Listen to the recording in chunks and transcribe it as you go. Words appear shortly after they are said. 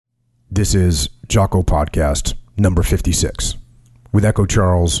This is Jocko Podcast number 56 with Echo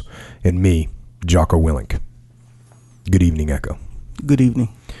Charles and me, Jocko Willink. Good evening, Echo. Good evening.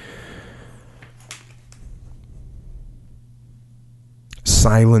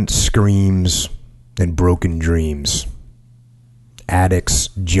 Silent screams and broken dreams. Addicts,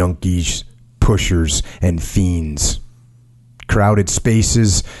 junkies, pushers, and fiends. Crowded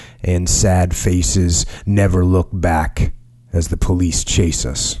spaces and sad faces never look back as the police chase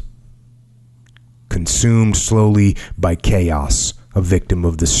us. Consumed slowly by chaos, a victim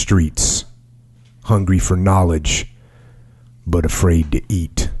of the streets. Hungry for knowledge, but afraid to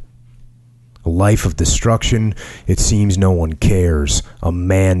eat. A life of destruction, it seems no one cares. A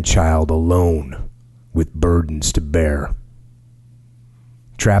man-child alone with burdens to bear.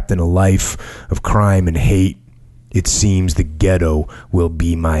 Trapped in a life of crime and hate, it seems the ghetto will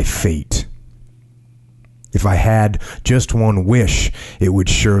be my fate. If I had just one wish, it would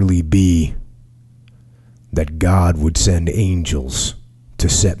surely be that God would send angels to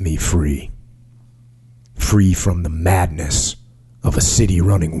set me free. Free from the madness of a city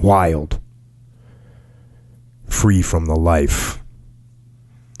running wild. Free from the life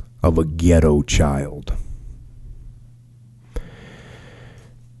of a ghetto child.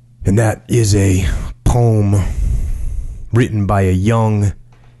 And that is a poem written by a young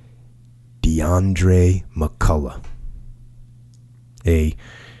DeAndre McCullough, a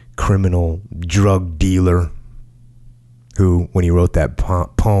criminal drug dealer who, when he wrote that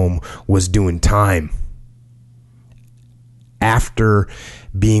poem, was doing time after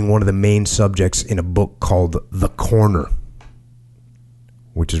being one of the main subjects in a book called The Corner,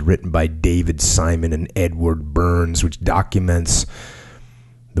 which is written by David Simon and Edward Burns, which documents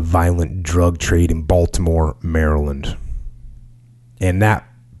the violent drug trade in Baltimore, Maryland. And that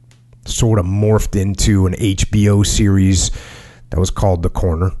sort of morphed into an HBO series that was called The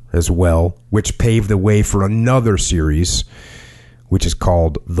Corner as well, which paved the way for another series, which is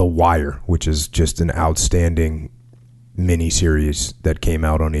called The Wire, which is just an outstanding miniseries that came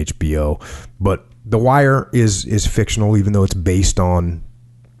out on HBO. But The Wire is fictional, even though it's based on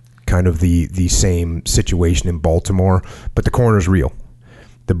kind of the same situation in Baltimore. But The Corner is real.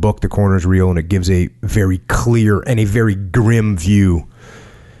 The book, The Corner is real, and it gives a very clear and a very grim view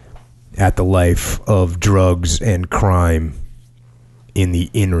at the life of drugs and crime in the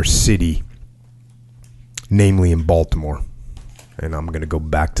inner city, namely in Baltimore. And I'm going to go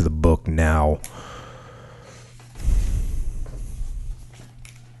back to the book now.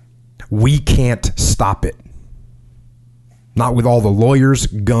 We can't stop it. Not with all the lawyers,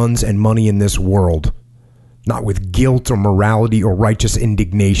 guns, and money in this world. Not with guilt or morality or righteous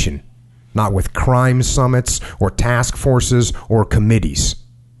indignation. Not with crime summits or task forces or committees.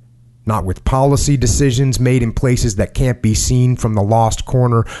 Not with policy decisions made in places that can't be seen from the lost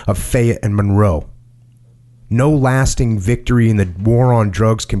corner of Fayette and Monroe. No lasting victory in the war on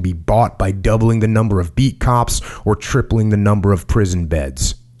drugs can be bought by doubling the number of beat cops or tripling the number of prison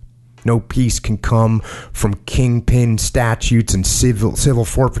beds. No peace can come from kingpin statutes and civil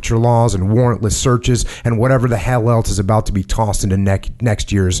forfeiture laws and warrantless searches and whatever the hell else is about to be tossed into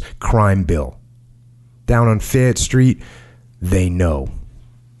next year's crime bill. Down on Fayette Street, they know.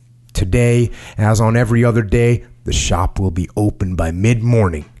 Today, as on every other day, the shop will be open by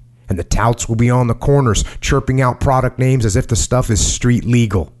mid-morning, and the touts will be on the corners, chirping out product names as if the stuff is street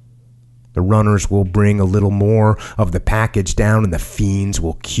legal. The runners will bring a little more of the package down, and the fiends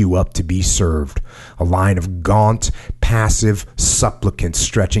will queue up to be served. A line of gaunt, passive supplicants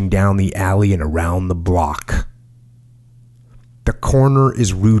stretching down the alley and around the block. The corner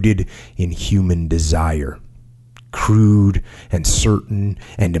is rooted in human desire. Crude and certain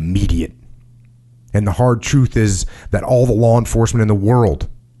and immediate. And the hard truth is that all the law enforcement in the world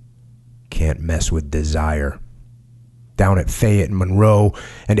can't mess with desire. Down at Fayette and Monroe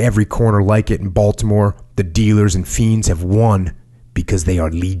and every corner like it in Baltimore, the dealers and fiends have won because they are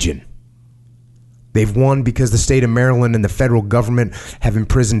legion. They've won because the state of Maryland and the federal government have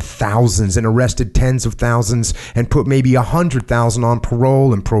imprisoned thousands and arrested tens of thousands and put maybe 100,000 on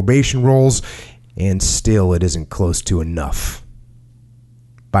parole and probation rolls. And still it isn't close to enough.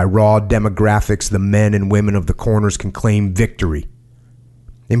 By raw demographics, the men and women of the corners can claim victory.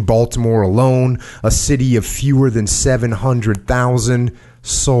 In Baltimore alone, a city of fewer than 700,000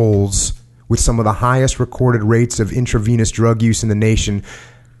 souls, with some of the highest recorded rates of intravenous drug use in the nation,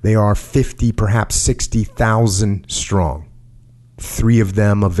 they are 50, perhaps 60,000 strong. 3 of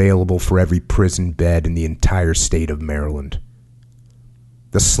them available for every prison bed in the entire state of Maryland.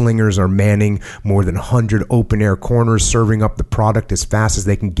 The slingers are manning more than 100 open-air corners, serving up the product as fast as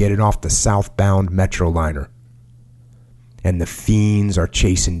they can get it off the southbound Metroliner. and the fiends are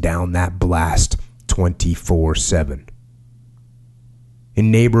chasing down that blast 24/7.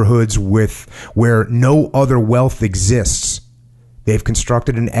 In neighborhoods where no other wealth exists, they've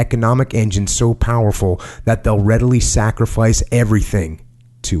constructed an economic engine so powerful that they'll readily sacrifice everything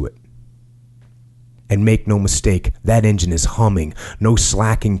to it. And make no mistake, that engine is humming. No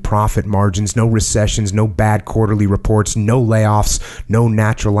slacking profit margins, no recessions, no bad quarterly reports, no layoffs, no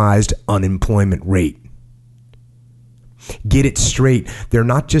naturalized unemployment rate. Get it straight, they're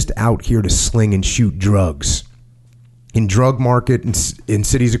not just out here to sling and shoot drugs. In drug market in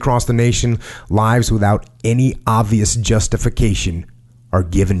cities across the nation, lives without any obvious justification are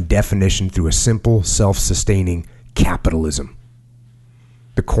given definition through a simple, self-sustaining capitalism.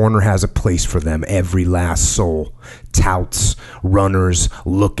 The corner has a place for them, every last soul. Touts, runners,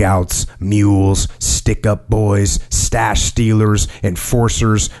 lookouts, mules, stick-up boys, stash stealers,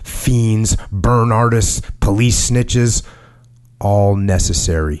 enforcers, fiends, burn artists, police snitches, all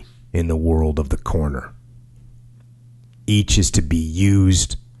necessary in the world of the corner. Each is to be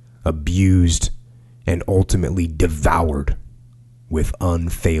used, abused, and ultimately devoured with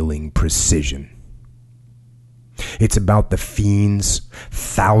unfailing precision. It's about the fiends,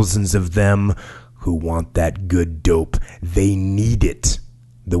 thousands of them who want that good dope. They need it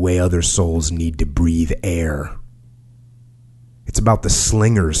the way other souls need to breathe air. It's about the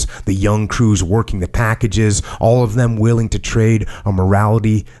slingers, the young crews working the packages, all of them willing to trade a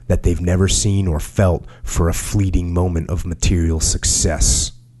morality that they've never seen or felt for a fleeting moment of material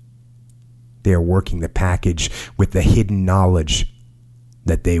success. They are working the package with the hidden knowledge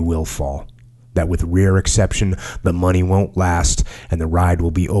that they will fall. That with rare exception, the money won't last and the ride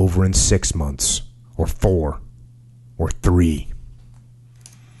will be over in 6 months, or 4, or 3.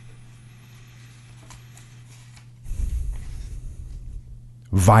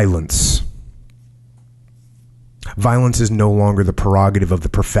 Violence. Violence is no longer the prerogative of the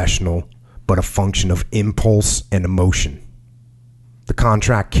professional, but a function of impulse and emotion. The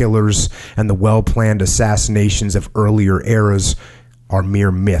contract killers and the well-planned assassinations of earlier eras are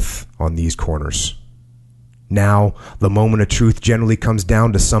mere myth on these corners. Now, the moment of truth generally comes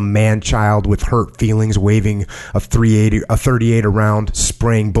down to some man-child with hurt feelings waving a .38 around,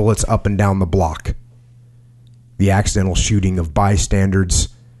 spraying bullets up and down the block. The accidental shooting of bystanders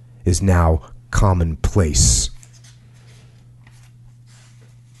is now commonplace.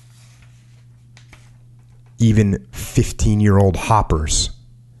 Even 15-year-old hoppers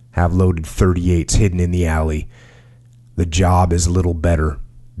have loaded .38s hidden in the alley. The job is little better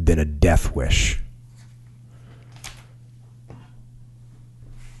than a death wish.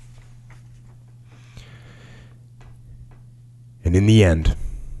 And in the end,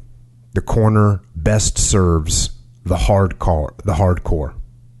 the corner best serves the hardcore,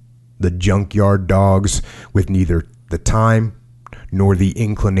 the junkyard dogs with neither the time nor the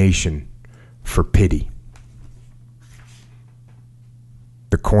inclination for pity.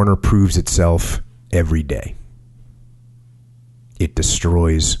 The corner proves itself every day. It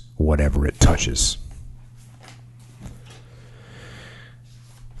destroys whatever it touches.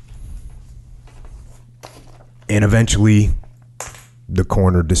 And eventually, the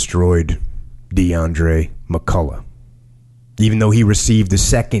corner destroyed DeAndre McCullough. Even though he received a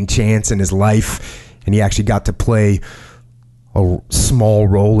second chance in his life, and he actually got to play a small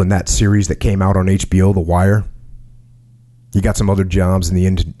role in that series that came out on HBO, The Wire. He got some other jobs in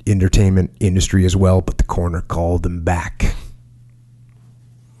the entertainment industry as well, but the corner called him back.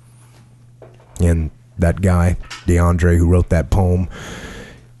 And that guy, DeAndre, who wrote that poem,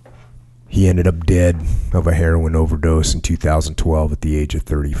 he ended up dead of a heroin overdose in 2012 at the age of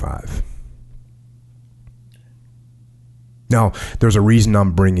 35. Now, there's a reason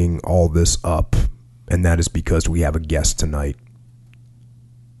I'm bringing all this up, and that is because we have a guest tonight.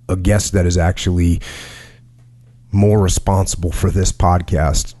 A guest that is actually more responsible for this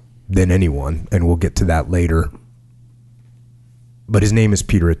podcast than anyone, and we'll get to that later. But his name is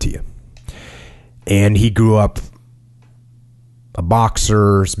Peter Attia. And he grew up a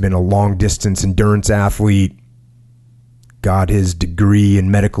boxer, has been a long-distance endurance athlete, got his degree in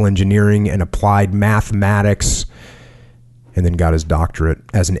medical engineering and applied mathematics, and then got his doctorate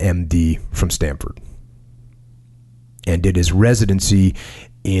as an MD from Stanford. And did his residency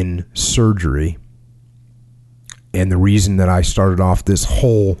in surgery. And the reason that I started off this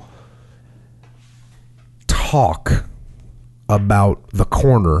whole talk about the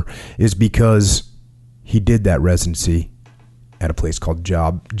corner is because he did that residency at a place called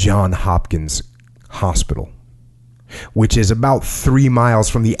Johns Hopkins Hospital, which is about 3 miles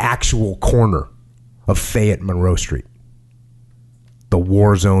from the actual corner of Fayette Monroe Street, the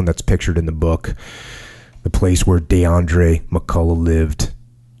war zone that's pictured in the book the place where DeAndre McCullough lived,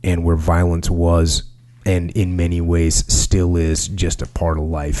 and where violence was, and in many ways still is, just a part of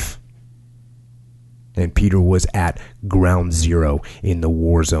life. And Peter was at ground zero in the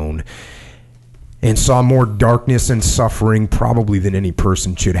war zone and saw more darkness and suffering probably than any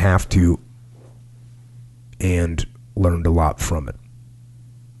person should have to, and learned a lot from it.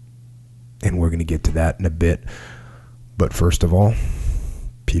 And we're going to get to that in a bit. But first of all,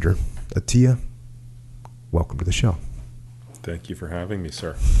 Peter Attia, welcome to the show. Thank you for having me,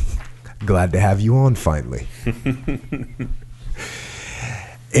 sir. Glad to have you on finally.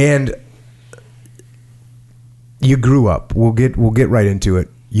 And you grew up. We'll get right into it.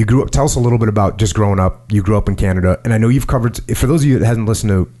 You grew up. Tell us a little bit about just growing up. You grew up in Canada, and I know you've covered. For those of you that hasn't listened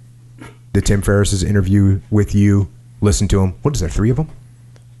to the Tim Ferriss's interview with you, listen to him. What is there? 3 of them?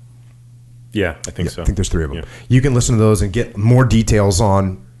 Yeah, I think so. I think there's 3 of them. Yeah. You can listen to those and get more details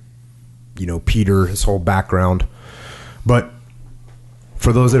on, Peter, his whole background. But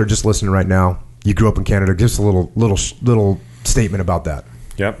for those that are just listening right now, you grew up in Canada. Give us a little statement about that.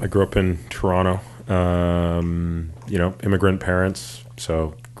 Yeah, I grew up in Toronto. Immigrant parents,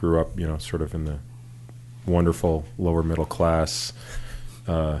 so grew up, sort of in the wonderful lower middle class.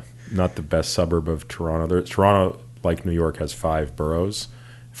 Not the best suburb of Toronto. Toronto, like New York, has 5 boroughs.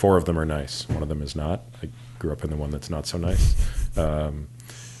 4 of them are nice. One of them is not. I grew up in the one that's not so nice.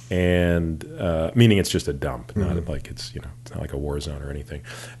 Meaning it's just a dump, not like it's not like a war zone or anything.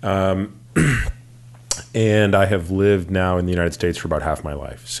 And I have lived now in the United States for about half my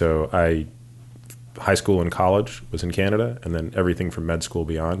life. So high school and college was in Canada, and then everything from med school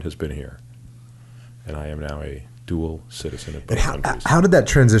beyond has been here. And I am now a dual citizen of both countries. How did that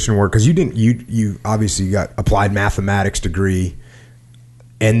transition work? Because you obviously got applied mathematics degree,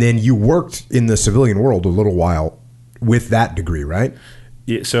 and then you worked in the civilian world a little while with that degree, right?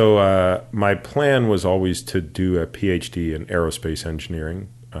 Yeah, so my plan was always to do a PhD in aerospace engineering,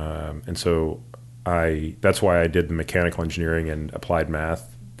 and so that's why I did the mechanical engineering and applied math.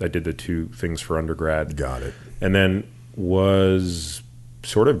 I did the 2 things for undergrad. Got it. And then was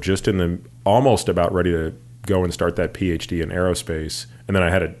sort of just almost about ready to go and start that PhD in aerospace. And then I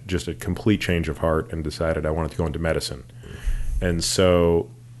had just a complete change of heart and decided I wanted to go into medicine. And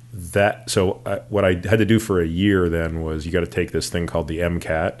so what I had to do for a year then was you got to take this thing called the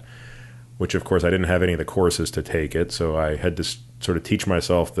MCAT, which of course I didn't have any of the courses to take it. So I had to sort of teach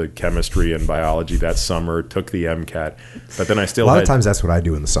myself the chemistry and biology that summer, took the MCAT, but then I still a lot of times that's what I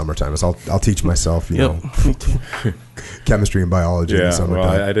do in the summertime is I'll teach myself, chemistry and biology in the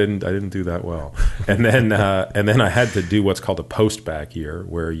summertime. Well, I didn't do that well. And then I had to do what's called a post-bac year,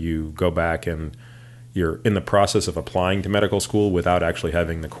 where you go back and you're in the process of applying to medical school without actually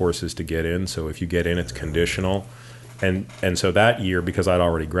having the courses to get in. So if you get in, it's conditional. And so that year, because I'd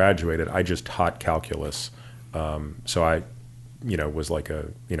already graduated, I just taught calculus. So I was like a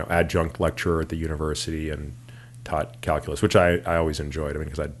adjunct lecturer at the university and taught calculus, which I always enjoyed.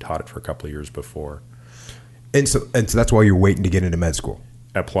 Because I'd taught it for a couple of years before. And so that's why you're waiting to get into med school.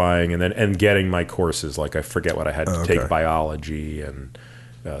 Applying and getting my courses. Like I forget what I had to take: biology and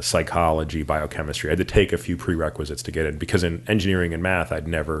psychology, biochemistry. I had to take a few prerequisites to get in, because in engineering and math, I'd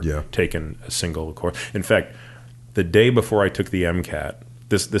never taken a single course. In fact, the day before I took the MCAT,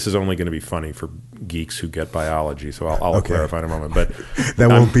 this is only going to be funny for geeks who get biology, so I'll clarify in a moment. But that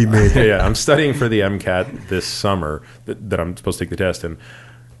won't be me. Yeah, I'm studying for the MCAT this summer that I'm supposed to take the test, and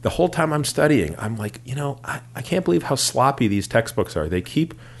the whole time I'm studying, I'm like, I can't believe how sloppy these textbooks are. They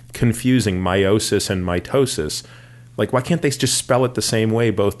keep confusing meiosis and mitosis. Like, why can't they just spell it the same way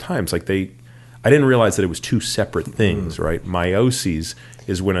both times? Like I didn't realize that it was 2 separate things, right? Meiosis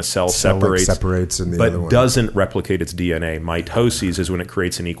is when a cell separates and but doesn't replicate its DNA. Mitosis is when it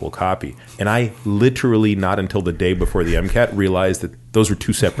creates an equal copy. And I literally, not until the day before the MCAT, realized that those were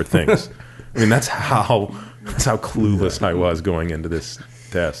 2 separate things. I mean, that's how clueless I was going into this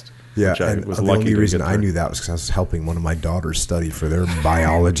test. Yeah, and the only reason I knew that was because I was helping one of my daughters study for their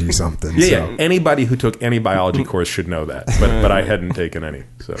biology something. Yeah, anybody who took any biology course should know that, but I hadn't taken any.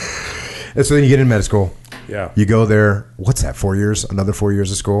 And so then you get in med school. Yeah. You go there. What's that? 4 years? Another 4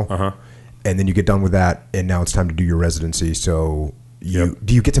 years of school. And then you get done with that, and now it's time to do your residency. So do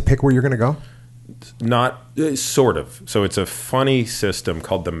you get to pick where you're going to go? Not sort of. So it's a funny system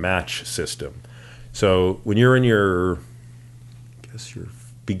called the match system. So when you're in you're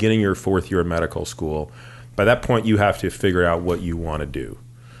beginning your 4th year of medical school, by that point you have to figure out what you want to do.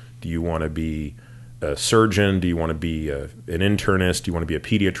 Do you want to be a surgeon? Do you want to be an internist? Do you want to be a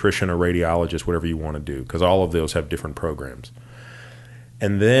pediatrician, a radiologist, whatever you want to do? Because all of those have different programs.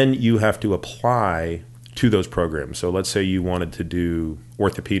 And then you have to apply to those programs. So let's say you wanted to do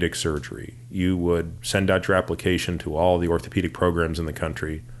orthopedic surgery. You would send out your application to all the orthopedic programs in the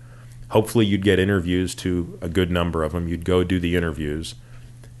country. Hopefully you'd get interviews to a good number of them. You'd go do the interviews.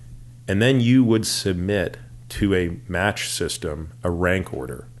 And then you would submit to a match system a rank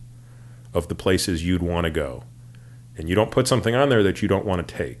order of the places you'd want to go. And you don't put something on there that you don't want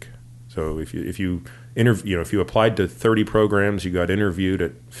to take. So if you applied to 30 programs, you got interviewed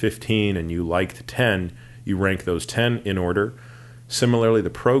at 15 and you liked 10, you rank those 10 in order. Similarly, the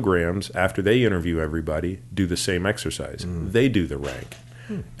programs, after they interview everybody, do the same exercise. They do the rank.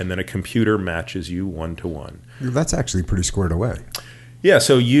 And then a computer matches you 1-to-1. That's actually pretty squared away. Yeah,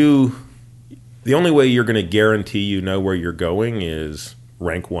 so the only way you're going to guarantee you know where you're going is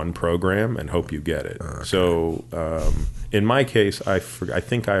rank one program and hope you get it. Okay. So in my case, I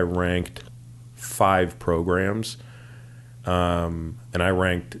think I ranked 5 programs, and I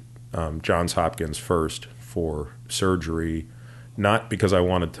ranked Johns Hopkins first for surgery, not because I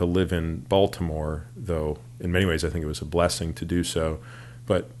wanted to live in Baltimore, though in many ways I think it was a blessing to do so,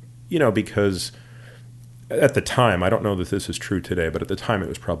 but because at the time, I don't know that this is true today, but at the time it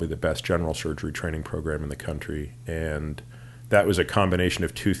was probably the best general surgery training program in the country. And that was a combination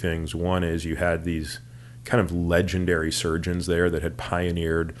of 2 things. One is you had these kind of legendary surgeons there that had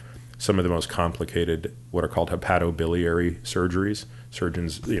pioneered some of the most complicated, what are called hepatobiliary surgeries,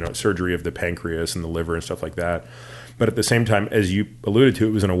 surgery of the pancreas and the liver and stuff like that. But at the same time, as you alluded to,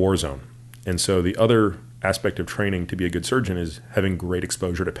 it was in a war zone. And so the other aspect of training to be a good surgeon is having great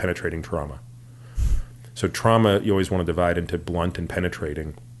exposure to penetrating trauma. So trauma, you always want to divide into blunt and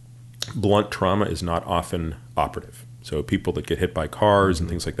penetrating. Blunt trauma is not often operative. So people that get hit by cars and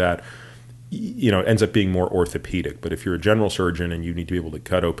things like that, it ends up being more orthopedic. But if you're a general surgeon and you need to be able to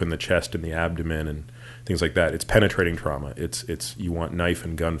cut open the chest and the abdomen and things like that, it's penetrating trauma. It's you want knife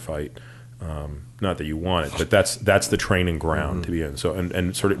and gunfight. Not that you want it, but that's the training ground to be in. So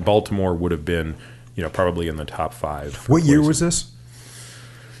and sort of Baltimore would have been, probably in the top 5. What year was this?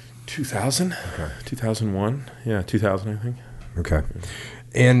 2000, okay. 2001, yeah, 2000, I think. Okay,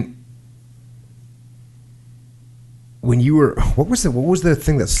 and when you were, what was the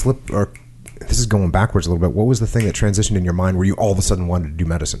thing that slipped? Or this is going backwards a little bit. What was the thing that transitioned in your mind where you all of a sudden wanted to do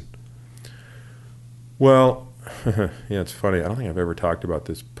medicine? Well, yeah, it's funny. I don't think I've ever talked about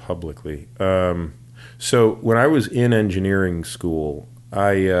this publicly. So when I was in engineering school,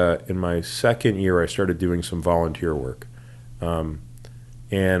 in my second year, I started doing some volunteer work.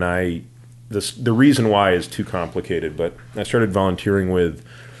 And the reason why is too complicated, but I started volunteering with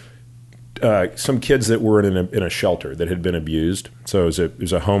some kids that were in a shelter that had been abused. So it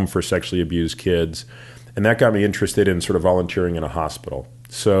was a home for sexually abused kids, and that got me interested in sort of volunteering in a hospital.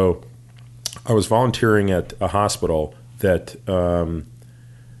 So I was volunteering at a hospital that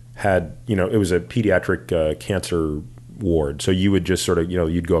had, it was a pediatric cancer ward. So you would just sort of,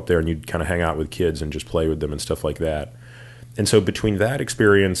 you'd go up there and you'd kind of hang out with kids and just play with them and stuff like that. And so between that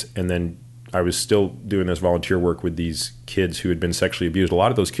experience and then I was still doing this volunteer work with these kids who had been sexually abused, a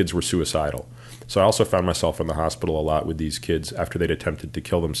lot of those kids were suicidal. So I also found myself in the hospital a lot with these kids after they'd attempted to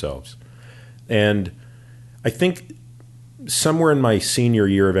kill themselves. And I think somewhere in my senior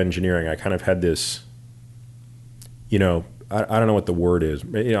year of engineering, I kind of had this, I don't know what the word is.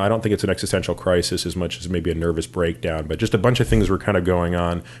 I don't think it's an existential crisis as much as maybe a nervous breakdown, but just a bunch of things were kind of going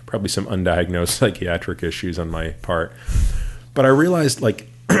on, probably some undiagnosed psychiatric issues on my part. But I realized,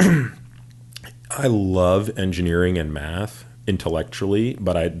 I love engineering and math intellectually,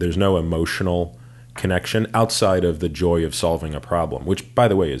 but there's no emotional connection outside of the joy of solving a problem, which, by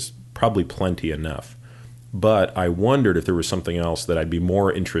the way, is probably plenty enough. But I wondered if there was something else that I'd be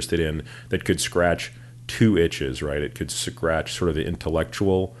more interested in that could scratch 2 itches, right? It could scratch sort of the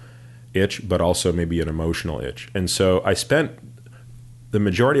intellectual itch, but also maybe an emotional itch. And so I spent the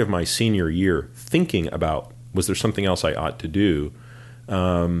majority of my senior year thinking about, was there something else I ought to do?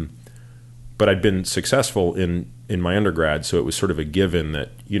 But I'd been successful in my undergrad, so it was sort of a given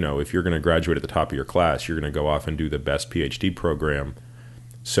that, if you're going to graduate at the top of your class, you're going to go off and do the best PhD program.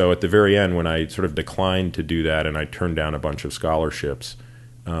 So at the very end, when I sort of declined to do that and I turned down a bunch of scholarships,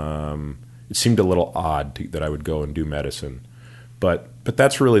 it seemed a little odd that I would go and do medicine. But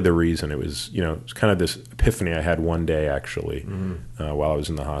that's really the reason. It was, it's kind of this epiphany I had one day, actually, while I was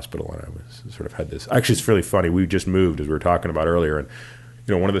in the hospital. And I was sort of had this. Actually, it's really funny. We just moved, as we were talking about earlier. And,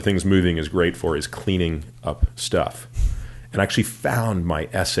 one of the things moving is great for is cleaning up stuff. And I actually found my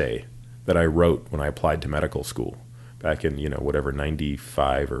essay that I wrote when I applied to medical school back in,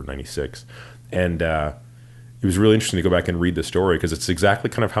 95 or 96. And it was really interesting to go back and read the story because it's exactly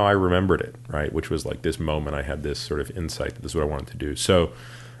kind of how I remembered it, right? Which was like this moment I had this sort of insight that this is what I wanted to do. So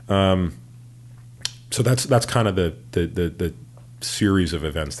So that's kind of the series of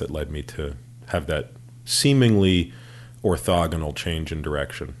events that led me to have that seemingly orthogonal change in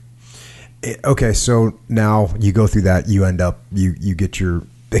direction. Okay, so now you go through that. You end up you get your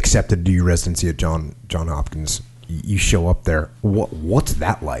accepted to do your residency at John Hopkins. You show up there. What's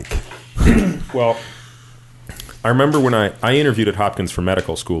that like? Well, I remember when I interviewed at Hopkins for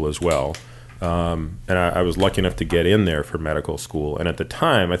medical school as well. And I was lucky enough to get in there for medical school. And at the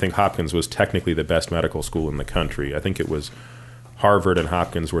time, I think Hopkins was technically the best medical school in the country. I think it was Harvard and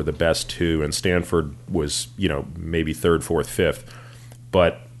Hopkins were the best two, and Stanford was, maybe third, fourth, fifth.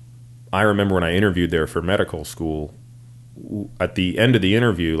 But I remember when I interviewed there for medical school, at the end of the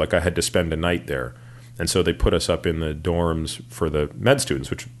interview, like I had to spend a night there. And so they put us up in the dorms for the med students,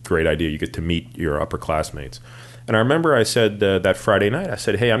 which is a great idea. You get to meet your upperclassmates. And I remember I said that Friday night, I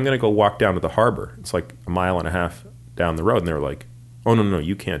said, hey, I'm going to go walk down to the harbor. It's like a mile and a half down the road. And they were like, oh, no,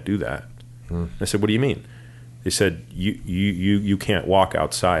 you can't do that. I said, what do you mean? They said, you can't walk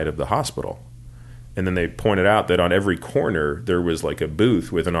outside of the hospital. And then they pointed out that on every corner, there was like a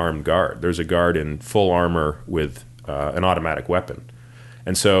booth with an armed guard. There's a guard in full armor with an automatic weapon.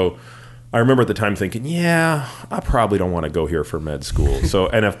 And so I remember at the time thinking, yeah, I probably don't want to go here for med school. So,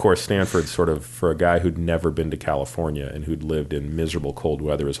 and of course, Stanford, sort of for a guy who'd never been to California and who'd lived in miserable cold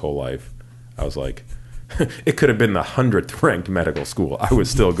weather his whole life, I was like, it could have been the 100th ranked medical school. I was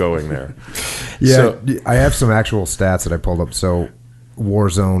still going there. Yeah, so, I have some actual stats that I pulled up. So, war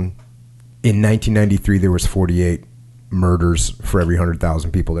zone, in 1993, there was 48 murders for every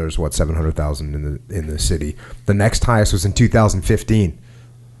 100,000 people. There's 700,000 in the city. The next highest was in 2015.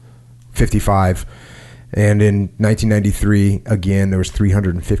 55, and in 1993 again there was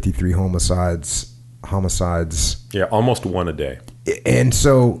 353 homicides. Yeah, almost one a day. And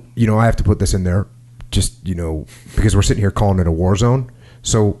so I have to put this in there, just because we're sitting here calling it a war zone.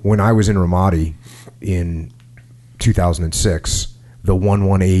 So when I was in Ramadi in 2006, the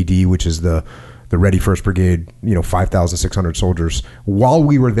 11 AD, which is the Ready First Brigade, 5,600 soldiers, while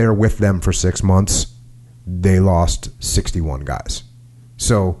we were there with them for 6 months, they lost 61 guys.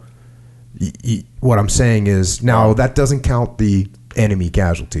 So what I'm saying is, now that doesn't count the enemy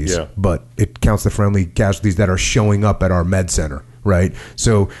casualties, but it counts the friendly casualties that are showing up at our med center, right?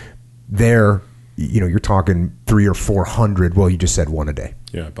 So there, you're talking 300 or 400. Well, you just said one a day.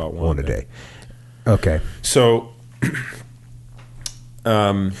 Yeah, about one a day. Okay. So,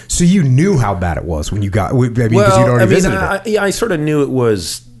 so you knew how bad it was when you got. Because you'd already visited it. I sort of knew it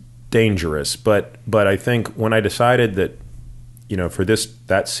was dangerous, but I think when I decided that, for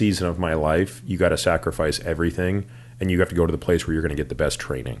that season of my life, you got to sacrifice everything, and you have to go to the place where you're going to get the best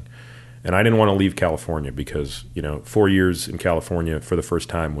training. And I didn't want to leave California because 4 years in California for the first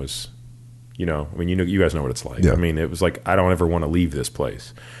time was, you guys know what it's like. Yeah. I mean, it was like I don't ever want to leave this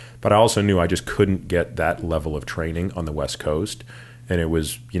place. But I also knew I just couldn't get that level of training on the West Coast, and it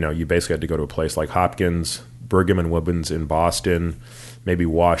was you basically had to go to a place like Hopkins, Brigham and Women's in Boston, maybe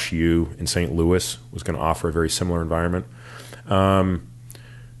Wash U in St. Louis was going to offer a very similar environment.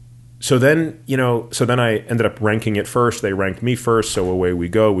 So then I ended up ranking it first. They ranked me first, so away we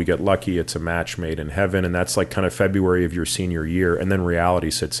go. We get lucky. It's a match made in heaven, and that's like kind of February of your senior year, and then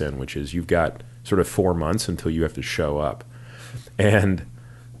reality sits in, which is you've got sort of 4 months until you have to show up. And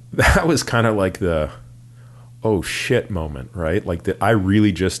that was kind of like the, oh shit moment, right? Like I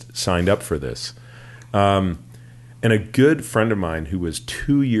really just signed up for this. And a good friend of mine who was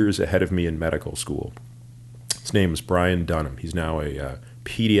 2 years ahead of me in medical school, his name is Brian Dunham. He's now a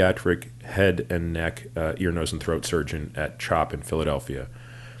pediatric head and neck, ear, nose, and throat surgeon at CHOP in Philadelphia.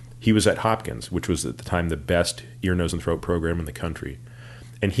 He was at Hopkins, which was at the time the best ear, nose, and throat program in the country.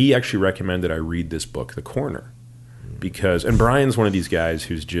 And he actually recommended I read this book, The Corner, and Brian's one of these guys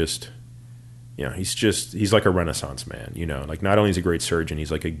who's just, he's like a Renaissance man, like not only is he a great surgeon,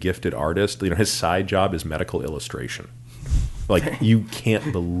 he's like a gifted artist. His side job is medical illustration. Like you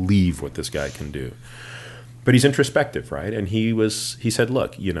can't believe what this guy can do. But he's introspective, right? And he said,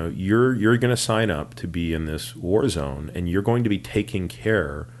 look, you're going to sign up to be in this war zone, and you're going to be taking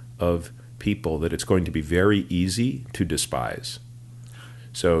care of people that it's going to be very easy to despise.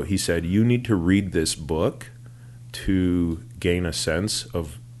 So he said, you need to read this book to gain a sense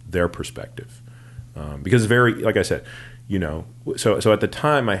of their perspective. Because like I said, so at the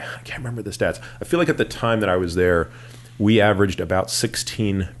time, I can't remember the stats. I feel like at the time that I was there, we averaged about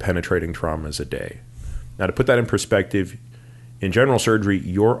 16 penetrating traumas a day. Now, to put that in perspective, in general surgery,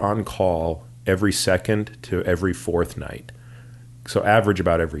 you're on call every second to every fourth night. So average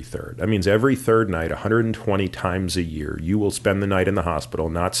about every third. That means every third night, 120 times a year, you will spend the night in the hospital,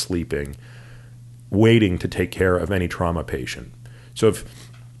 not sleeping, waiting to take care of any trauma patient. So if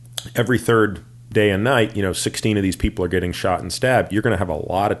every third day and night, 16 of these people are getting shot and stabbed. You're going to have a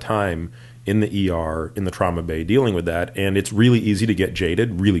lot of time in the ER, in the trauma bay, dealing with that. And it's really easy to get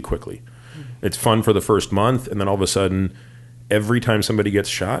jaded really quickly. It's fun for the first month, and then all of a sudden, every time somebody gets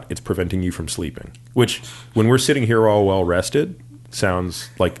shot, it's preventing you from sleeping. Which, when we're sitting here all well rested, sounds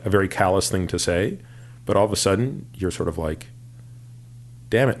like a very callous thing to say. But all of a sudden, you're sort of like,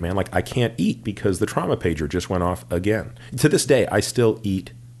 damn it, man, like I can't eat because the trauma pager just went off again. To this day, I still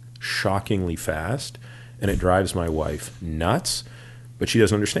eat shockingly fast, and it drives my wife nuts. But she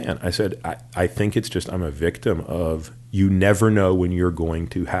doesn't understand. I said, I think it's just I'm a victim of you never know when you're going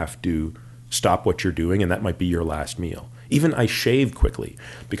to have to stop what you're doing, and that might be your last meal. Even I shave quickly,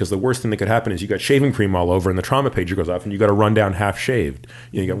 because the worst thing that could happen is you got shaving cream all over and the trauma pager goes off and you got to run down half shaved.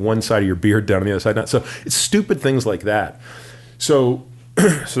 You got one side of your beard down on the other side. So it's stupid things like that. So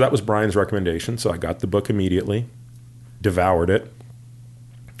that was Brian's recommendation. So I got the book immediately, devoured it,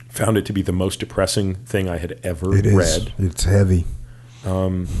 found it to be the most depressing thing I had ever read. It's heavy.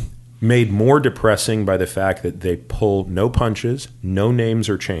 Made more depressing by the fact that they pull no punches, no names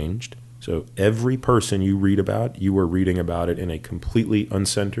are changed. So every person you read about, you were reading about it in a completely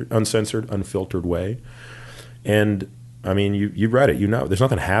uncensored, unfiltered way. And, I mean, you read it. There's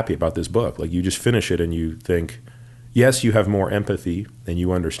nothing happy about this book. Like, you just finish it and you think, yes, you have more empathy and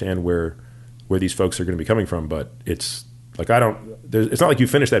you understand where these folks are going to be coming from, but it's like it's not like you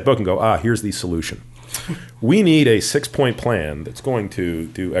finish that book and go, here's the solution. We need a 6-point plan that's going to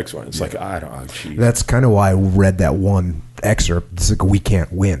do X, Y. It's like, geez. That's kind of why I read that one excerpt. It's like, we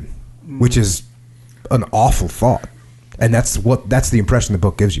can't win. Which is an awful thought, and that's the impression the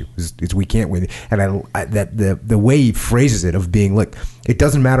book gives you is we can't win. And that the way he phrases it of being like, it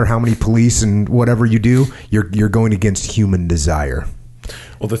doesn't matter how many police and whatever you do, you're going against human desire.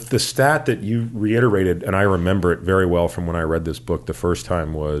 Well, the stat that you reiterated, and I remember it very well from when I read this book the first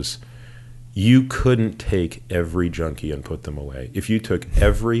time, was you couldn't take every junkie and put them away. If you took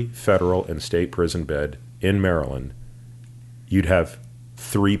every federal and state prison bed in Maryland, you'd have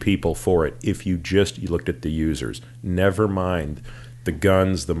 3 people for it if you looked at the users. Never mind the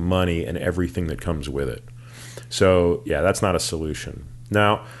guns, the money, and everything that comes with it. So, yeah, that's not a solution.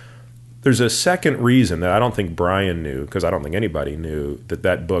 Now, there's a second reason that I don't think Brian knew, because I don't think anybody knew,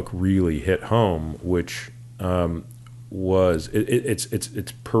 that book really hit home, which was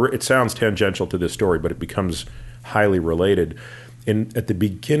it sounds tangential to this story, but it becomes highly related. At the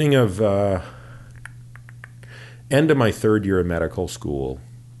beginning of end of my 3rd year of medical school,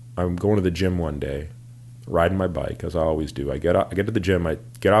 I'm going to the gym one day, riding my bike, as I always do. I get to the gym, I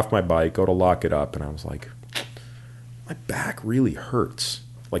get off my bike, go to lock it up, and I was like, my back really hurts.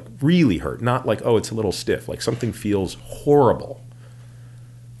 Like, really hurt. Not like, it's a little stiff. Like, something feels horrible.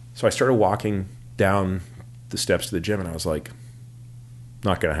 So I started walking down the steps to the gym, and I was like,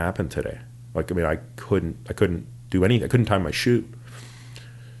 not going to happen today. Like, I mean, I couldn't do anything. I couldn't tie my shoe.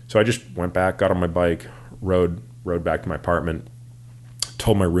 So I just went back, got on my bike, rode back to my apartment,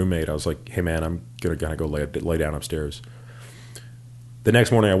 told my roommate, I was like, hey man, I'm gonna go lay down upstairs. The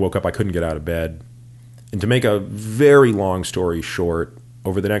next morning I woke up, I couldn't get out of bed. And to make a very long story short,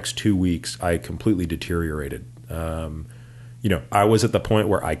 over the next 2 weeks, I completely deteriorated. I was at the point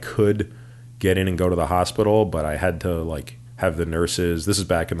where I could get in and go to the hospital, but I had to have the nurses. This is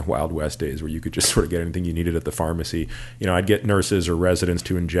back in the Wild West days where you could just sort of get anything you needed at the pharmacy. I'd get nurses or residents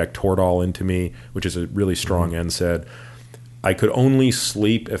to inject Toradol into me, which is a really strong NSAID. I could only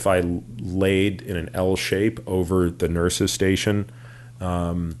sleep if I laid in an L shape over the nurse's station.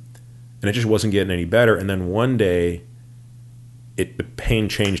 And it just wasn't getting any better. And then one day, the pain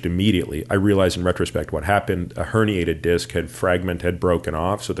changed immediately. I realized in retrospect what happened. A herniated disc had broken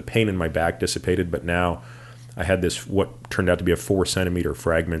off, so the pain in my back dissipated, but now I had this, what turned out to be a 4-centimeter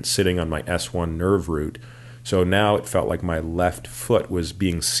fragment sitting on my S1 nerve root. So now it felt like my left foot was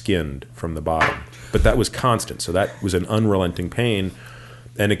being skinned from the bottom. But that was constant, so that was an unrelenting pain,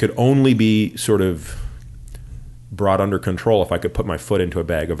 and it could only be sort of brought under control if I could put my foot into a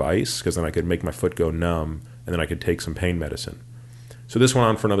bag of ice, because then I could make my foot go numb, and then I could take some pain medicine. So this went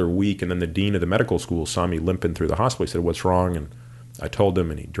on for another week, and then the dean of the medical school saw me limping through the hospital. He said, what's wrong? And I told him,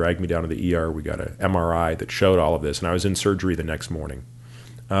 and he dragged me down to the ER. We got an MRI that showed all of this, and I was in surgery the next morning.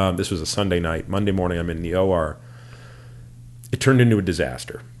 This was a Sunday night. Monday morning, I'm in the OR. It turned into a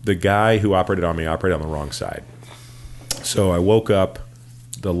disaster. The guy who operated on me operated on the wrong side. So I woke up.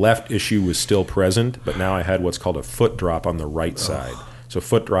 The left issue was still present, but now I had what's called a foot drop on the right side. So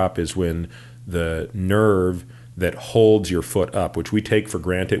foot drop is when the nerve that holds your foot up, which we take for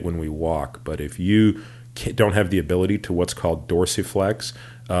granted when we walk, but if you don't have the ability to what's called dorsiflex,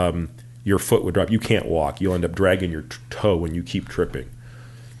 your foot would drop. You can't walk. You'll end up dragging your toe when you keep tripping.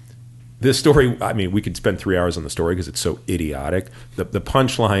 this story, I mean, we could spend 3 hours on the story because it's so idiotic. The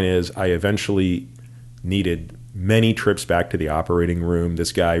punchline is I eventually needed many trips back to the operating room.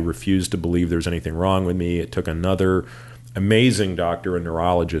 This guy refused to believe there's anything wrong with me. It took another amazing doctor, a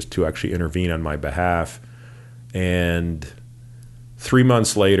neurologist, to actually intervene on my behalf. And 3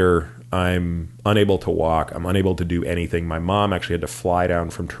 months later, I'm unable to walk. I'm unable to do anything. My mom actually had to fly down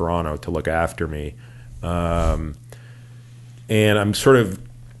from Toronto to look after me. And I'm sort of,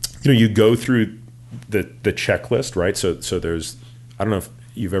 you go through the checklist, right? So there's, I don't know if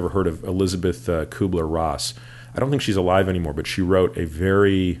you've ever heard of Elizabeth Kubler-Ross. I don't think she's alive anymore, but she wrote a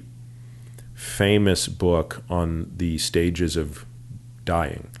very famous book on the stages of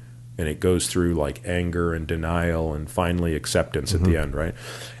dying. And it goes through like anger and denial and finally acceptance at the end, right?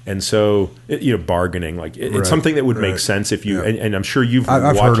 And so, bargaining, like it's something that would make sense if you, and I'm sure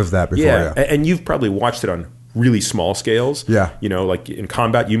I've heard of that before. Yeah. And you've probably watched it on really small scales. Yeah. Like in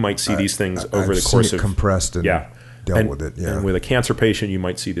combat, you might see these things over the course of compressed and dealt with it. Yeah. And with a cancer patient, you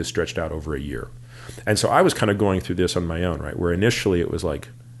might see this stretched out over a year. And so I was kind of going through this on my own, right? Where initially it was like,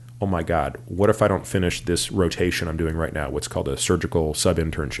 oh my God, what if I don't finish this rotation I'm doing right now, what's called a surgical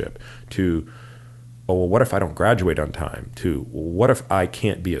sub-internship, to, oh, well, what if I don't graduate on time, to, well, what if I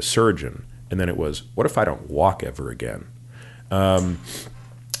can't be a surgeon? And then it was, what if I don't walk ever again?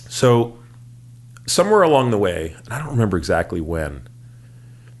 So somewhere along the way, and I don't remember exactly when,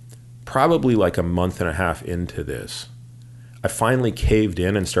 probably like a month and a half into this, I finally caved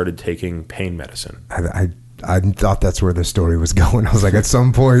in and started taking pain medicine. I thought that's where the story was going. I was like, at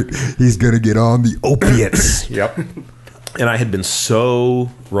some point, he's going to get on the opiates. Yep. And I had been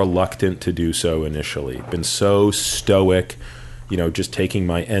so reluctant to do so initially, been so stoic, just taking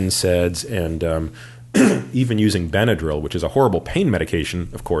my NSAIDs and even using Benadryl, which is a horrible pain medication,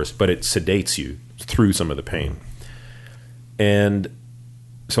 of course, but it sedates you through some of the pain. And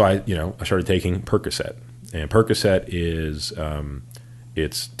so I started taking Percocet. And Percocet is...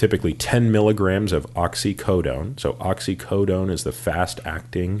 it's typically 10 milligrams of oxycodone. So oxycodone is the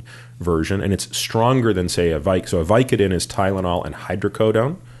fast-acting version, and it's stronger than, say, a Vicodin. So a Vicodin is Tylenol and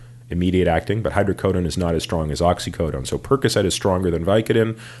hydrocodone, immediate acting, but hydrocodone is not as strong as oxycodone. So Percocet is stronger than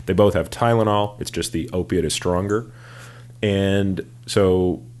Vicodin. They both have Tylenol. It's just the opiate is stronger. And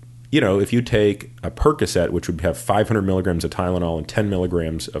so, if you take a Percocet, which would have 500 milligrams of Tylenol and 10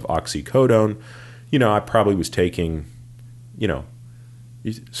 milligrams of oxycodone, I probably was taking, you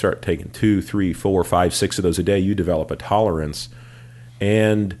start taking 2, 3, 4, 5, 6 of those a day, you develop a tolerance.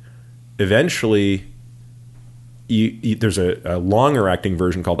 And eventually, there's a longer acting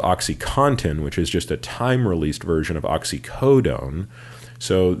version called OxyContin, which is just a time-released version of oxycodone.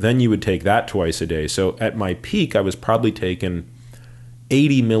 So then you would take that twice a day. So at my peak, I was probably taking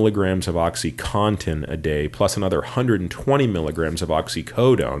 80 milligrams of OxyContin a day, plus another 120 milligrams of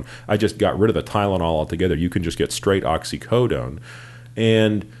oxycodone. I just got rid of the Tylenol altogether. You can just get straight oxycodone.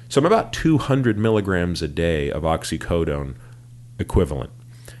 And so I'm about 200 milligrams a day of oxycodone equivalent.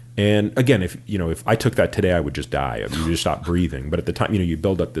 And again, if I took that today, I would just die. You just stop breathing. But at the time, you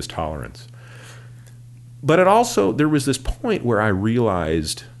build up this tolerance. But there was this point where I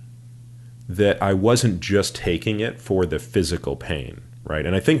realized that I wasn't just taking it for the physical pain, right?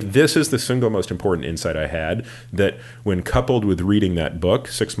 And I think this is the single most important insight I had, that when coupled with reading that book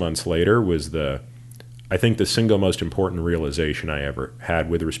 6 months later was I think the single most important realization I ever had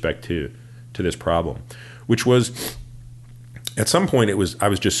with respect to this problem, which was at some point I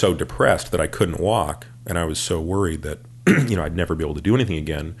was just so depressed that I couldn't walk, and I was so worried that I'd never be able to do anything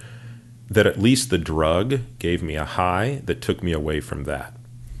again, that at least the drug gave me a high that took me away from that.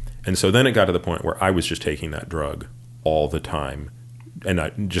 And so then it got to the point where I was just taking that drug all the time, and I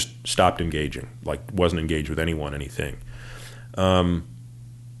just stopped engaging, like wasn't engaged with anyone, anything.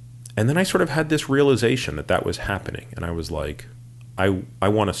 And then I sort of had this realization that was happening. And I was like, I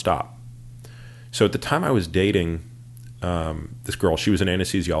want to stop. So at the time I was dating this girl. She was an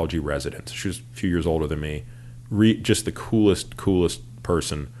anesthesiology resident. She was a few years older than me. Just the coolest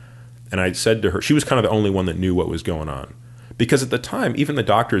person. And I said to her, she was kind of the only one that knew what was going on. Because at the time, even the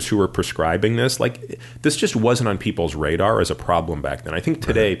doctors who were prescribing this, like, this just wasn't on people's radar as a problem back then. I think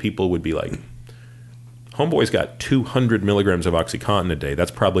today people would be like, homeboy's got 200 milligrams of OxyContin a day.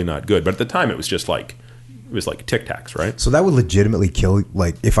 That's probably not good. But at the time, it was like Tic Tacs, right? So that would legitimately kill.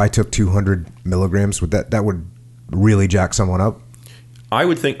 Like, if I took 200 milligrams, that would really jack someone up?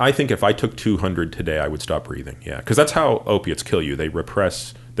 I think if I took 200 today, I would stop breathing. Yeah, because that's how opiates kill you. They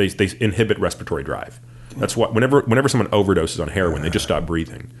repress. They inhibit respiratory drive. That's what. Whenever someone overdoses on heroin, they just stop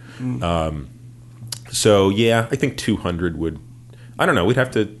breathing. So yeah, I think 200 would. I don't know. I'd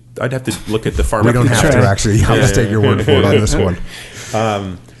have to look at the pharmaceutical. We don't have to actually. I'll just take your word for it on this one.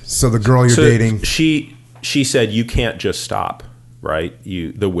 So the girl you're dating, she said you can't just stop, right?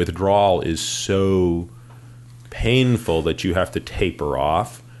 The withdrawal is so painful that you have to taper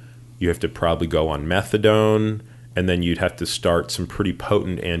off. You have to probably go on methadone, and then you'd have to start some pretty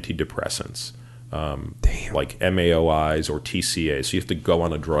potent antidepressants, like MAOIs or TCA. So you have to go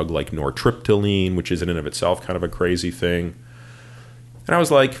on a drug like nortriptyline, which is in and of itself kind of a crazy thing. And I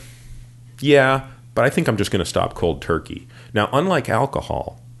was like, yeah, but I think I'm just going to stop cold turkey. Now, unlike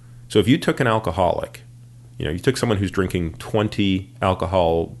alcohol, so if you took an alcoholic, you took someone who's drinking 20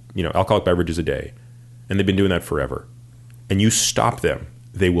 alcoholic beverages a day, and they've been doing that forever, and you stop them,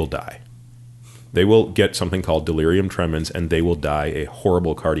 they will die. They will get something called delirium tremens, and they will die a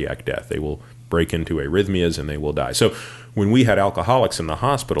horrible cardiac death. They will break into arrhythmias, and they will die. So when we had alcoholics in the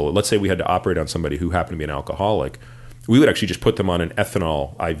hospital, let's say we had to operate on somebody who happened to be an alcoholic, we would actually just put them on an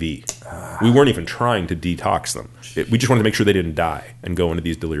ethanol IV. We weren't even trying to detox them. We just wanted to make sure they didn't die and go into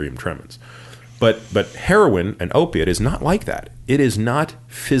these delirium tremens. But heroin, an opiate, is not like that. It is not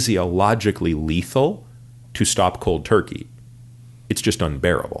physiologically lethal to stop cold turkey. It's just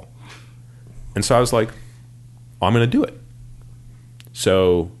unbearable. And so I was like, I'm going to do it.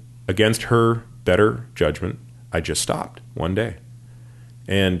 So against her better judgment, I just stopped one day.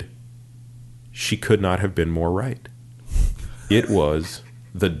 And she could not have been more right. It was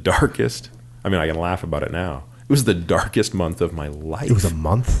the darkest. I mean, I can laugh about it now. It was the darkest month of my life. it was a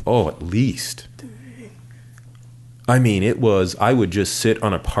month? Oh, at least. I mean, it was, I would just sit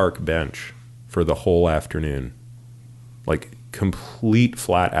on a park bench for the whole afternoon. Like complete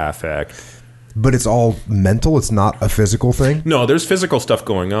flat affect. But it's all mental? It's not a physical thing? No, there's physical stuff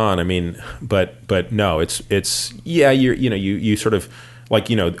going on. I mean, but no, it's yeah, you sort of, like,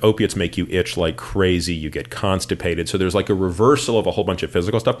 opiates make you itch like crazy. You get constipated. So there's like a reversal of a whole bunch of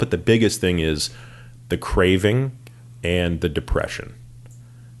physical stuff. But the biggest thing is the craving and the depression.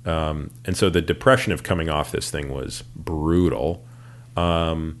 And so the depression of coming off this thing was brutal.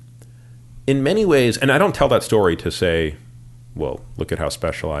 In many ways, and I don't tell that story to say, well, look at how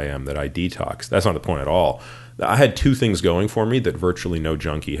special I am that I detox. That's not the point at all. I had two things going for me that virtually no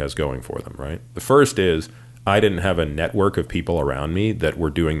junkie has going for them, right? The first is I didn't have a network of people around me that were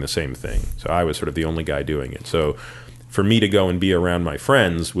doing the same thing. So I was sort of the only guy doing it. So for me to go and be around my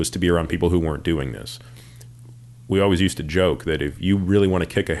friends was to be around people who weren't doing this. We always used to joke that if you really want to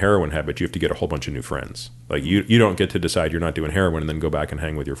kick a heroin habit, you have to get a whole bunch of new friends. Like you don't get to decide you're not doing heroin and then go back and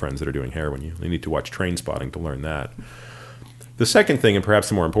hang with your friends that are doing heroin. You need to watch Trainspotting to learn that. The second thing, and perhaps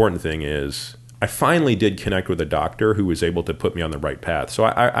the more important thing, is I finally did connect with a doctor who was able to put me on the right path. So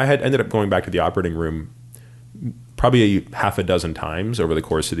I had ended up going back to the operating room probably half a dozen times over the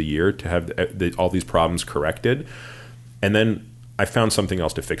course of the year to have all these problems corrected. And then I found something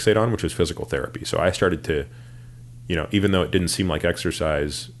else to fixate on, which was physical therapy. So I started to, even though it didn't seem like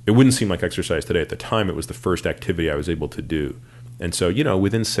exercise, it wouldn't seem like exercise today. At the time, it was the first activity I was able to do. And so,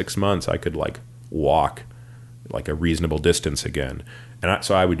 within 6 months, I could walk like a reasonable distance again. And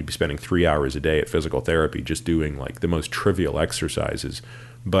so I would be spending 3 hours a day at physical therapy just doing like the most trivial exercises.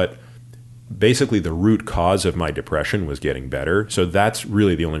 But basically the root cause of my depression was getting better. So that's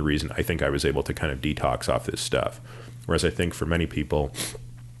really the only reason I think I was able to kind of detox off this stuff. Whereas I think for many people,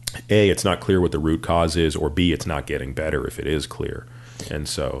 A, it's not clear what the root cause is, or B, it's not getting better if it is clear. And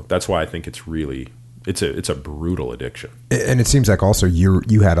so that's why I think it's really, it's a brutal addiction. And it seems like also you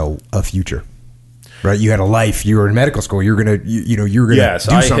had a future. Right, you had a life. You were in medical school. You're gonna, you're gonna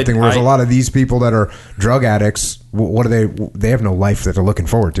do something. Whereas a lot of these people that are drug addicts, what do they? They have no life that they're looking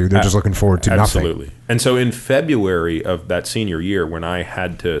forward to. They're just looking forward to nothing. Absolutely. And so in February of that senior year, when I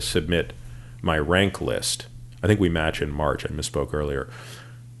had to submit my rank list, I think we match in March. I misspoke earlier.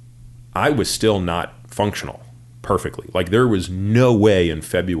 I was still not functional perfectly. Like there was no way in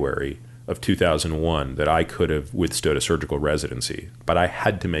February of 2001 that I could have withstood a surgical residency. But I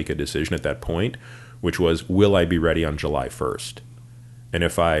had to make a decision at that point, which was, will I be ready on July 1st? And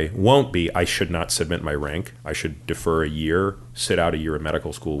if I won't be, I should not submit my rank. I should defer a year, sit out a year of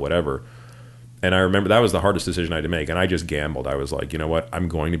medical school, whatever. And I remember that was the hardest decision I had to make. And I just gambled. I was like, you know what? I'm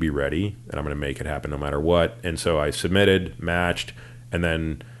going to be ready, and I'm going to make it happen no matter what. And so I submitted, matched, and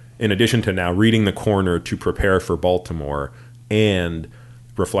then in addition to now reading The Corner to prepare for Baltimore and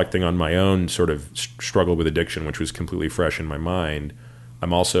reflecting on my own sort of struggle with addiction, which was completely fresh in my mind,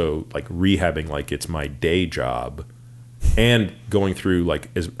 I'm also like rehabbing like it's my day job, and going through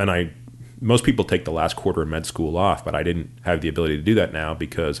most people take the last quarter of med school off, but I didn't have the ability to do that now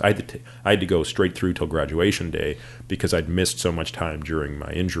because I had to go straight through till graduation day because I'd missed so much time during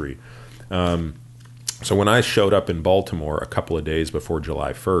my injury. So when I showed up in Baltimore a couple of days before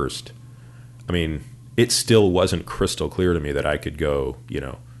July 1st, I mean, it still wasn't crystal clear to me that I could go,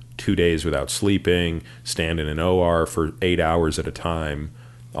 2 days without sleeping, stand in an OR for 8 hours at a time,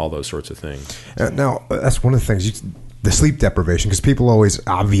 all those sorts of things. Now, that's one of the things, the sleep deprivation, because people always,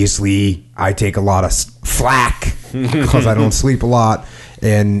 obviously, I take a lot of flack because I don't sleep a lot,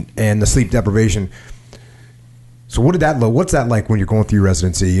 and the sleep deprivation. So what's that like when you're going through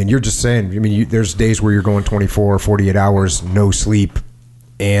residency? And you're just saying, I mean, there's days where you're going 24 or 48 hours, no sleep.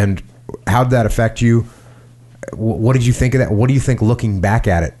 And how did that affect you? What did you think of that? What do you think looking back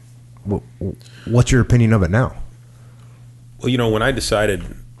at it? What's your opinion of it now? Well, when I decided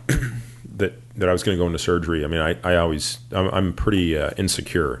that I was going to go into surgery, I mean, I'm pretty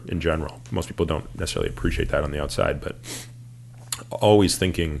insecure in general. Most people don't necessarily appreciate that on the outside, but always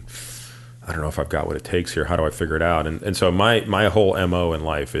thinking, I don't know if I've got what it takes here. How do I figure it out? And so my whole MO in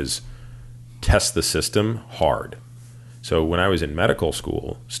life is test the system hard. So when I was in medical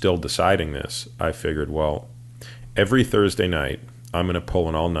school, still deciding this, I figured, well, every Thursday night, I'm going to pull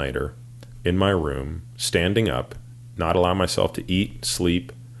an all-nighter in my room, standing up, not allow myself to eat,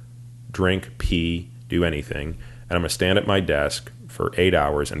 sleep, drink, pee, do anything. And I'm going to stand at my desk for 8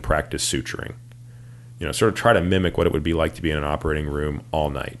 hours and practice suturing. Sort of try to mimic what it would be like to be in an operating room all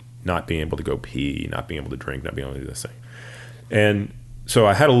night. Not being able to go pee, not being able to drink, not being able to do this thing. And so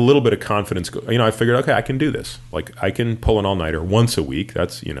I had a little bit of confidence. I figured, okay, I can do this. Like, I can pull an all-nighter once a week.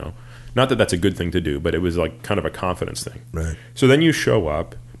 That's, not that that's a good thing to do, but it was like kind of a confidence thing. Right. So then you show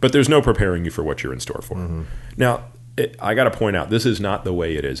up, but there's no preparing you for what you're in store for. Mm-hmm. Now, I got to point out, this is not the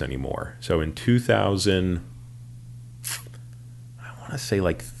way it is anymore. So in 2000, I want to say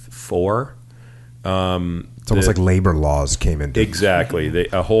like 4, it's almost like labor laws came in. Exactly.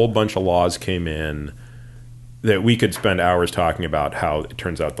 A whole bunch of laws came in that we could spend hours talking about how it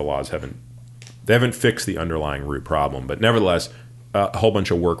turns out the laws haven't fixed the underlying root problem. But nevertheless, a whole bunch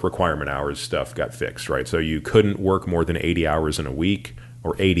of work requirement hours stuff got fixed, right? So you couldn't work more than 80 hours in a week,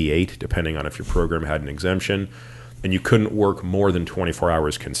 or 88, depending on if your program had an exemption. And you couldn't work more than 24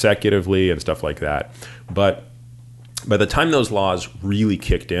 hours consecutively and stuff like that. But by the time those laws really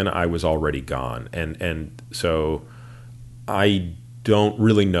kicked in, I was already gone. And so I don't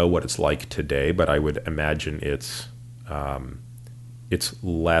really know what it's like today, but I would imagine it's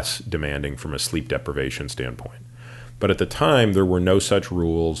less demanding from a sleep deprivation standpoint. But at the time, there were no such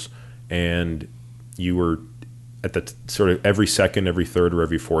rules, and you were at the sort of every second, every third, or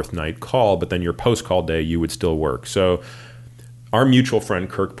every fourth night call, but then your post-call day, you would still work. So our mutual friend,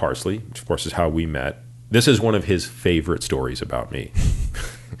 Kirk Parsley, which of course is how we met, this is one of his favorite stories about me.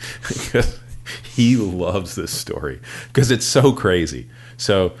 He loves this story because it's so crazy.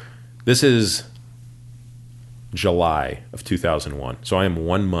 So this is July of 2001. So I am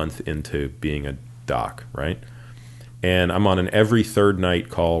 1 month into being a doc, right? And I'm on an every third night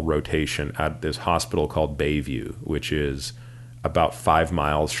call rotation at this hospital called Bayview, which is about 5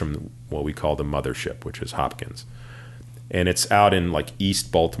 miles from what we call the mothership, which is Hopkins. And it's out in like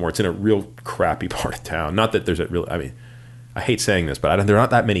East Baltimore. It's in a real crappy part of town. Not that there's a real, I mean, I hate saying this, but there are not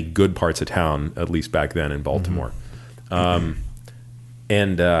that many good parts of town, at least back then in Baltimore. Mm-hmm.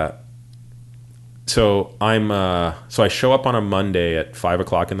 So I show up on a Monday at 5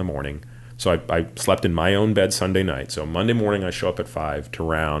 o'clock in the morning. So I slept in my own bed Sunday night. So Monday morning I show up at 5 to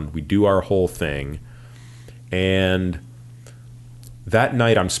round. We do our whole thing. And that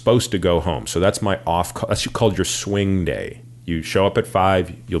night I'm supposed to go home. So that's my off call. That's called your swing day. You show up at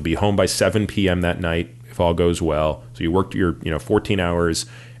 5. You'll be home by 7 p.m. that night if all goes well. So you work your 14 hours,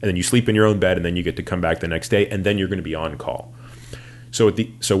 and then you sleep in your own bed, and then you get to come back the next day, and then you're going to be on call. So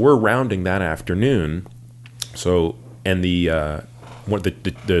we're rounding that afternoon. So one of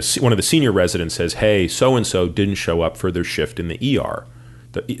the senior residents says, "Hey, so and so didn't show up for their shift in the ER.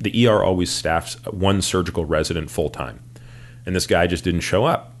 The ER always staffs one surgical resident full time, and this guy just didn't show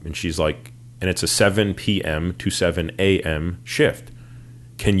up." And she's like, "And it's a 7 p.m. to 7 a.m. shift.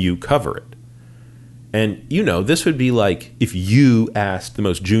 Can you cover it?" And this would be like if you asked the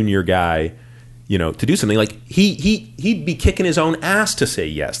most junior guy, to do something. Like he'd be kicking his own ass to say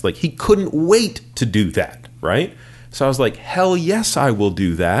yes. Like he couldn't wait to do that, right? So I was like, hell yes, I will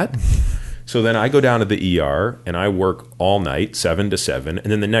do that. So then I go down to the ER and I work all night, 7 to 7.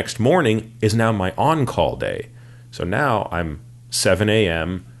 And then the next morning is now my on-call day. So now I'm 7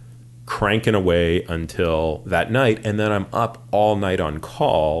 a.m. cranking away until that night. And then I'm up all night on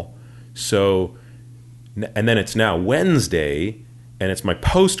call. And then it's now Wednesday and it's my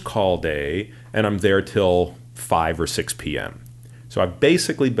post-call day. And I'm there till 5 or 6 p.m. So I've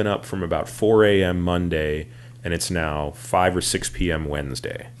basically been up from about 4 a.m. Monday, and it's now 5 or 6 p.m.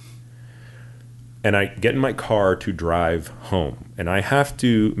 Wednesday. And I get in my car to drive home, and I have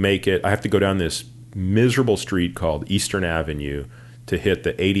to go down this miserable street called Eastern Avenue to hit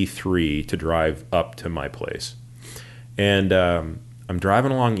the 83 to drive up to my place. And I'm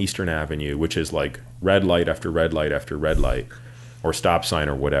driving along Eastern Avenue, which is like red light after red light after red light, or stop sign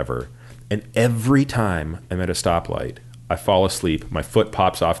or whatever. And every time I'm at a stoplight, I fall asleep, my foot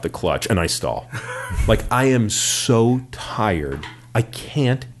pops off the clutch, and I stall. Like, I am so tired. I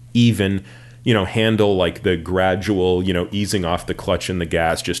can't even, handle like the gradual, easing off the clutch and the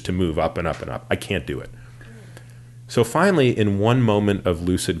gas just to move up and up and up. I can't do it. So finally, in one moment of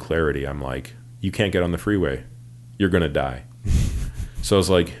lucid clarity, I'm like, you can't get on the freeway. You're going to die. So I was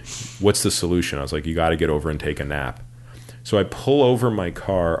like, what's the solution? I was like, you got to get over and take a nap. So I pull over my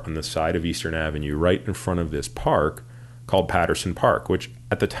car on the side of Eastern Avenue right in front of this park called Patterson Park, which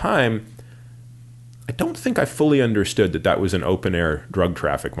at the time, I don't think I fully understood that was an open-air drug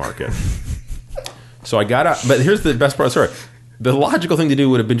traffic market. So I got out, but here's the best part of the story. The logical thing to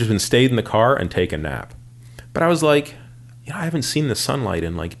do would have been just stayed in the car and take a nap. But I was like, I haven't seen the sunlight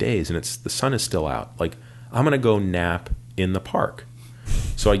in like days, and the sun is still out. Like, I'm going to go nap in the park.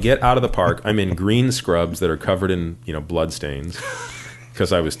 So I get out of the park. I'm in green scrubs that are covered in, blood stains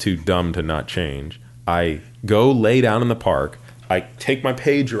because I was too dumb to not change. I go lay down in the park. I take my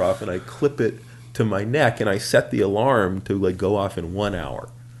pager off and I clip it to my neck, and I set the alarm to like go off in 1 hour.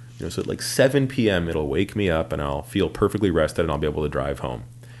 So at like 7 p.m. it'll wake me up and I'll feel perfectly rested and I'll be able to drive home.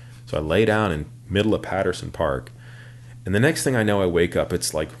 So I lay down in middle of Patterson Park, and the next thing I know, I wake up.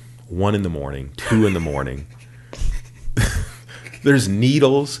 It's like 1 a.m, 2 a.m. There's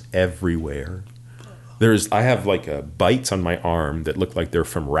needles everywhere. I have like bites on my arm that look like they're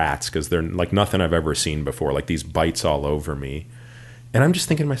from rats because they're like nothing I've ever seen before, like these bites all over me. And I'm just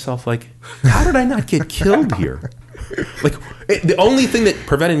thinking to myself, like, how did I not get killed here? Like, the only thing that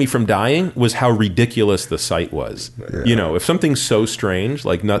prevented me from dying was how ridiculous the sight was. Yeah. If something's so strange,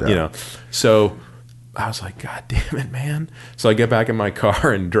 like, so I was like, God damn it, man. So I get back in my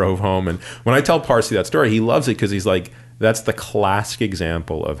car and drove home. And when I tell Parsi that story, he loves it because he's like, that's the classic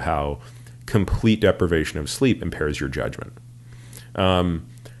example of how complete deprivation of sleep impairs your judgment.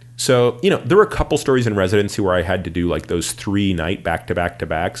 So, there were a couple stories in residency where I had to do like those 3-night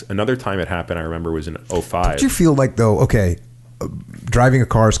back-to-back-to-backs. Another time it happened, I remember, was in 2005. Did you feel like, though, okay, driving a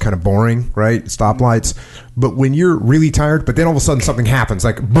car is kind of boring, right? Stoplights. But when you're really tired, but then all of a sudden something happens,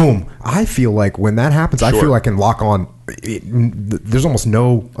 like, boom. I feel like when that happens, I feel I can lock on. There's almost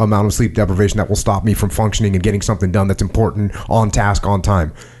no amount of sleep deprivation that will stop me from functioning and getting something done that's important, on task, on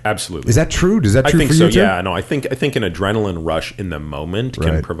time. Absolutely. Is that true? Is that true for you too? I think so, yeah. No, I think an adrenaline rush in the moment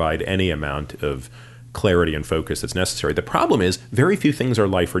can provide any amount of clarity and focus that's necessary. The problem is very few things are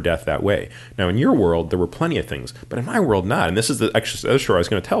life or death that way. Now, in your world, there were plenty of things, but in my world, not. And this is the other story I was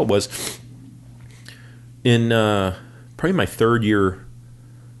going to tell was in probably my third year,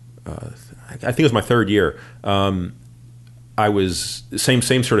 I think it was my third year, I was same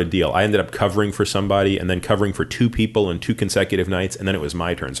sort of deal. I ended up covering for somebody and then covering for 2 people in 2 consecutive nights, and then it was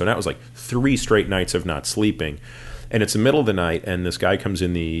my turn. So that was like 3 straight nights of not sleeping. And it's the middle of the night, and this guy comes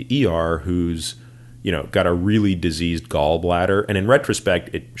in the ER who's got a really diseased gallbladder. And in retrospect,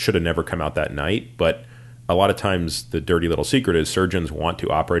 it should have never come out that night. But a lot of times the dirty little secret is surgeons want to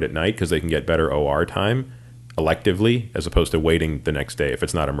operate at night because they can get better OR time electively as opposed to waiting the next day if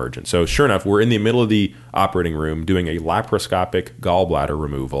it's not emergent. So sure enough, we're in the middle of the operating room doing a laparoscopic gallbladder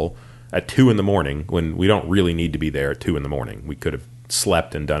removal at 2 a.m. when we don't really need to be there at 2 a.m. We could have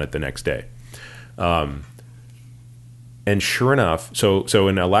slept and done it the next day. And sure enough, so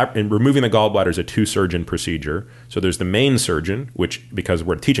in removing the gallbladder is a 2-surgeon procedure. So there's the main surgeon, which, because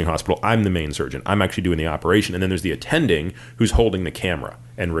we're a teaching hospital, I'm the main surgeon. I'm actually doing the operation. And then there's the attending who's holding the camera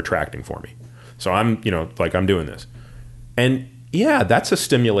and retracting for me. So I'm, I'm doing this. And yeah, that's a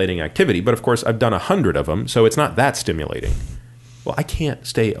stimulating activity. But of course, I've done 100 of them, so it's not that stimulating. Well, I can't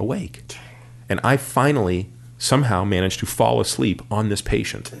stay awake. And I finally somehow managed to fall asleep on this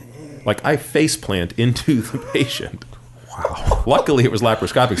patient. Like, I faceplant into the patient. Wow. Luckily, it was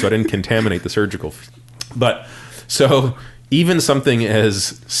laparoscopic, so I didn't contaminate the surgical. But so even something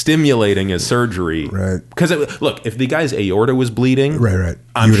as stimulating as surgery, right? Because look, if the guy's aorta was bleeding, right,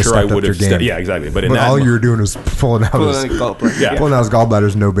 I'm sure I would have. Yeah, exactly. But all you were doing was pulling out his gallbladder. Pulling out his gallbladder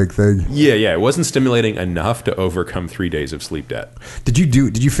is no big thing. Yeah. It wasn't stimulating enough to overcome 3 days of sleep debt. Did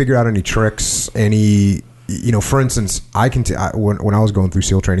you figure out any tricks? Any? For instance, I can when I was going through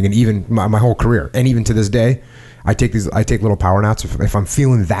SEAL training, and even my whole career, and even to this day, I take little power naps. If I'm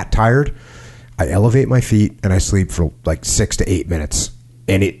feeling that tired, I elevate my feet and I sleep for like 6 to 8 minutes,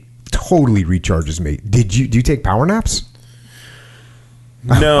 and it totally recharges me. Do you take power naps?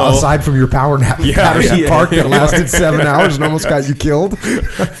 No. Aside from your power nap in Patterson Park that lasted 7 hours and almost got you killed.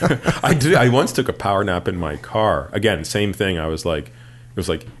 I once took a power nap in my car. Again, same thing. It was like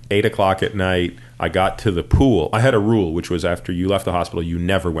 8 o'clock at night. I got to the pool. I had a rule, which was after you left the hospital, you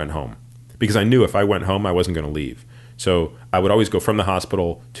never went home. Because I knew if I went home, I wasn't going to leave. So I would always go from the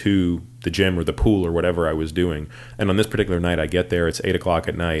hospital to the gym or the pool or whatever I was doing. And on this particular night, I get there. It's 8 o'clock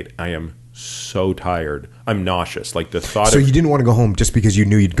at night. I am so tired. I'm nauseous. Like the thought. So you didn't want to go home just because you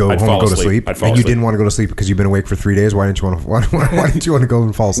knew you'd go home and go to sleep, and you didn't want to go to sleep because you've been awake for 3 days. Why didn't you want to? Why didn't you want to go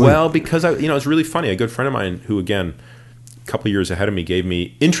and fall asleep? Well, because it's really funny. A good friend of mine who, again, a couple of years ahead of me, gave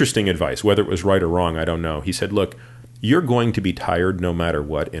me interesting advice. Whether it was right or wrong, I don't know. He said, "Look, you're going to be tired no matter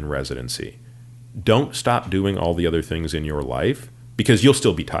what in residency. Don't stop doing all the other things in your life because you'll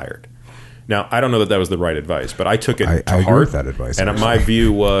still be tired." Now, I don't know that was the right advice, but I took it to I heart. agree with that advice. And my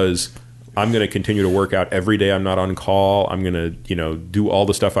view was, I'm going to continue to work out every day I'm not on call. I'm going to, do all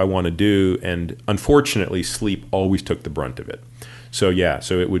the stuff I want to do. And unfortunately, sleep always took the brunt of it. So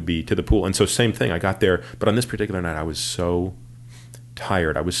it would be to the pool. And so same thing, I got there. But on this particular night, I was so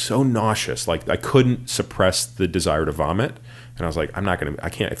tired. I was so nauseous. Like I couldn't suppress the desire to vomit. And I was like, I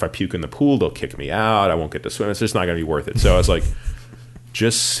can't, if I puke in the pool, they'll kick me out. I won't get to swim. It's just not going to be worth it. So I was like,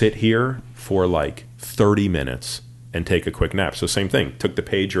 just sit here for like 30 minutes and take a quick nap. So same thing, took the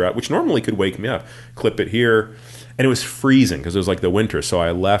pager out, which normally could wake me up, clip it here. And it was freezing because it was like the winter. So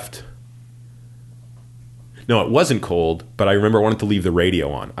I left. No, it wasn't cold, but I remember I wanted to leave the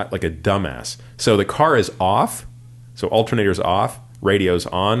radio on like a dumbass. So the car is off. So alternator's off. Radio's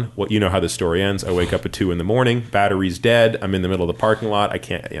on. Well, you know how the story ends. I wake up at 2 a.m, battery's dead. I'm in the middle of the parking lot. I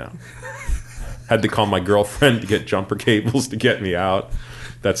can't, had to call my girlfriend to get jumper cables to get me out.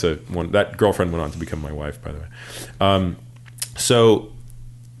 That girlfriend went on to become my wife, by the way. So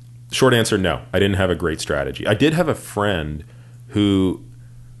short answer, no, I didn't have a great strategy. I did have a friend who,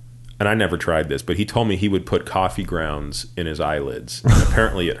 and I never tried this, but he told me he would put coffee grounds in his eyelids. And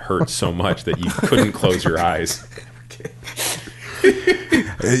apparently it hurt so much that you couldn't close your eyes.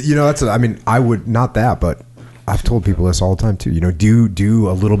 I would not that, but I've told people this all the time too. Do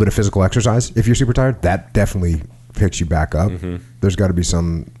a little bit of physical exercise if you're super tired. That definitely picks you back up. Mm-hmm. There's got to be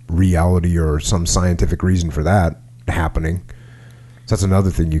some reality or some scientific reason for that happening. So that's another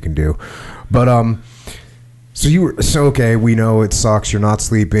thing you can do. But okay, we know it sucks. You're not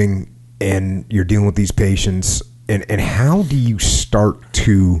sleeping and you're dealing with these patients. And how do you start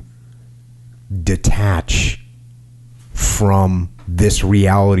to detach from this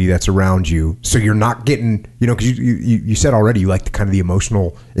reality that's around you, so you're not getting, because you said already you like the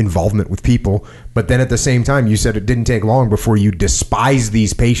emotional involvement with people, but then at the same time you said it didn't take long before you despise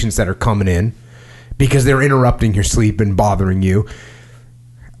these patients that are coming in because they're interrupting your sleep and bothering you.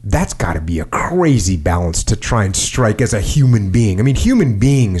 That's got to be a crazy balance to try and strike as a human being. I mean, human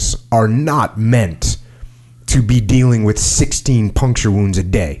beings are not meant to be dealing with 16 puncture wounds a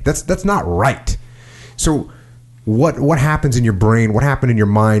day. That's not right. So what happens in your brain? What happened in your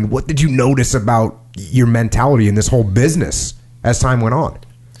mind? What did you notice about your mentality in this whole business as time went on?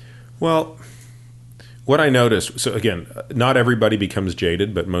 Well, what I noticed, so again, not everybody becomes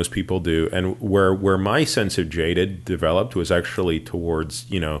jaded, but most people do. And where my sense of jaded developed was actually towards,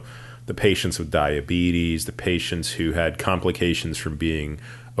 the patients with diabetes, the patients who had complications from being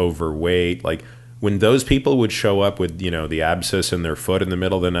overweight. Like when those people would show up with, the abscess in their foot in the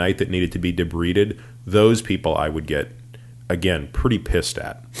middle of the night that needed to be debrided, those people I would get, again, pretty pissed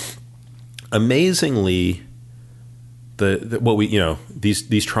at. Amazingly,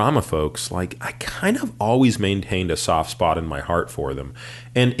 these trauma folks, like I kind of always maintained a soft spot in my heart for them.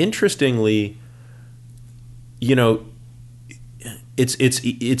 And interestingly, it's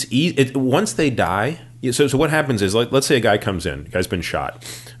easy. Once they die. So what happens is, let's say a guy comes in, guy's been shot.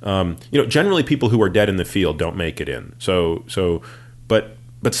 Generally people who are dead in the field don't make it in.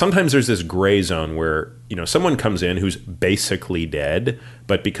 But sometimes there's this gray zone where, someone comes in who's basically dead,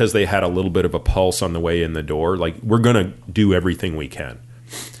 but because they had a little bit of a pulse on the way in the door, like we're going to do everything we can.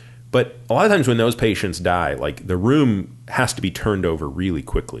 But a lot of times when those patients die, like the room has to be turned over really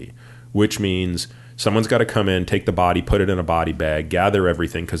quickly, which means someone's got to come in, take the body, put it in a body bag, gather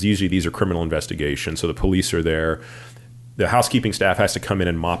everything, because usually these are criminal investigations, so the police are there. The housekeeping staff has to come in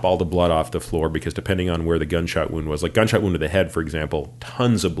and mop all the blood off the floor because depending on where the gunshot wound was, like gunshot wound to the head, for example,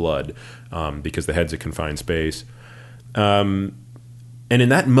 tons of blood because the head's a confined space. And in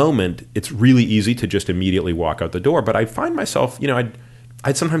that moment, it's really easy to just immediately walk out the door. But I find myself,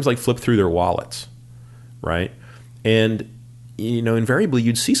 I'd sometimes like flip through their wallets, right? And invariably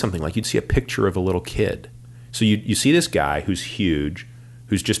you'd see something like you'd see a picture of a little kid. So you see this guy who's huge,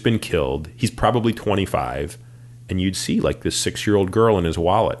 who's just been killed. He's probably 25, and you'd see like this 6-year-old girl in his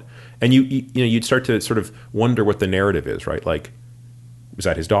wallet. And you'd start to sort of wonder what the narrative is, right? Like, was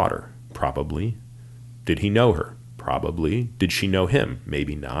that his daughter? Probably. Did he know her? Probably. Did she know him?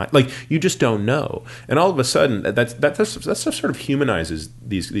 Maybe not. Like, you just don't know. And all of a sudden, that stuff sort of humanizes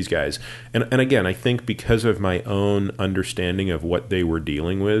these guys. And again, I think because of my own understanding of what they were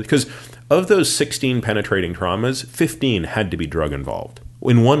dealing with, because of those 16 penetrating traumas, 15 had to be drug involved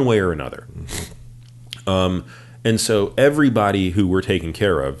in one way or another. And so everybody who we're taking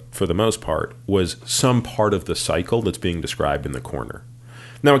care of, for the most part, was some part of the cycle that's being described in the corner.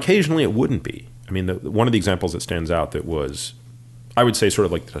 Now, occasionally it wouldn't be. I mean, one of the examples that stands out that was, I would say, sort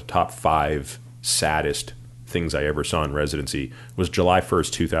of like the top 5 saddest things I ever saw in residency was July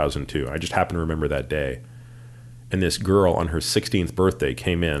 1st, 2002. I just happen to remember that day. And this girl on her 16th birthday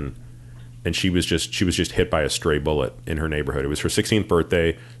came in, and she was just hit by a stray bullet in her neighborhood. It was her 16th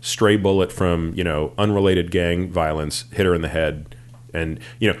birthday, stray bullet from, unrelated gang violence, hit her in the head. And,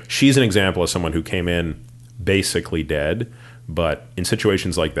 she's an example of someone who came in basically dead. But in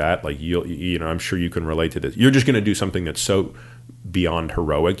situations like that, like I'm sure you can relate to this. You're just going to do something that's so beyond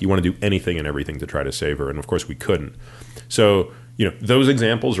heroic. You want to do anything and everything to try to save her. And of course we couldn't. So, those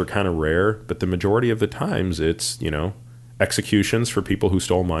examples are kind of rare, but the majority of the times it's, executions for people who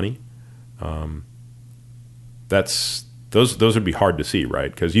stole money. Those would be hard to see,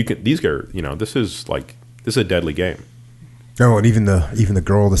 right? Because these guys, this is a deadly game. Oh, and even the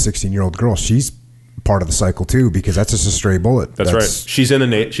girl, the 16-year-old girl, she's part of the cycle too, because that's just a stray bullet. That's right. She's in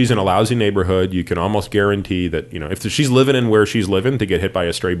a lousy neighborhood. You can almost guarantee that, if she's living in where she's living to get hit by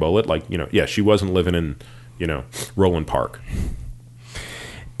a stray bullet, like, she wasn't living in, Roland Park.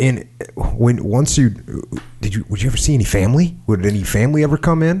 And would you ever see any family? Would any family ever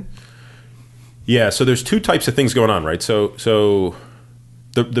come in? Yeah, so there's 2 types of things going on, right? So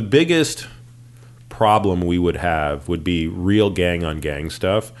the biggest problem we would have would be real gang on gang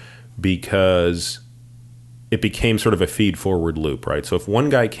stuff, because it became sort of a feed forward loop, right? So if one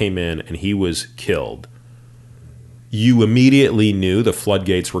guy came in and he was killed, you immediately knew the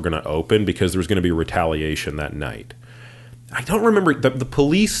floodgates were going to open because there was going to be retaliation that night. I don't remember, the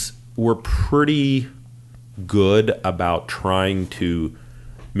police were pretty good about trying to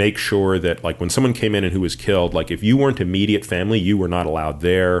make sure that, like, when someone came in and who was killed, like, if you weren't immediate family, you were not allowed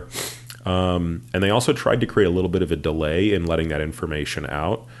there. And they also tried to create a little bit of a delay in letting that information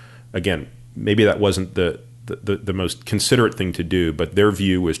out. Again, maybe that wasn't the most considerate thing to do, but their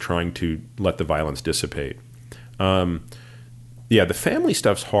view was trying to let the violence dissipate. The family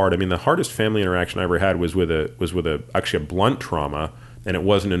stuff's hard. I mean, the hardest family interaction I ever had was with actually a blunt trauma, and it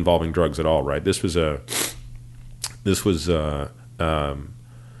wasn't involving drugs at all, right? This was a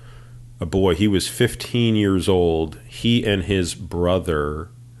boy. He was 15 years old. He and his brother,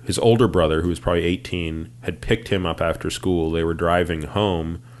 his older brother, who was probably 18, had picked him up after school. They were driving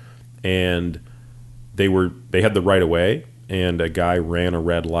home, and they had the right of way, and a guy ran a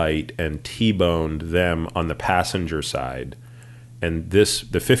red light and T-boned them on the passenger side. And the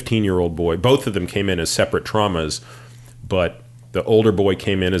 15-year-old boy, both of them came in as separate traumas, but the older boy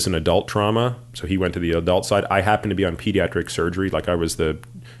came in as an adult trauma, so he went to the adult side. I happened to be on pediatric surgery, like I was the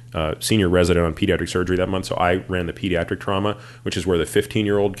senior resident on pediatric surgery that month, so I ran the pediatric trauma, which is where the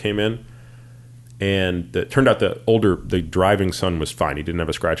 15-year-old came in. And it turned out the driving son was fine. He didn't have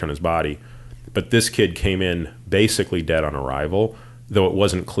a scratch on his body. But this kid came in basically dead on arrival, though it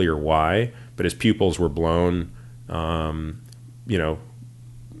wasn't clear why. But his pupils were blown,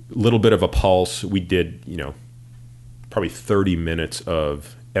 little bit of a pulse. We did, probably 30 minutes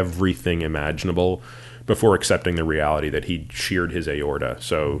of everything imaginable before accepting the reality that he'd sheared his aorta.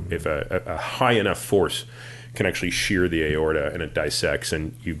 So if a high enough force can actually shear the aorta and it dissects,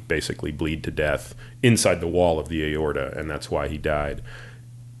 and you basically bleed to death inside the wall of the aorta, and that's why he died.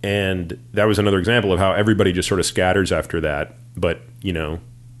 And that was another example of how everybody just sort of scatters after that. But,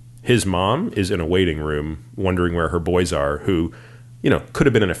 his mom is in a waiting room wondering where her boys are, who, could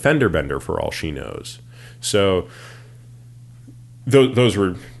have been an offender bender for all she knows. So those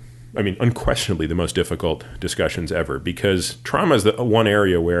were, unquestionably the most difficult discussions ever, because trauma is the one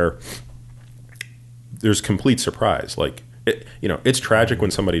area where there's complete surprise. Like, it's tragic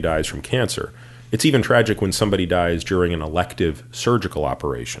when somebody dies from cancer. It's even tragic when somebody dies during an elective surgical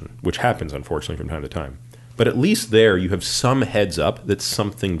operation, which happens, unfortunately, from time to time. But at least there, you have some heads up that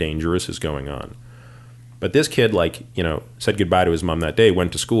something dangerous is going on. But this kid, said goodbye to his mom that day,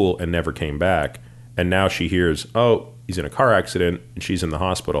 went to school, and never came back. And now she hears, oh, he's in a car accident, and she's in the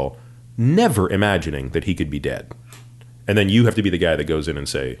hospital, never imagining that he could be dead. And then you have to be the guy that goes in and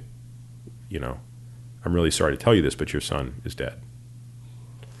say, I'm really sorry to tell you this, but your son is dead.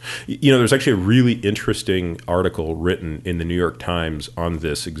 There's actually a really interesting article written in the New York Times on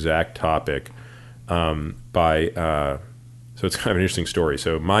this exact topic so it's kind of an interesting story.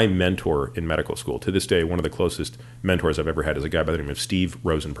 So my mentor in medical school, to this day, one of the closest mentors I've ever had is a guy by the name of Steve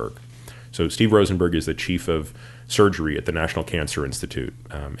Rosenberg. So Steve Rosenberg is the chief of surgery at the National Cancer Institute,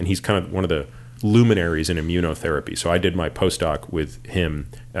 and he's kind of one of the luminaries in immunotherapy. So I did my postdoc with him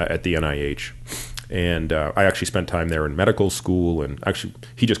at the NIH. And I actually spent time there in medical school. And actually,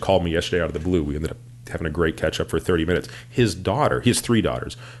 he just called me yesterday out of the blue. We ended up having a great catch up for 30 minutes. His daughter, he has 3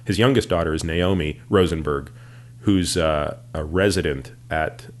 daughters. His youngest daughter is Naomi Rosenberg, who's a resident I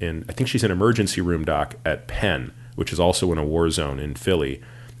think she's an emergency room doc at Penn, which is also in a war zone in Philly.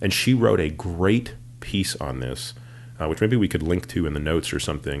 And she wrote a great piece on this, which maybe we could link to in the notes or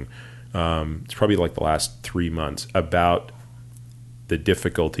something. It's probably like the last 3 months, about the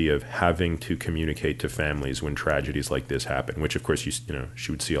difficulty of having to communicate to families when tragedies like this happen, which of course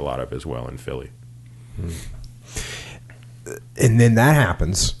she would see a lot of as well in Philly. And then that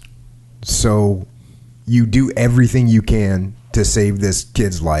happens. So you do everything you can to save this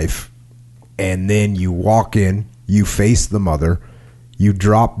kid's life. And then you walk in, you face the mother, you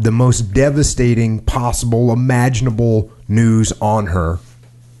drop the most devastating possible, imaginable news on her.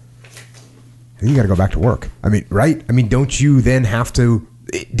 You got to go back to work. I mean, right? I mean, don't you then have to?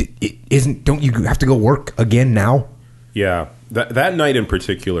 Don't you have to go work again now? Yeah, that night in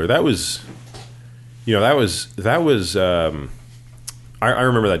particular, that was. I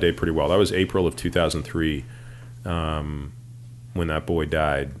remember that day pretty well. That was April of 2003, when that boy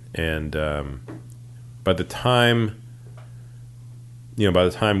died, and by the time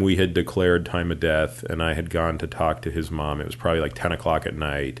we had declared time of death, and I had gone to talk to his mom, it was probably like 10 o'clock at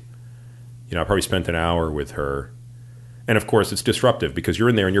night. I probably spent an hour with her. And of course, it's disruptive because you're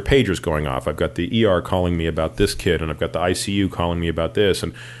in there and your pager's going off. I've got the ER calling me about this kid, and I've got the ICU calling me about this.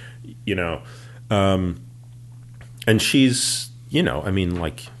 And, and she's, God,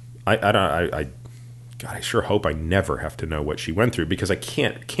 I sure hope I never have to know what she went through, because I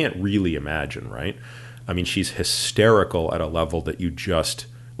can't really imagine, right? I mean, she's hysterical at a level that you just,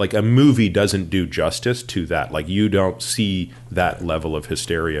 like, a movie doesn't do justice to that. Like, you don't see that level of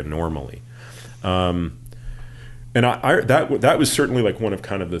hysteria normally. And that was certainly like one of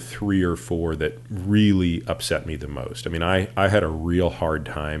kind of the 3 or 4 that really upset me the most. I mean, I had a real hard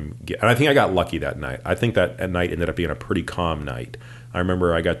time, and I think I got lucky that night. I think that night ended up being a pretty calm night. I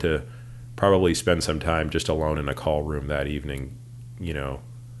remember I got to probably spend some time just alone in a call room that evening,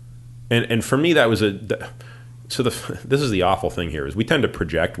 and for me that was this is the awful thing here, is we tend to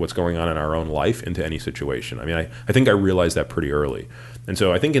project what's going on in our own life into any situation. I mean, I think I realized that pretty early. And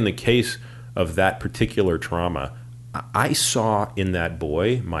so I think in the case of that particular trauma, I saw in that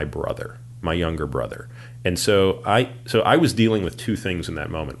boy my brother, my younger brother. And so I was dealing with 2 things in that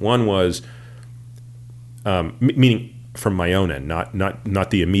moment. One was, meaning from my own end,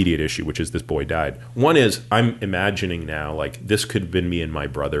 not the immediate issue, which is this boy died. One is, I'm imagining now, like, this could have been me and my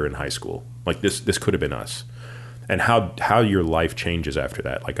brother in high school. Like, this could have been us. And how your life changes after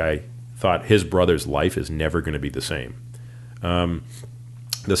that. Like, I thought his brother's life is never going to be the same.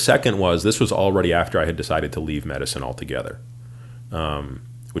 The second was, this was already after I had decided to leave medicine altogether,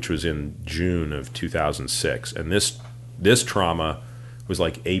 which was in June of 2006. And this trauma was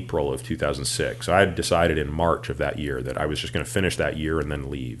like April of 2006. So I had decided in March of that year that I was just going to finish that year and then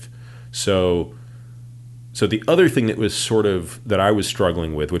leave. So the other thing that was sort of, that I was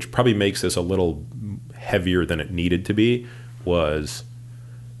struggling with, which probably makes this a little heavier than it needed to be, was,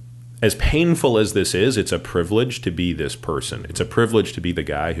 as painful as this is, it's a privilege to be this person. It's a privilege to be the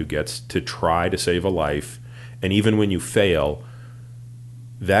guy who gets to try to save a life. And even when you fail,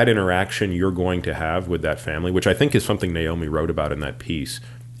 that interaction you're going to have with that family, which I think is something Naomi wrote about in that piece,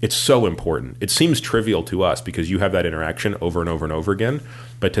 it's so important. It seems trivial to us because you have that interaction over and over and over again.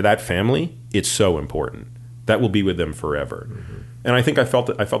 But to that family, it's so important. That will be with them forever. Mm-hmm. And I think I felt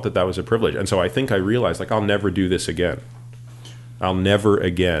that was a privilege. And so I think I realized, like, I'll never do this again. I'll never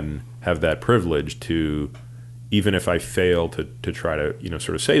again have that privilege to, even if I fail to try to,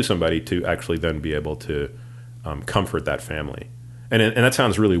 sort of save somebody, to actually then be able to comfort that family. And that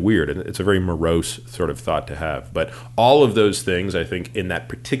sounds really weird. It's a very morose sort of thought to have. But all of those things, I think, in that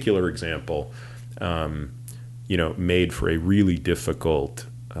particular example, made for a really difficult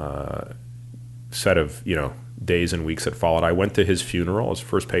set of, days and weeks that followed. I went to his funeral. I was the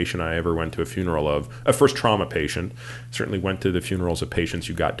first patient I ever went to a funeral of, a first trauma patient. Certainly went to the funerals of patients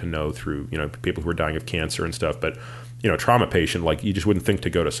you got to know through, people who were dying of cancer and stuff. But, trauma patient, like, you just wouldn't think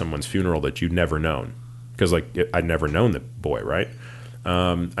to go to someone's funeral that you'd never known. Because, like, I'd never known the boy, right?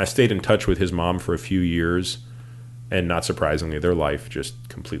 I stayed in touch with his mom for a few years. And not surprisingly, their life just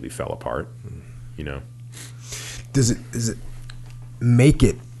completely fell apart, you know. Does it make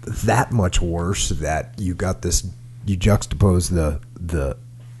it that much worse that you got this, you juxtapose the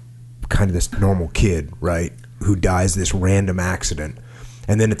kind of this normal kid, right, who dies this random accident,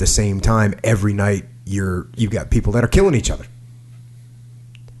 and then at the same time every night you've got people that are killing each other,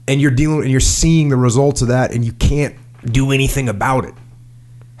 and you're seeing the results of that, and you can't do anything about it.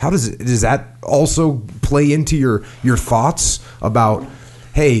 How does that also play into your thoughts about,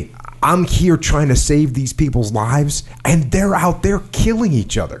 hey, I'm here trying to save these people's lives, and they're out there killing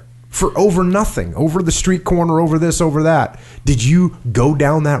each other for over nothing, over the street corner, over this, over that. Did you go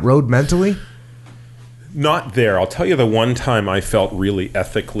down that road mentally? Not there. I'll tell you the one time I felt really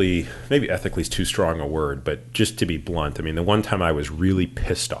maybe ethically is too strong a word, but just to be blunt, I mean, the one time I was really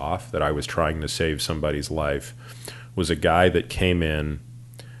pissed off that I was trying to save somebody's life was a guy that came in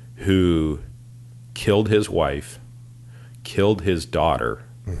who killed his wife, killed his daughter,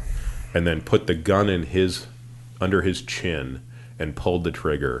 and then put the gun under his chin and pulled the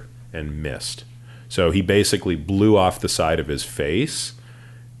trigger and missed. So he basically blew off the side of his face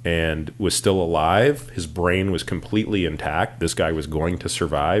and was still alive. His brain was completely intact. This guy was going to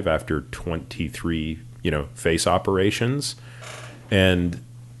survive after 23, face operations. And,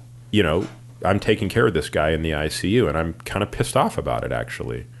 I'm taking care of this guy in the ICU, and I'm kind of pissed off about it,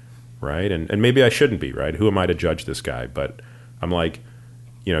 actually, right? And maybe I shouldn't be, right? Who am I to judge this guy? But I'm like,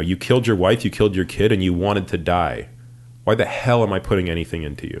 you killed your wife, you killed your kid, and you wanted to die. Why the hell am I putting anything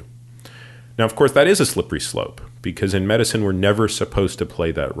into you? Now, of course, that is a slippery slope, because in medicine, we're never supposed to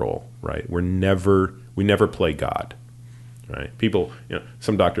play that role, right? We never play God, right? People,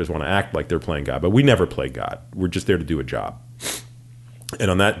 some doctors want to act like they're playing God, but we never play God. We're just there to do a job. And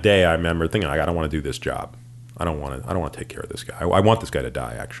on that day, I remember thinking, I don't want to do this job. I don't want to take care of this guy. I want this guy to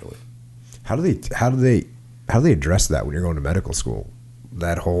die, actually. How do they address that when you're going to medical school?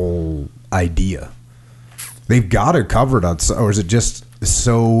 That whole idea. They've got it covered on, or is it just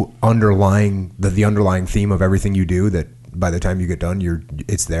so underlying the underlying theme of everything you do that by the time you get done,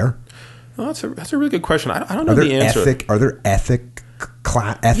 it's there? Well, that's a really good question. I don't know the answer. Are there ethics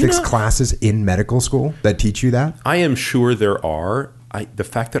classes in medical school that teach you that? I am sure there are. The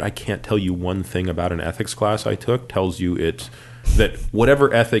fact that I can't tell you one thing about an ethics class I took tells you that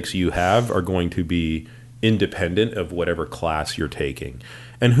whatever ethics you have are going to be independent of whatever class you're taking.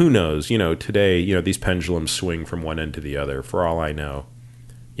 And who knows, today, these pendulums swing from one end to the other. For all I know,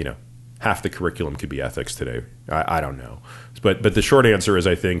 half the curriculum could be ethics today. I don't know. But the short answer is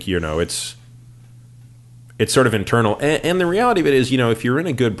I think, it's sort of internal. And the reality of it is, if you're in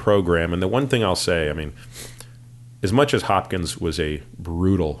a good program, and the one thing I'll say, I mean, as much as Hopkins was a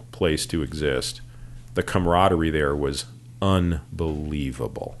brutal place to exist, the camaraderie there was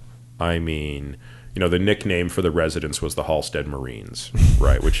unbelievable. I mean, the nickname for the residents was the Halstead Marines,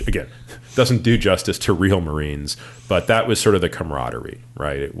 right? Which, again, doesn't do justice to real Marines, but that was sort of the camaraderie,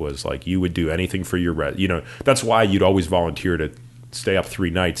 right? It was like you would do anything for your that's why you'd always volunteer to stay up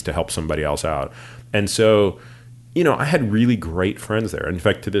 3 nights to help somebody else out. And so, I had really great friends there. In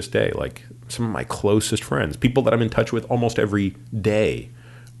fact, to this day, like some of my closest friends, people that I'm in touch with almost every day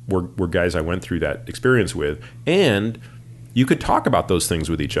were guys I went through that experience with. And you could talk about those things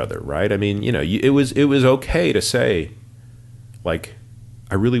with each other, right? I mean, it was okay to say, like,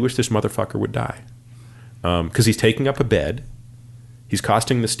 I really wish this motherfucker would die. Because he's taking up a bed. He's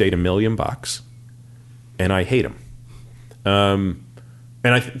costing the state $1 million, and I hate him. And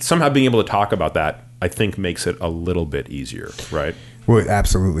somehow being able to talk about that, I think, makes it a little bit easier, right? Well,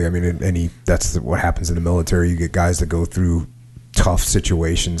 absolutely. I mean, that's what happens in the military. You get guys that go through tough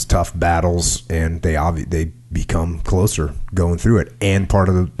situations, tough battles, and they become closer going through it. And part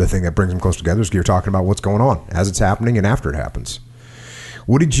of the thing that brings them close together is you're talking about what's going on as it's happening and after it happens.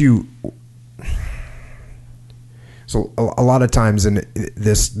 So a lot of times in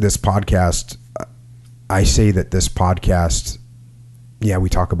this podcast, I say that this podcast, we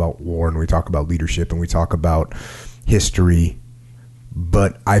talk about war and we talk about leadership and we talk about history,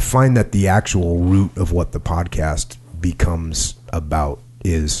 but I find that the actual root of what the podcast becomes about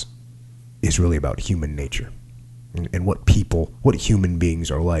is really about human nature and what human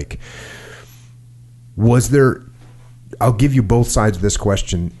beings are like. I'll give you both sides of this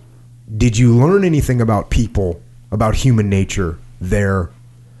question. Did you learn anything about people, about human nature there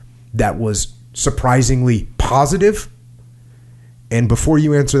that was surprisingly positive? And before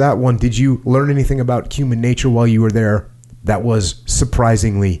you answer that one, did you learn anything about human nature while you were there that was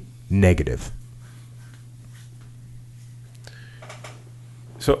surprisingly negative?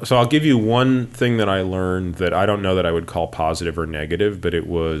 So I'll give you one thing that I learned that I don't know that I would call positive or negative, but it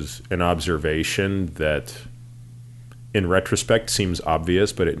was an observation that in retrospect seems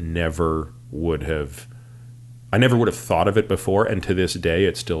obvious, but it never would have. I never would have thought of it before, and to this day,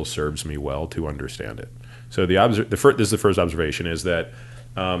 it still serves me well to understand it. So this is the first observation: is that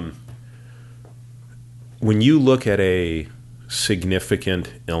when you look at a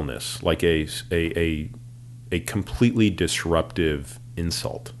significant illness, like a completely disruptive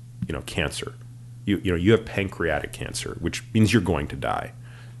insult, cancer. You have pancreatic cancer, which means you're going to die,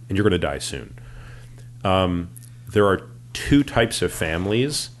 and you're going to die soon. There are two types of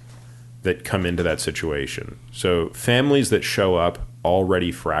families that come into that situation. So families that show up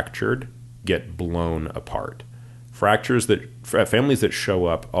already fractured get blown apart. Families that show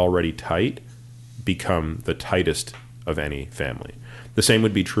up already tight become the tightest of any family. The same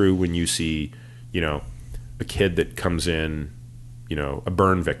would be true when you see, a kid that comes in, a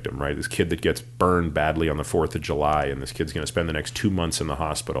burn victim, right? This kid that gets burned badly on the 4th of July, and this kid's going to spend the next 2 months in the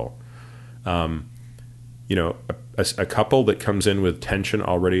hospital. A couple that comes in with tension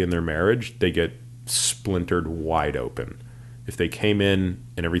already in their marriage, they get splintered wide open. If they came in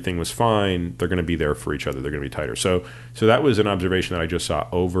and everything was fine, they're going to be there for each other. They're going to be tighter. So that was an observation that I just saw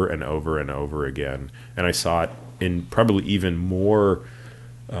over and over and over again. And I saw it in probably even more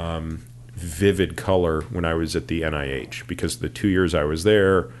vivid color when I was at the NIH, because the 2 years I was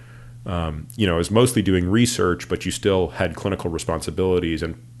there, I was mostly doing research, but you still had clinical responsibilities.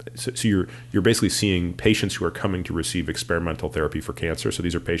 And so you're basically seeing patients who are coming to receive experimental therapy for cancer. So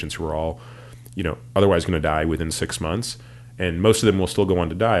these are patients who are all, otherwise going to die within 6 months. And most of them will still go on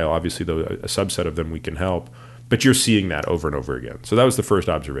to die. Obviously, though, a subset of them we can help. But you're seeing that over and over again. So that was the first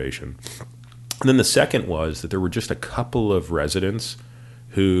observation. And then the second was that there were just a couple of residents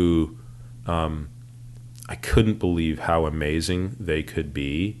who I couldn't believe how amazing they could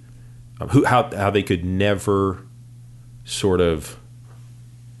be, how they could never sort of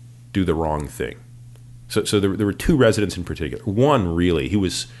do the wrong thing. So there were two residents in particular. One really,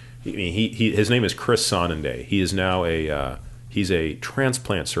 his name is Chris Sonnenday. He is now he's a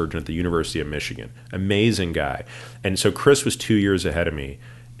transplant surgeon at the University of Michigan. Amazing guy. And so Chris was 2 years ahead of me.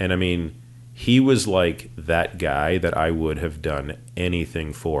 And I mean, he was like that guy that I would have done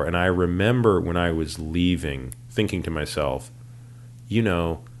anything for. And I remember when I was leaving, thinking to myself,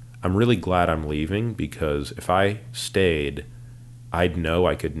 I'm really glad I'm leaving, because if I stayed, I'd know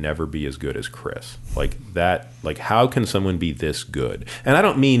I could never be as good as Chris. Like that, like how can someone be this good? And I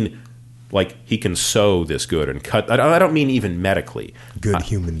don't mean like he can sew this good and cut. I don't mean even medically. Good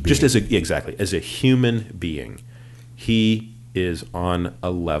human being. Just as a human being, he is on a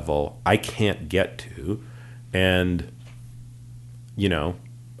level I can't get to. And,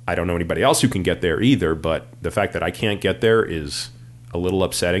 I don't know anybody else who can get there either, but the fact that I can't get there is a little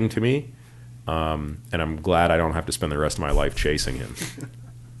upsetting to me. And I'm glad I don't have to spend the rest of my life chasing him.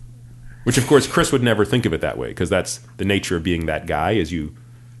 Which, of course, Chris would never think of it that way, because that's the nature of being that guy,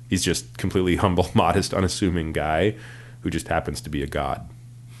 he's just completely humble, modest, unassuming guy who just happens to be a god.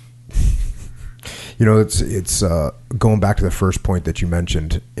 It's going back to the first point that you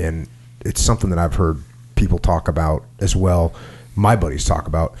mentioned, and it's something that I've heard people talk about as well. My buddies talk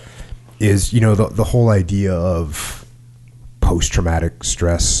about is, the whole idea of post-traumatic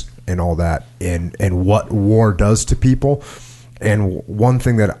stress and all that, and what war does to people. And one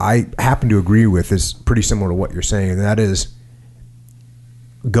thing that I happen to agree with is pretty similar to what you're saying, and that is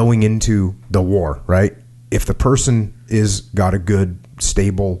going into the war, right? If the person is got a good,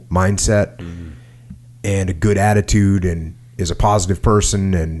 stable mindset, mm-hmm. and a good attitude and is a positive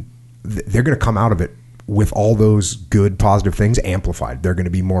person, and they're going to come out of it with all those good, positive things amplified. They're going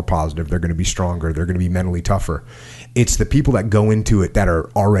to be more positive. They're going to be stronger. They're going to be mentally tougher. It's the people that go into it that are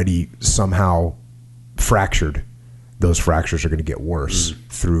already somehow fractured. Those fractures are going to get worse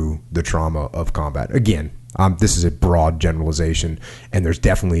through the trauma of combat. Again, this is a broad generalization, and there's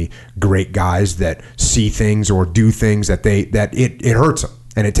definitely great guys that see things or do things that it hurts them,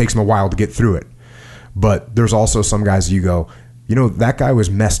 and it takes them a while to get through it. But there's also some guys you go, that guy was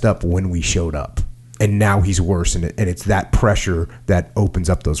messed up when we showed up, and now he's worse. And it's that pressure that opens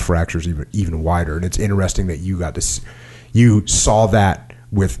up those fractures even wider. And it's interesting that you saw that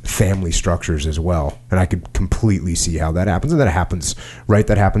with family structures as well. And I could completely see how that happens. And that happens, right?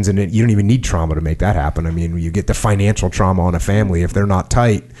 That happens, and you don't even need trauma to make that happen. I mean, you get the financial trauma on a family. If they're not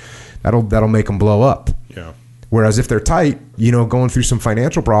tight, that'll make them blow up. Yeah. Whereas if they're tight, going through some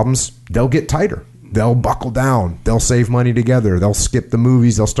financial problems, they'll get tighter. They'll buckle down. They'll save money together. They'll skip the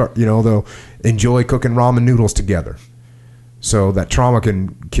movies. They'll start, they'll enjoy cooking ramen noodles together. So that trauma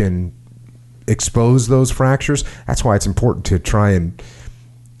can expose those fractures. That's why it's important to try and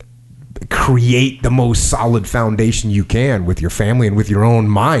create the most solid foundation you can with your family and with your own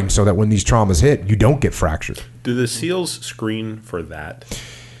mind so that when these traumas hit, you don't get fractured. Do the SEALs screen for that?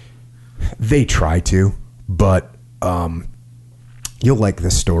 They try to, but you'll like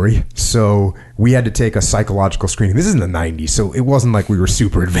this story. So we had to take a psychological screening. This is in the 90s, so it wasn't like we were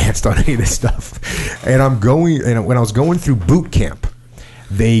super advanced on any of this stuff. And when I was going through boot camp,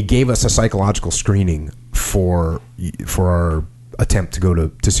 they gave us a psychological screening for our attempt to go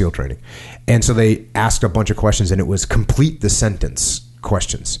to SEAL training. And so they asked a bunch of questions, and it was complete the sentence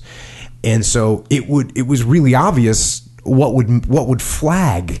questions. And so it was really obvious what would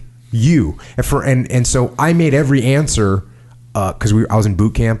flag you. And so I made every answer because I was in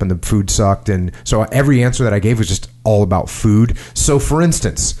boot camp and the food sucked, and so every answer that I gave was just all about food. So for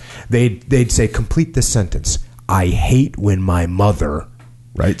instance, they'd say, complete this sentence: I hate when my mother.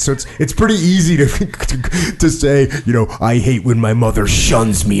 Right, so it's pretty easy to say, I hate when my mother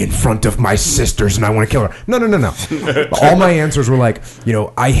shuns me in front of my sisters and I want to kill her. No. All my answers were like,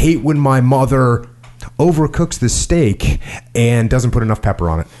 I hate when my mother overcooks the steak and doesn't put enough pepper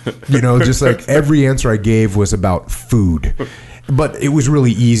on it. Just like every answer I gave was about food. But it was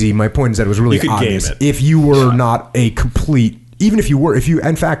really easy. My point is that it was really obvious. If you were not a complete, even if you were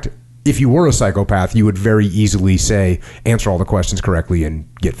a psychopath, you would very easily answer all the questions correctly and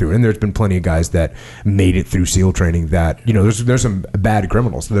get through it. And there's been plenty of guys that made it through SEAL training that, there's some bad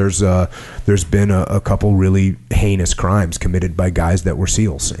criminals. There's been a couple really heinous crimes committed by guys that were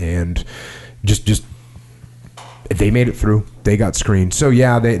SEALs, and just they made it through. They got screened. So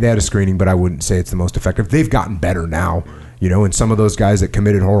yeah, they had a screening, but I wouldn't say it's the most effective. They've gotten better now, and some of those guys that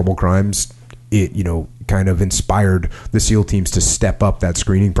committed horrible crimes, it kind of inspired the SEAL teams to step up that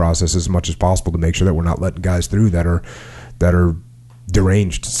screening process as much as possible to make sure that we're not letting guys through that are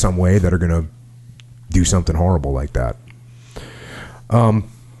deranged some way, that are going to do something horrible like that.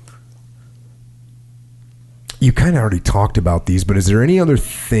 You kind of already talked about these, but is there any other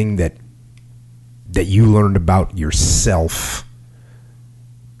thing that you learned about yourself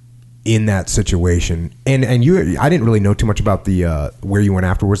in that situation? And I didn't really know too much about the where you went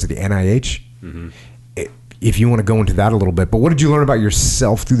afterwards at the NIH. Mm-hmm. If you want to go into that a little bit, but what did you learn about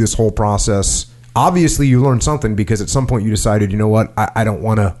yourself through this whole process? Obviously, you learned something because at some point you decided, I don't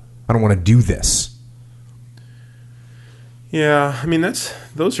want to do this. Yeah, I mean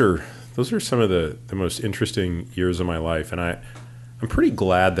those are some of the most interesting years of my life, and I'm pretty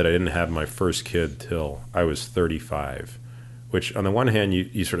glad that I didn't have my first kid till I was 35. Which on the one hand,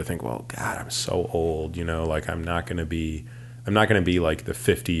 you sort of think, well, God, I'm so old, like I'm not going to be like the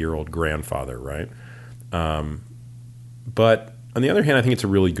 50-year-old grandfather, right? But on the other hand, I think it's a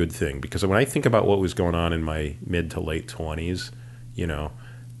really good thing, because when I think about what was going on in my mid to late 20s,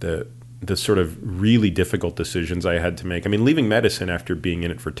 the sort of really difficult decisions I had to make. I mean, leaving medicine after being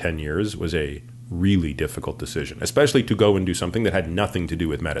in it for 10 years was a really difficult decision, especially to go and do something that had nothing to do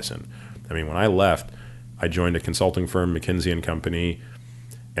with medicine. I mean, when I left, I joined a consulting firm, McKinsey & Company,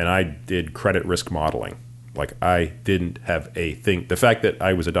 and I did credit risk modeling. Like, I didn't have a thing. The fact that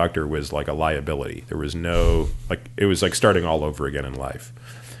I was a doctor was like a liability. There was no, it was like starting all over again in life.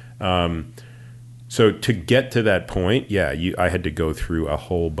 So to get to that point, I had to go through a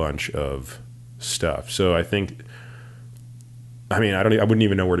whole bunch of stuff. So I think, I wouldn't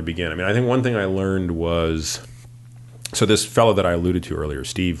even know where to begin. I think one thing I learned was, so this fellow that I alluded to earlier,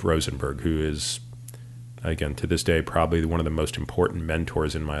 Steve Rosenberg, who is, again, to this day, probably one of the most important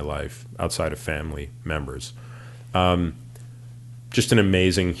mentors in my life outside of family members. Just an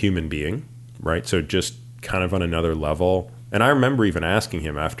amazing human being, right? So just kind of on another level. And I remember even asking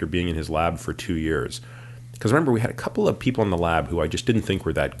him after being in his lab for 2 years, because remember, we had a couple of people in the lab who I just didn't think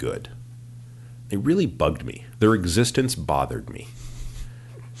were that good. They really bugged me. Their existence bothered me.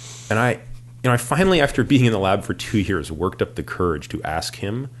 And I finally, after being in the lab for 2 years, worked up the courage to ask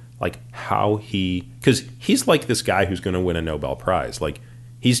him, because he's like this guy who's going to win a Nobel Prize.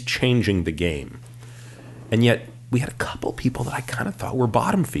 He's changing the game. And yet we had a couple people that I kind of thought were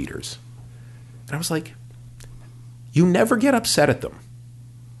bottom feeders. And I was like, you never get upset at them.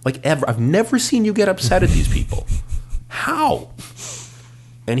 Ever. I've never seen you get upset at these people. How?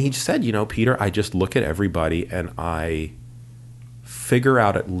 And he said, Peter, I just look at everybody and I figure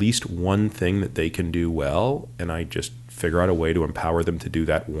out at least one thing that they can do well, and I just figure out a way to empower them to do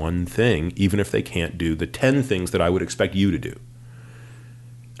that one thing, even if they can't do the 10 things that I would expect you to do.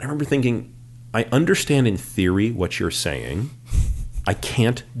 I remember thinking, I understand in theory what you're saying. I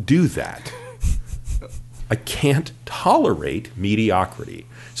can't do that. I can't tolerate mediocrity.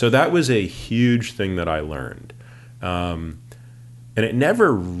 So that was a huge thing that I learned. And it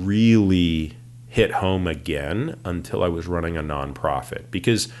never really hit home again until I was running a nonprofit.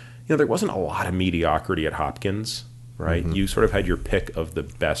 Because there wasn't a lot of mediocrity at Hopkins, right? You sort of had your pick of the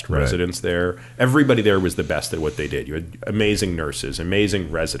best residents there. Everybody there was the best at what they did. You had amazing nurses,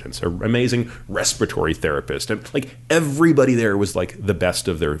 amazing residents, amazing respiratory therapists, and like everybody there was like the best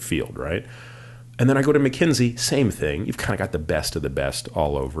of their field, right? And then I go to McKinsey, same thing. You've kind of got the best of the best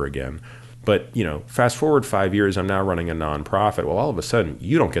all over again. But, fast forward 5 years, I'm now running a nonprofit. Well, all of a sudden,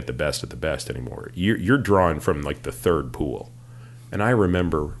 you don't get the best of the best anymore. You're drawing from like the third pool. And I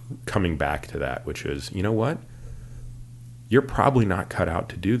remember coming back to that, which is, you know what? You're probably not cut out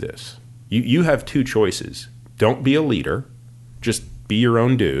to do this. You have two choices. Don't be a leader, just be your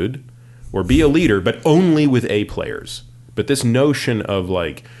own dude, or be a leader, but only with A players. But this notion of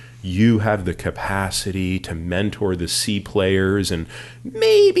like, you have the capacity to mentor the C players and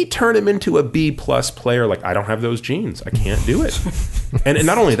maybe turn them into a B plus player. Like, I don't have those genes. I can't do it. and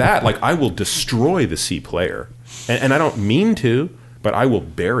not only that, like, I will destroy the C player. And I don't mean to, but I will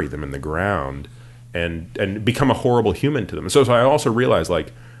bury them in the ground and become a horrible human to them. So I also realize,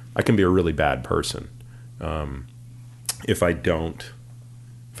 like, I can be a really bad person if I don't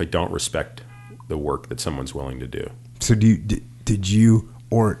respect the work that someone's willing to do. So did you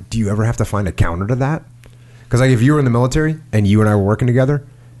ever have to find a counter to that? Because like if you were in the military and you and I were working together,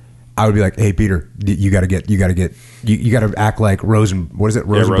 I would be like, "Hey, Peter, you got to act like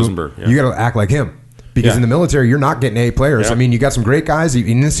Rosenberg. Yeah. You got to act like him." Because in the military, you're not getting A players. Yeah. I mean, you got some great guys.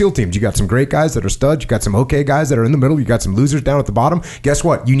 In the SEAL teams, you got some great guys that are studs. You got some okay guys that are in the middle. You got some losers down at the bottom. Guess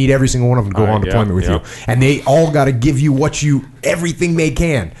what? You need every single one of them to go on deployment with you. And they all got to give you everything they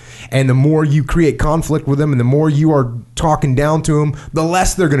can. And the more you create conflict with them and the more you are talking down to them, the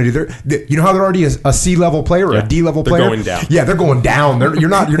less they're going to do. You know how they're already a C-level player or a D-level player? They're going down. Yeah, they're going down. You're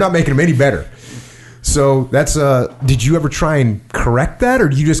not making them any better. So that's did you ever try and correct that, or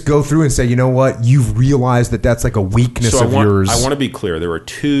do you just go through and say, you know what, you've realized that's like a weakness of yours? I want to be clear. There are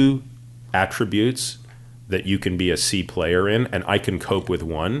two attributes that you can be a C player in, and I can cope with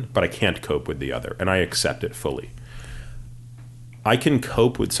one, but I can't cope with the other, and I accept it fully. I can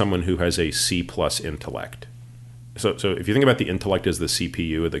cope with someone who has a C plus intellect. So if you think about the intellect as the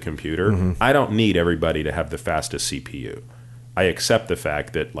CPU of the computer, I don't need everybody to have the fastest CPU. I accept the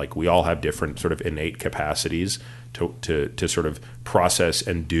fact that like we all have different sort of innate capacities to sort of process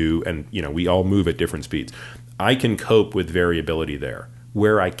and do, and we all move at different speeds. I can cope with variability there.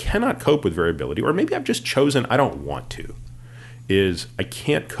 Where I cannot cope with variability, or maybe I've just chosen I don't want to, is I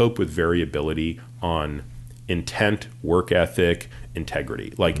can't cope with variability on intent, work ethic,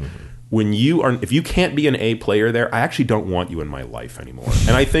 integrity. Like if you can't be an A player there, I actually don't want you in my life anymore.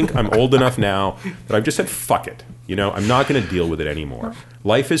 And I think I'm old enough now that I've just said, fuck it. I'm not going to deal with it anymore.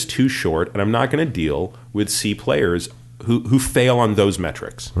 Life is too short, and I'm not going to deal with C players who fail on those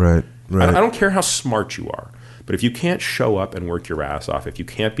metrics. Right. I don't care how smart you are, but if you can't show up and work your ass off, if you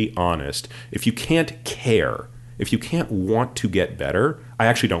can't be honest, if you can't care, if you can't want to get better, I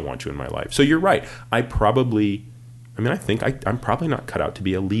actually don't want you in my life. So you're right. I'm probably not cut out to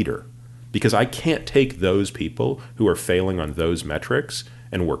be a leader, because I can't take those people who are failing on those metrics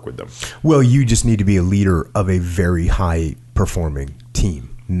and work with them. Well, you just need to be a leader of a very high performing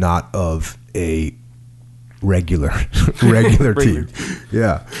team, not of a regular team.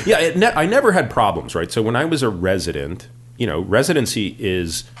 Yeah. Yeah. I never had problems, right? So when I was a resident, residency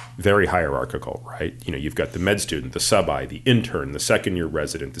is very hierarchical, right? You've got the med student, the sub-I, the intern, the second year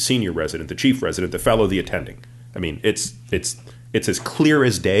resident, the senior resident, the chief resident, the fellow, the attending. I mean, it's as clear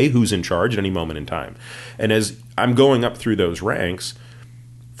as day who's in charge at any moment in time. And as I'm going up through those ranks,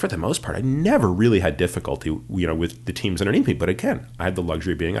 for the most part, I never really had difficulty, with the teams underneath me. But again, I had the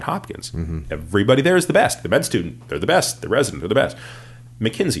luxury of being at Hopkins. Everybody there is the best. The med student, they're the best. The resident, they're the best.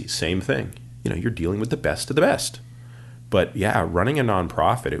 McKinsey, same thing. You're dealing with the best of the best. But yeah, running a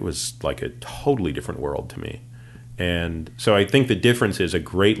nonprofit, it was like a totally different world to me. And so I think the difference is a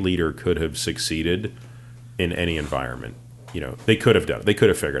great leader could have succeeded in any environment. They could have done it. They could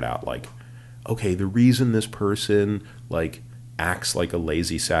have figured out, like, okay, the reason this person like acts like a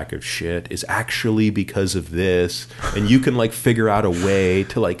lazy sack of shit is actually because of this, and you can like figure out a way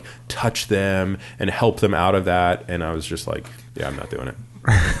to like touch them and help them out of that. And I was just like, yeah, I'm not doing it.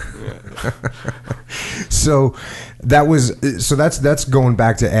 So that's going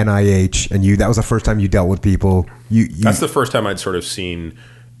back to NIH, and that was the first time you dealt with people. That's the first time I'd sort of seen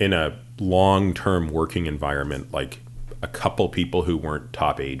in a long-term working environment like a couple people who weren't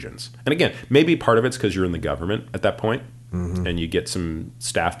top agents. And again, maybe part of it's because you're in the government at that point, and you get some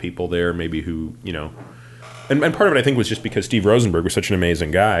staff people there maybe who, and part of it I think was just because Steve Rosenberg was such an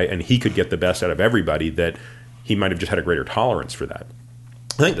amazing guy and he could get the best out of everybody that he might have just had a greater tolerance for that.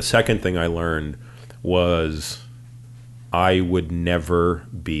 I think the second thing I learned was I would never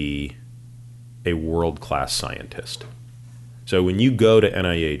be a world-class scientist. So when you go to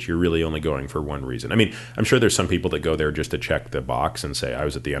NIH, you're really only going for one reason. I mean, I'm sure there's some people that go there just to check the box and say, I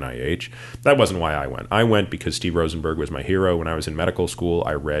was at the NIH. That wasn't why I went. I went because Steve Rosenberg was my hero. When I was in medical school,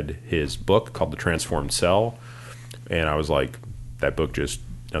 I read his book called The Transformed Cell. And I was like, that book just...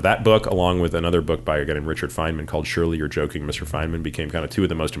 Now, that book, along with another book by a guy named Richard Feynman called Surely You're Joking, Mr. Feynman, became kind of two of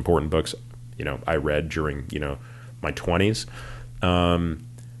the most important books, I read during, my 20s.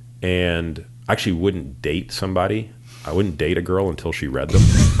 And I actually wouldn't date somebody. I wouldn't date a girl until she read them.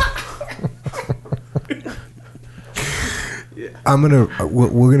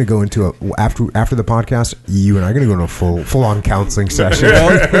 We're gonna go into after the podcast. You and I are gonna go into a full on counseling session.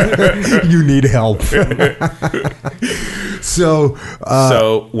 You need help. So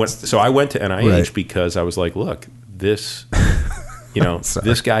I went to NIH right. because I was like, look, this,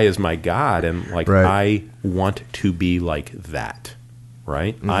 this guy is my God, and like right. I want to be like that,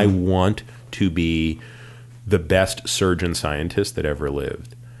 right? Mm-hmm. I want to be the best surgeon scientist that ever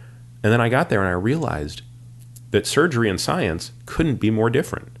lived. And then I got there and I realized that surgery and science couldn't be more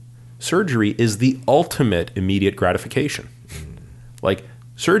different. Surgery is the ultimate immediate gratification. Like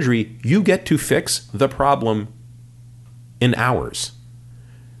surgery, you get to fix the problem in hours.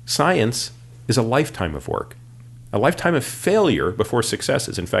 Science is a lifetime of work, a lifetime of failure before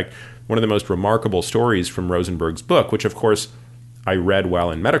successes. In fact, one of the most remarkable stories from Rosenberg's book, which of course I read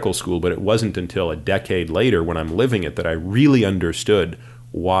while in medical school, but it wasn't until a decade later when I'm living it that I really understood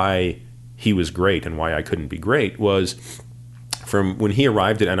why he was great and why I couldn't be great, was from when he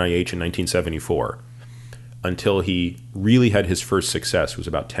arrived at NIH in 1974 until he really had his first success was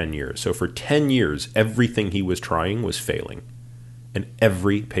about 10 years. So for 10 years, everything he was trying was failing, and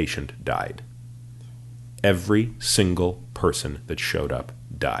every patient died. Every single person that showed up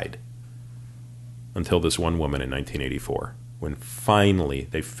died. Until this one woman in 1984. When finally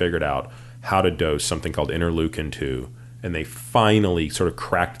they figured out how to dose something called interleukin-2, and they finally sort of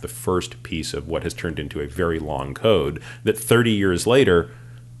cracked the first piece of what has turned into a very long code that 30 years later,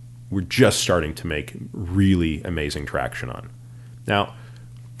 we're just starting to make really amazing traction on. Now,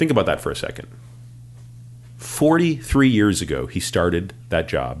 think about that for a second. 43 years ago, he started that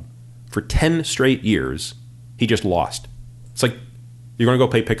job. For 10 straight years, he just lost. It's like you're going to go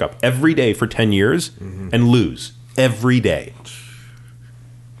play pickup every day for 10 years and lose. Every day.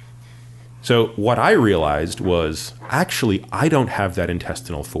 So what I realized was, actually, I don't have that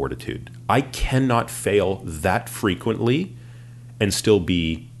intestinal fortitude. I cannot fail that frequently and still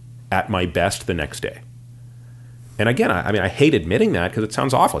be at my best the next day. And again, I hate admitting that because it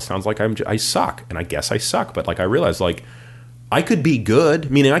sounds awful. It sounds like I suck, and I guess I suck. But like I realized, like I could be good,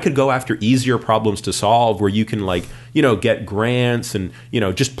 meaning I could go after easier problems to solve where you can get grants and,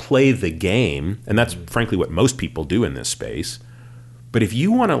 just play the game. And that's frankly what most people do in this space. But if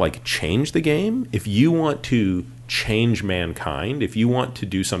you want to change the game, if you want to change mankind, if you want to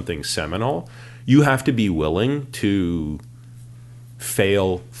do something seminal, you have to be willing to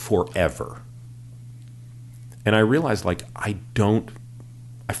fail forever. And I realized I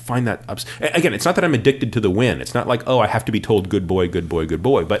find that again, it's not that I'm addicted to the win. It's not like, I have to be told good boy, good boy, good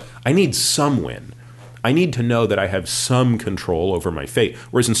boy. But I need some win. I need to know that I have some control over my fate.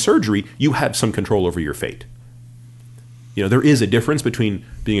 Whereas in surgery, you have some control over your fate. There is a difference between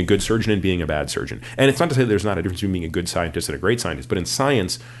being a good surgeon and being a bad surgeon. And it's not to say there's not a difference between being a good scientist and a great scientist. But in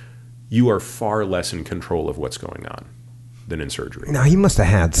science, you are far less in control of what's going on than in surgery. Now, he must have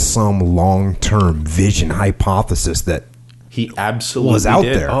had some long-term vision hypothesis that he absolutely was out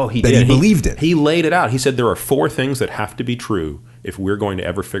did. there. Oh, he that did. He believed it. He laid it out. He said there are 4 things that have to be true if we're going to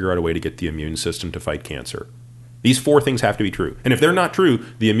ever figure out a way to get the immune system to fight cancer. These 4 things have to be true. And if they're not true,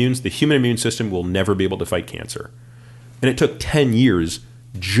 the human immune system will never be able to fight cancer. And it took 10 years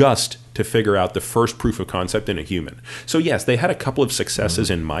just to figure out the first proof of concept in a human. So yes, they had a couple of successes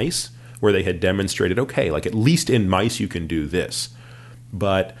in mice where they had demonstrated, okay, at least in mice you can do this.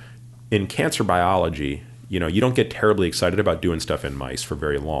 But in cancer biology, you don't get terribly excited about doing stuff in mice for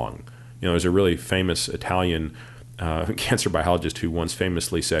very long. There's a really famous Italian cancer biologist who once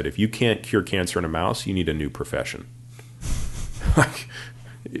famously said, if you can't cure cancer in a mouse, you need a new profession.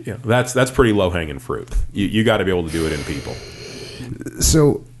 That's pretty low-hanging fruit. You got to be able to do it in people.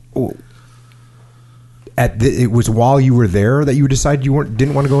 So, it was while you were there that you decided you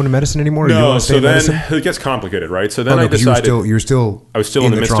didn't want to go into medicine anymore? Or No, you want to stay so in then medicine? it gets complicated, right? So then I you were decided still I was still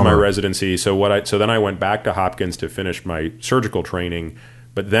in the midst of my trauma. residency. So then I went back to Hopkins to finish my surgical training.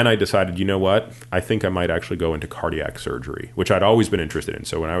 But then I decided, you know what? I think I might actually go into cardiac surgery, which I'd always been interested in.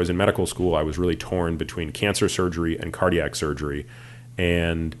 So when I was in medical school, I was really torn between cancer surgery and cardiac surgery.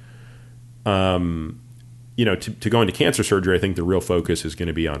 And to go into cancer surgery, I think the real focus is going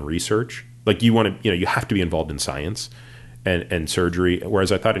to be on research. Like you want to, you have to be involved in science and surgery.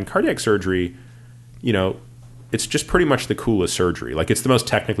 Whereas I thought in cardiac surgery, it's just pretty much the coolest surgery. Like it's the most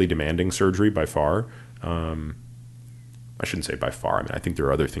technically demanding surgery by far. I shouldn't say by far. I mean, I think there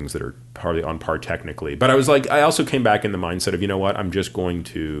are other things that are partly on par technically. But I was like, I also came back in the mindset of, you know what, I'm just going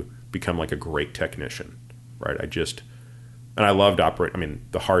to become like a great technician, right? And I loved operating. I mean,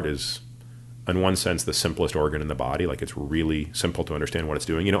 the heart is, in one sense, the simplest organ in the body. Like it's really simple to understand what it's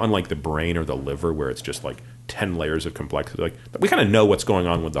doing. Unlike the brain or the liver, where it's just like 10 layers of complexity. Like we kind of know what's going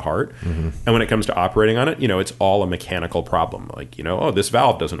on with the heart. Mm-hmm. And when it comes to operating on it, it's all a mechanical problem. Like, oh, this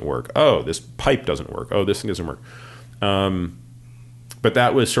valve doesn't work. Oh, this pipe doesn't work. Oh, this thing doesn't work. But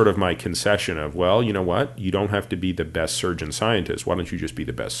that was sort of my concession of, well, you know what? You don't have to be the best surgeon scientist. Why don't you just be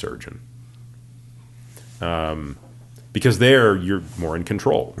the best surgeon? Because there you're more in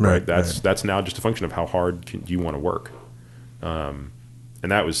control, right? That's now just a function of how hard do you want to work. And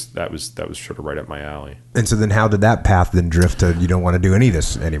that was sort of right up my alley. And so then how did that path then drift to you don't want to do any of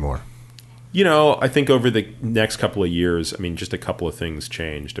this anymore? I think over the next couple of years, I mean, just a couple of things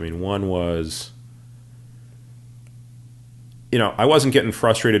changed. I mean, one was, I wasn't getting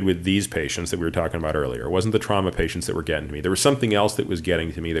frustrated with these patients that we were talking about earlier. It wasn't the trauma patients that were getting to me. There was something else that was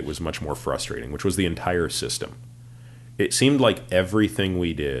getting to me that was much more frustrating, which was the entire system. It seemed like everything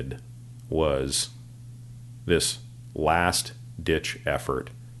we did was this last-ditch effort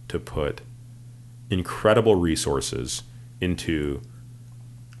to put incredible resources into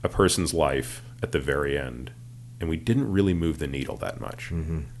a person's life at the very end, and we didn't really move the needle that much,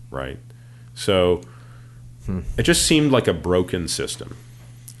 mm-hmm. right? So it just seemed like a broken system.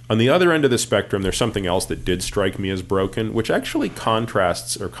 On the other end of the spectrum, there's something else that did strike me as broken, which actually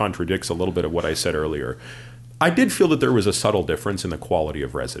contrasts or contradicts a little bit of what I said earlier. I did feel that there was a subtle difference in the quality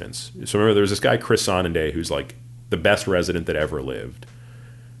of residents. So remember, there was this guy, Chris Sonenday, who's like the best resident that ever lived.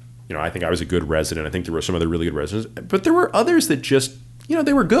 I think I was a good resident. I think there were some other really good residents. But there were others that just,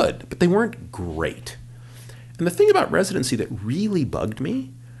 they were good, but they weren't great. And the thing about residency that really bugged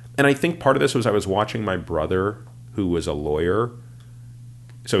me, and I think part of this was I was watching my brother, who was a lawyer.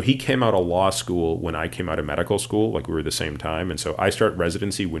 So he came out of law school when I came out of medical school, like we were the same time. And so I start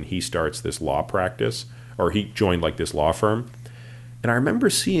residency when he starts this law practice, or he joined like this law firm. And I remember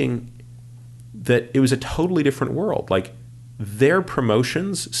seeing that it was a totally different world. Like their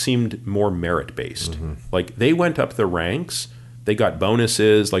promotions seemed more merit-based. Mm-hmm. Like they went up the ranks, they got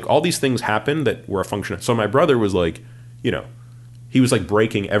bonuses, like all these things happened that were a function of. So my brother was like, he was like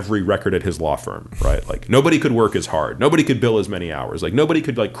breaking every record at his law firm, right? Like nobody could work as hard. Nobody could bill as many hours. Like nobody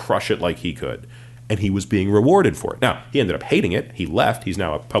could like crush it like he could. And he was being rewarded for it. Now, he ended up hating it. He left. He's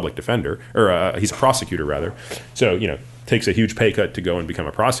now a public defender, or he's a prosecutor rather. So, takes a huge pay cut to go and become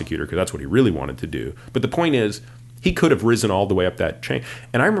a prosecutor because that's what he really wanted to do. But the point is, he could have risen all the way up that chain.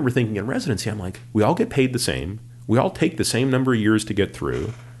 And I remember thinking in residency, I'm like, we all get paid the same. We all take the same number of years to get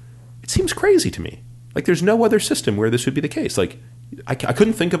through. It seems crazy to me. Like there's no other system where this would be the case. Like I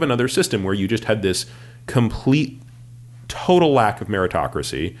couldn't think of another system where you just had this complete, total lack of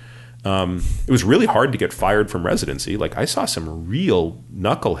meritocracy. It was really hard to get fired from residency. Like I saw some real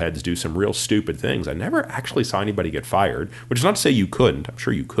knuckleheads do some real stupid things. I never actually saw anybody get fired, which is not to say you couldn't. I'm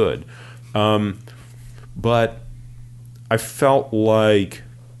sure you could. But I felt like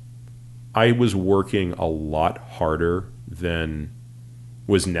I was working a lot harder than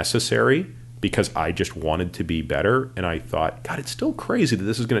was necessary because I just wanted to be better. And I thought, God, it's still crazy that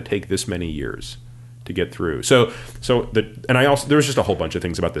this is going to take this many years to get through. And I also, there was just a whole bunch of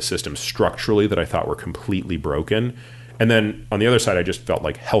things about the system structurally that I thought were completely broken. And then on the other side, I just felt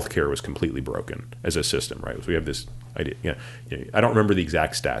like healthcare was completely broken as a system, right? So we have this idea, I don't remember the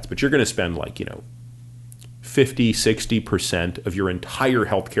exact stats, but you're going to spend like, 50, 60% of your entire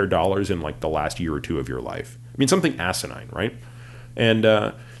healthcare dollars in like the last year or two of your life. I mean, something asinine, right? And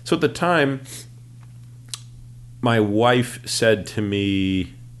so at the time, my wife said to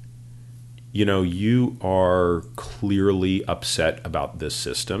me, you are clearly upset about this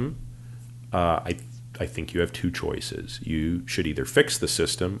system. I think you have two choices. You should either fix the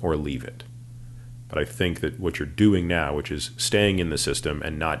system or leave it. But I think that what you're doing now, which is staying in the system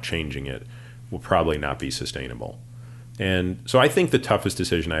and not changing it, will probably not be sustainable. And so I think the toughest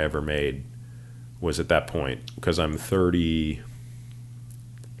decision I ever made was at that point, because I'm 30,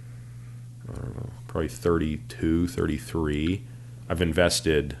 I don't know, probably 32, 33. I've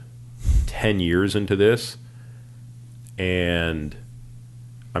invested 10 years into this, and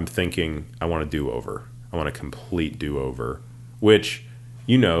I'm thinking I want a do-over. I want a complete do-over, which,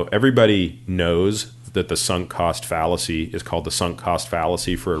 everybody knows that the sunk cost fallacy is called the sunk cost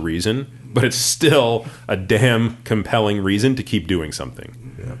fallacy for a reason. but it's still a damn compelling reason to keep doing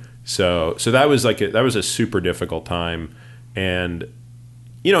something. Yeah. So that was that was a super difficult time. And,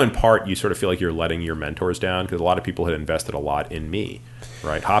 in part, you sort of feel like you're letting your mentors down because a lot of people had invested a lot in me,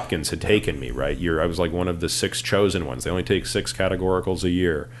 right? Hopkins had taken me, right? I was like one of the 6 chosen ones. They only take 6 categoricals a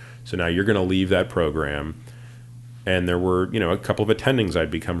year. So now you're going to leave that program. And there were, a couple of attendings I'd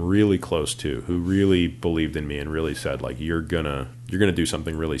become really close to who really believed in me and really said, like, you're gonna do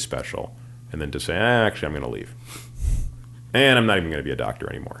something really special. And then to say, actually, I'm going to leave. And I'm not even going to be a doctor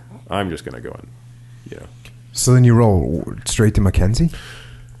anymore. I'm just going to go and, So then you roll straight to Mackenzie?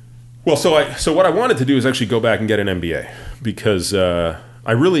 Well, so what I wanted to do is actually go back and get an MBA because the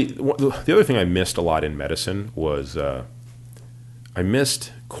other thing I missed a lot in medicine was I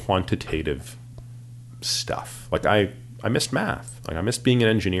missed quantitative stuff. Like I missed math. Like I missed being an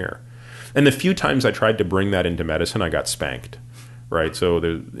engineer. And the few times I tried to bring that into medicine, I got spanked. Right? So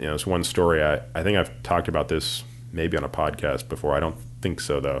there's one story. I think I've talked about this maybe on a podcast before. I don't think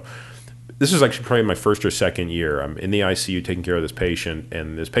so though. This is actually probably my first or second year. I'm in the ICU taking care of this patient,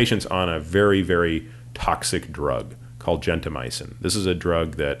 and this patient's on a very, very toxic drug called gentamicin. This is a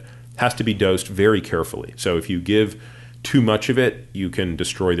drug that has to be dosed very carefully. So if you give too much of it, you can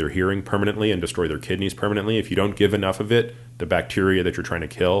destroy their hearing permanently and destroy their kidneys permanently. If you don't give enough of it, the bacteria that you're trying to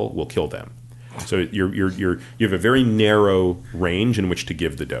kill will kill them. So you have a very narrow range in which to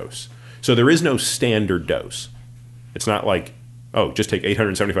give the dose. So there is no standard dose. It's not like, just take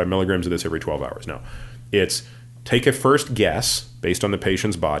 875 milligrams of this every 12 hours. No. It's take a first guess based on the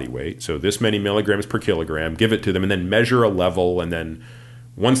patient's body weight. So this many milligrams per kilogram, give it to them, and then measure a level, and then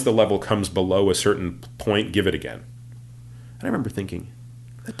once the level comes below a certain point, give it again. And I remember thinking,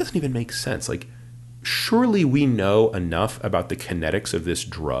 that doesn't even make sense. Like, surely we know enough about the kinetics of this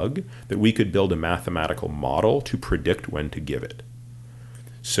drug that we could build a mathematical model to predict when to give it.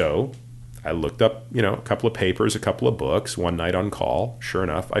 So I looked up, a couple of papers, a couple of books, one night on call. Sure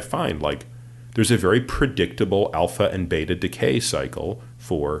enough, I find there's a very predictable alpha and beta decay cycle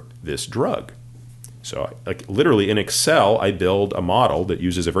for this drug. So literally in Excel, I build a model that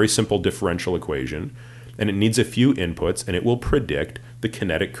uses a very simple differential equation, and it needs a few inputs, and it will predict the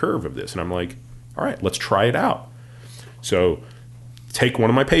kinetic curve of this. And I'm like, all right, let's try it out. So take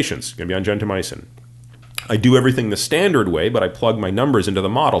one of my patients, going to be on gentamicin. I do everything the standard way, but I plug my numbers into the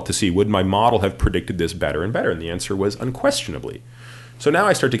model to see, would my model have predicted this better and better? And the answer was unquestionably. So now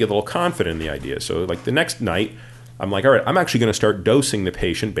I start to get a little confident in the idea. So the next night, I'm like, all right, I'm actually going to start dosing the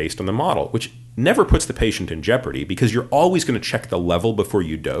patient based on the model, which never puts the patient in jeopardy because you're always going to check the level before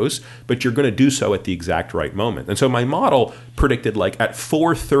you dose, but you're going to do so at the exact right moment. And so my model predicted at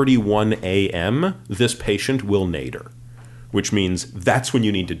 4:31 a.m., this patient will nadir, which means that's when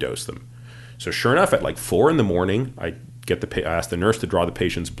you need to dose them. So sure enough, at 4 in the morning, I ask the nurse to draw the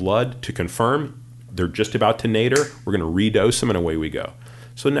patient's blood to confirm they're just about to nadir. We're going to redose them, and away we go.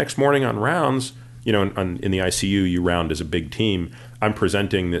 So the next morning on rounds, in the ICU, you round as a big team. I'm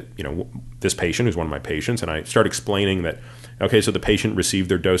presenting that, this patient who's one of my patients, and I start explaining that, okay, so the patient received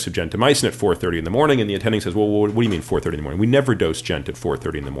their dose of gentamicin at 4:30 in the morning, and the attending says, well, what do you mean 4:30 in the morning? We never dose gent at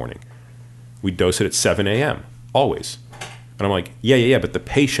 4:30 in the morning. We dose it at 7 a.m., always. And I'm like, yeah, but the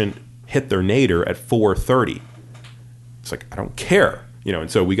patient hit their nadir at 4:30. It's like, I don't care. And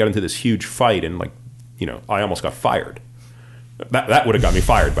so we got into this huge fight, and I almost got fired. That would have got me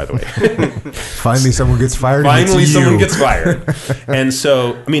fired, by the way. Finally, someone gets fired. Finally, someone gets fired. And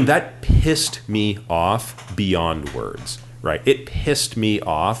so, that pissed me off beyond words, right? It pissed me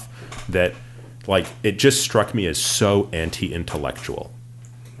off that, it just struck me as so anti-intellectual.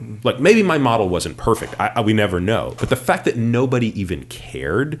 Maybe my model wasn't perfect. We never know. But the fact that nobody even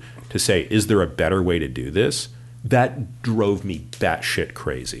cared to say, is there a better way to do this? That drove me batshit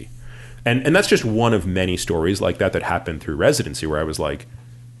crazy. And that's just one of many stories like that happened through residency where I was like,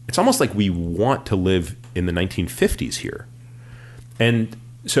 it's almost like we want to live in the 1950s here. And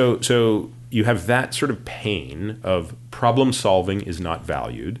so you have that sort of pain of problem solving is not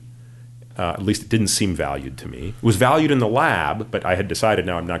valued. At least it didn't seem valued to me. It was valued in the lab, but I had decided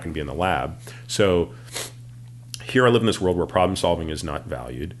now I'm not going to be in the lab. So here I live in this world where problem solving is not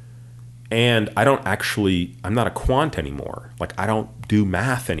valued. And I'm not a quant anymore. I don't do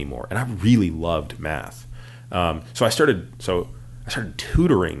math anymore. And I really loved math. So I started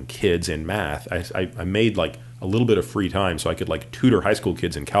tutoring kids in math. I made a little bit of free time so I could tutor high school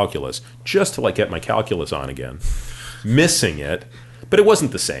kids in calculus just to get my calculus on again. Missing it, but it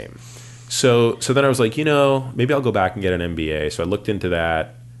wasn't the same. So then I was like, maybe I'll go back and get an MBA. So I looked into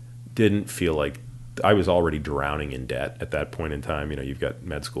that, didn't feel like I was already drowning in debt at that point in time. You've got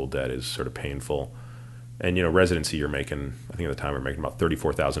med school debt is sort of painful. And residency, you're making, I think at the time we're making about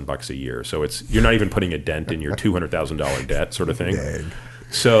 $34,000 a year. So you're not even putting a dent in your $200,000 debt, sort of thing. Dang.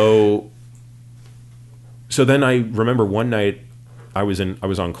 So then I remember one night I was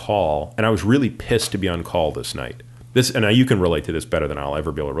on call, and I was really pissed to be on call this night. And you can relate to this better than I'll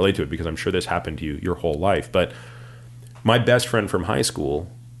ever be able to relate to it, because I'm sure this happened to you your whole life. But my best friend from high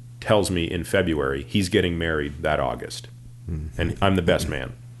school tells me in February he's getting married that August, and I'm the best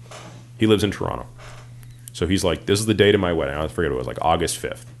man. He lives in Toronto. So he's like, this is the date of my wedding. I forget what it was, like August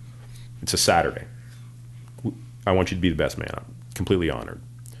 5th. It's a Saturday. I want you to be the best man. I'm completely honored.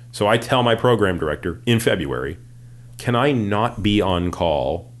 So I tell my program director in February, can I not be on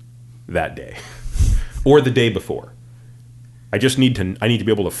call that day or the day before? I need to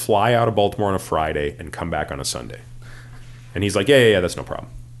be able to fly out of Baltimore on a Friday and come back on a Sunday. And he's like, yeah, that's no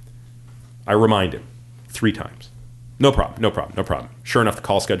problem. I remind him 3 times. No problem. Sure enough, the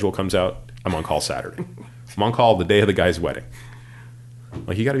call schedule comes out. I'm on call Saturday. I'm on call the day of the guy's wedding.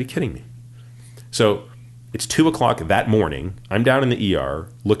 Like, you got to be kidding me. So it's 2:00 that morning. I'm down in the ER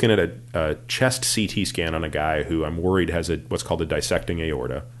looking at a chest CT scan on a guy who I'm worried has what's called a dissecting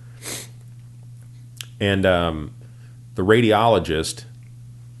aorta. And the radiologist,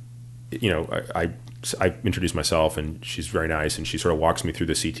 I introduce myself, and she's very nice, and she sort of walks me through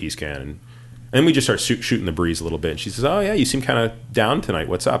the CT scan, and we just start shooting the breeze a little bit. And she says, oh, yeah, you seem kind of down tonight.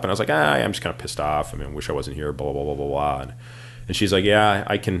 What's up? And I was like, I'm just kind of pissed off. I mean, I wish I wasn't here, blah, blah, blah, blah, blah. And she's like, yeah,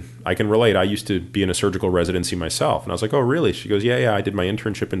 I can relate. I used to be in a surgical residency myself. And I was like, oh, really? She goes, yeah, I did my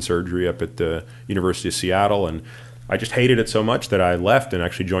internship in surgery up at the University of Seattle, and I just hated it so much that I left and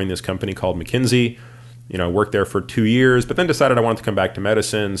actually joined this company called McKinsey. Worked there for 2 years, but then decided I wanted to come back to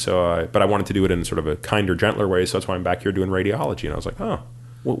medicine. But I wanted to do it in sort of a kinder, gentler way. So that's why I'm back here doing radiology. And I was like, oh,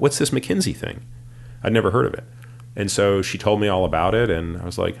 what's this McKinsey thing? I'd never heard of it. And so she told me all about it, and I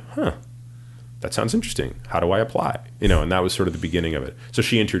was like, that sounds interesting. How do I apply? And that was sort of the beginning of it. So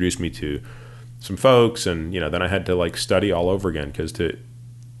she introduced me to some folks, and then I had to study all over again, because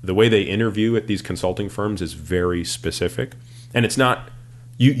the way they interview at these consulting firms is very specific, and it's not.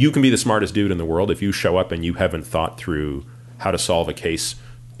 You can be the smartest dude in the world. If you show up and you haven't thought through how to solve a case,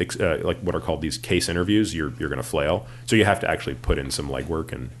 like what are called these case interviews, you're going to flail. So you have to actually put in some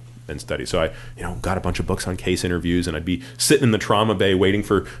legwork and study. So I got a bunch of books on case interviews, and I'd be sitting in the trauma bay waiting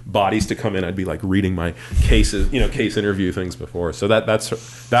for bodies to come in. I'd be reading my cases, case interview things before. So that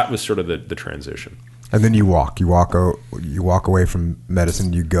was sort of the transition. And then you walk away from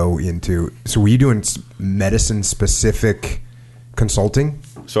medicine. You go into. So were you doing medicine specific consulting?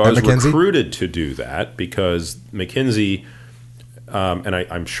 So I was recruited to do that because McKinsey, and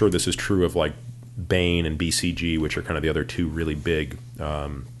I'm sure this is true of Bain and BCG, which are kind of the other 2 really big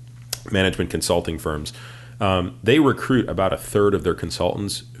management consulting firms. They recruit about 1/3 of their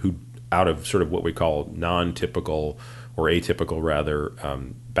consultants who, out of sort of what we call non-typical or atypical rather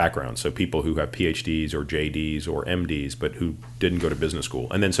backgrounds. So people who have PhDs or JDs or MDs, but who didn't go to business school.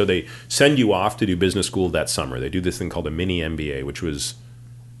 And then so they send you off to do business school that summer. They do this thing called a mini MBA, which was,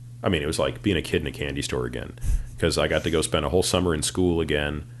 it was like being a kid in a candy store again, because I got to go spend a whole summer in school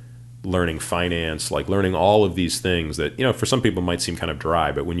again, learning finance, learning all of these things that, for some people might seem kind of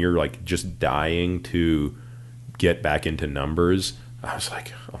dry, but when you're just dying to get back into numbers, I was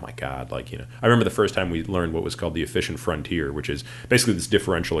like, oh my God, I remember the first time we learned what was called the efficient frontier, which is basically this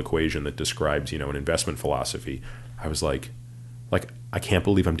differential equation that describes, an investment philosophy. I was like, I can't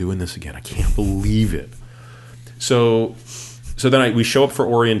believe I'm doing this again. I can't believe it. So then we show up for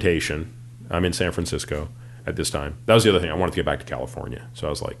orientation. I'm in San Francisco at this time. That was the other thing. I wanted to get back to California. So I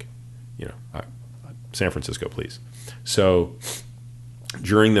was like, San Francisco, please. So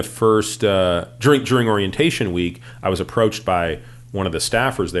during the first, during orientation week, I was approached by one of the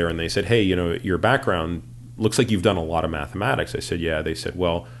staffers there, and they said, hey, your background looks like you've done a lot of mathematics. I said, yeah. They said,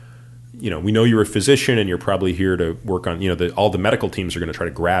 well, we know you're a physician and you're probably here to work on, all the medical teams are going to try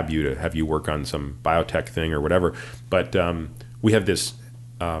to grab you to have you work on some biotech thing or whatever. But we have this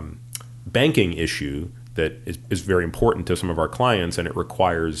banking issue that is very important to some of our clients, and it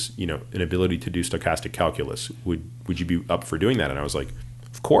requires, an ability to do stochastic calculus. Would you be up for doing that? And I was like,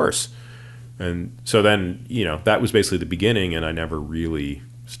 of course. And so then, that was basically the beginning, and I never really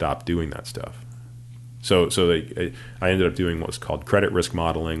stopped doing that stuff. So I ended up doing what was called credit risk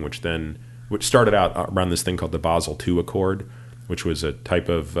modeling, which started out around this thing called the Basel II Accord, which was a type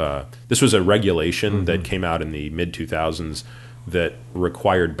of this was a regulation that came out in the mid-2000s that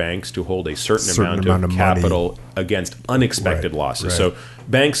required banks to hold a certain amount of capital money against unexpected losses. Right. So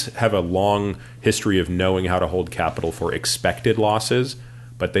banks have a long history of knowing how to hold capital for expected losses,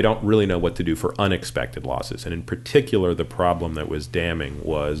 but they don't really know what to do for unexpected losses. And in particular, the problem that was damning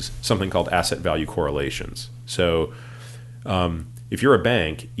was something called asset value correlations. So if you're a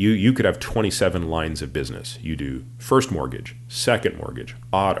bank, you could have 27 lines of business. You do first mortgage, second mortgage,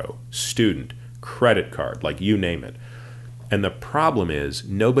 auto, student, credit card, like you name it. And the problem is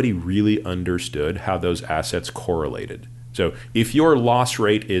nobody really understood how those assets correlated. So if your loss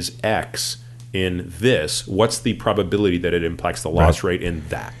rate is X in this, what's the probability that it impacts the loss rate in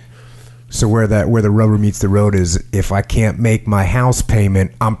that? So where the rubber meets the road is if I can't make my house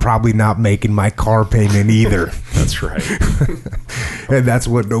payment, I'm probably not making my car payment either. That's right. And that's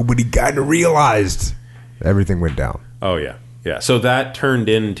what nobody kind of realized. Everything went down. Oh, yeah. Yeah. So that turned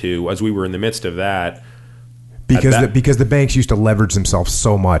into, as we were in the midst of that, because the banks used to leverage themselves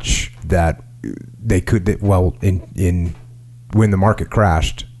so much that they could, in when the market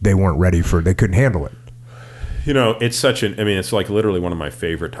crashed, they couldn't handle it. You know, it's it's like literally one of my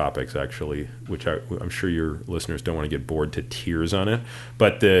favorite topics, actually, which I'm sure your listeners don't want to get bored to tears on it.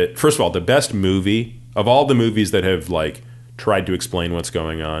 But first of all, the best movie of all the movies that have like tried to explain what's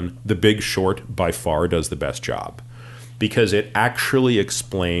going on, The Big Short by far does the best job because it actually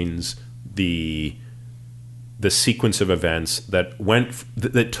explains the sequence of events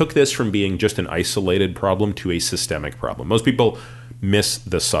that took this from being just an isolated problem to a systemic problem. Most people miss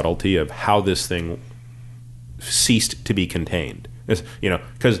the subtlety of how this thing ceased to be contained.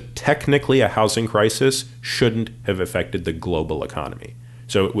 Because technically a housing crisis shouldn't have affected the global economy.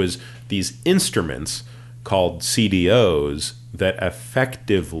 So it was these instruments called CDOs that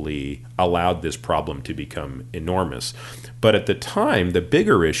effectively allowed this problem to become enormous. But at the time, the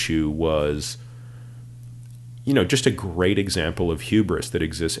bigger issue was just a great example of hubris that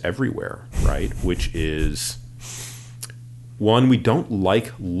exists everywhere, right? Which is, one, we don't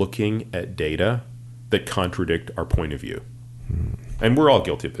like looking at data that contradict our point of view. And we're all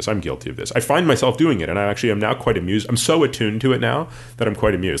guilty of this. I'm guilty of this. I find myself doing it, and I actually am now quite amused. I'm so attuned to it now that I'm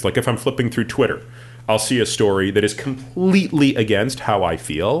quite amused. Like if I'm flipping through Twitter, I'll see a story that is completely against how I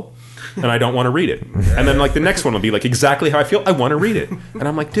feel, and I don't want to read it. And then like the next one will be like exactly how I feel. I want to read it. And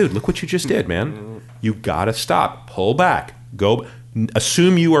I'm like, dude, look what you just did, man. You gotta stop. Pull back. Go.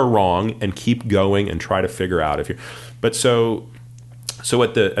 Assume you are wrong and keep going and try to figure out if you're. But so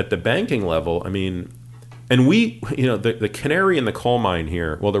at the banking level, I mean, and the canary in the coal mine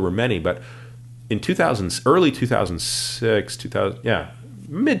here. Well, there were many, but in early 2006,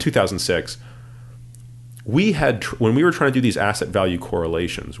 mid 2006. We had, when we were trying to do these asset value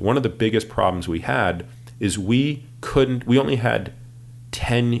correlations, one of the biggest problems we had is we only had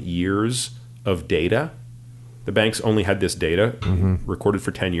 10 years of data. The banks only had this data recorded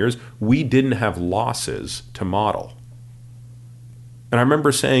for 10 years. We didn't have losses to model. And I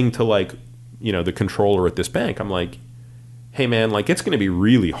remember saying to the controller at this bank, I'm like, hey man, like it's going to be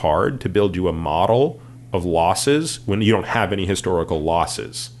really hard to build you a model of losses when you don't have any historical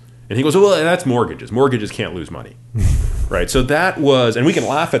losses. And he goes, well, that's mortgages. Mortgages can't lose money, right? So that was, and we can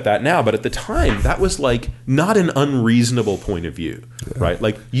laugh at that now, but at the time, that was like not an unreasonable point of view, right?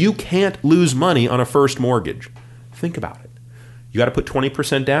 Like you can't lose money on a first mortgage. Think about it. You got to put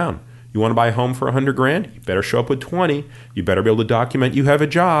 20% down. You want to buy a home for $100,000? You better show up with 20. You better be able to document you have a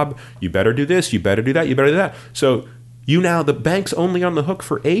job. You better do this. You better do that. You better do that. So the bank's only on the hook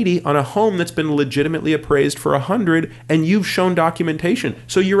for 80 on a home that's been legitimately appraised for 100, and you've shown documentation.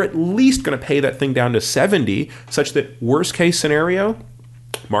 So you're at least going to pay that thing down to 70, such that worst case scenario,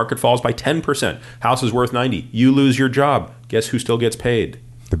 market falls by 10%. House is worth 90. You lose your job. Guess who still gets paid?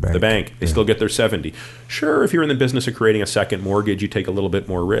 The bank. They still get their 70. Sure, if you're in the business of creating a second mortgage, you take a little bit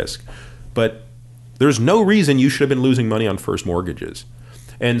more risk. But there's no reason you should have been losing money on first mortgages.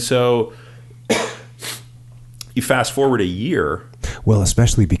 And so you fast forward a year. Well,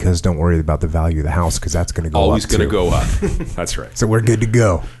 especially because don't worry about the value of the house because that's going to go always up. Always going to go up. That's right. So we're good to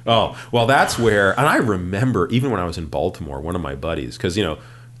go. Oh, well, that's where, and I remember even when I was in Baltimore, one of my buddies, because,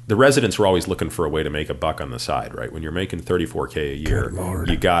 the residents were always looking for a way to make a buck on the side, right? When you're making $34K a year,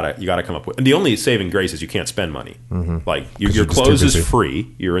 you gotta come up with. And the only saving grace is you can't spend money. Like your clothes is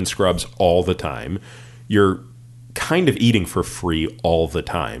free. You're in scrubs all the time. You're kind of eating for free all the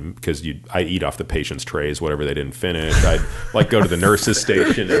time because I eat off the patient's trays, whatever they didn't finish. I'd go to the nurse's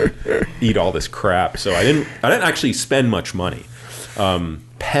station and eat all this crap. So I didn't actually spend much money.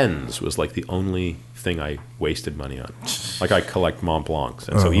 Pens was like the only thing I wasted money on. Like I collect Mont Blancs,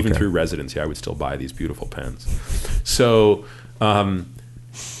 and so even through residency, I would still buy these beautiful pens. So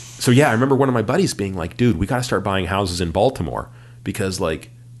yeah, I remember one of my buddies being like, "Dude, we got to start buying houses in Baltimore because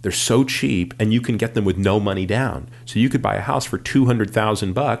like they're so cheap, and you can get them with no money down. So you could buy a house for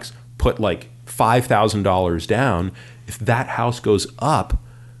 $200,000, put like $5,000 down. If that house goes up,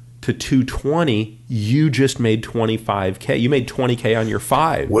 to 220, you just made 25K. You made 20K on your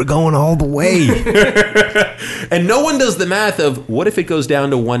 5. We're going all the way. And no one does the math of what if it goes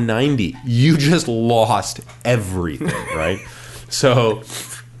down to 190? You just lost everything, right? So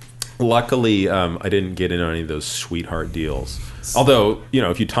luckily, I didn't get in on any of those sweetheart deals. Although,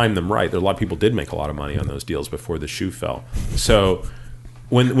 if you time them right, there a lot of people did make a lot of money on those deals before the shoe fell. So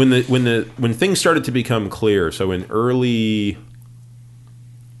when things started to become clear, so in early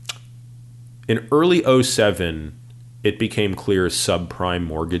 07, it became clear subprime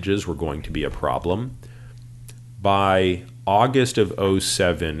mortgages were going to be a problem. By August of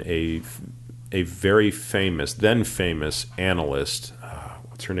 07, a very famous, then famous analyst,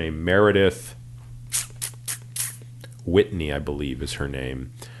 what's her name? Meredith Whitney, I believe is her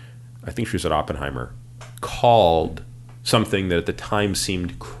name. I think she was at Oppenheimer, called something that at the time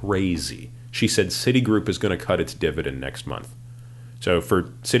seemed crazy. She said Citigroup is going to cut its dividend next month. So for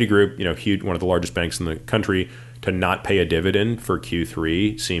Citigroup, huge, one of the largest banks in the country, to not pay a dividend for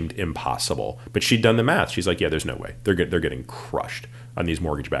Q3 seemed impossible. But she'd done the math. She's like, yeah, there's no way. They're getting crushed on these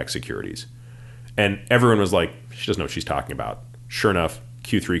mortgage-backed securities. And everyone was like, she doesn't know what she's talking about. Sure enough,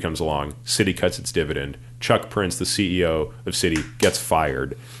 Q3 comes along, Citi cuts its dividend, Chuck Prince, the CEO of Citi, gets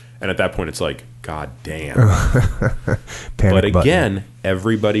fired. And at that point, it's like, God damn. But again,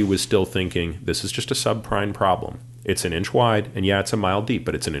 everybody was still thinking, this is just a subprime problem. It's an inch wide, and yeah, it's a mile deep,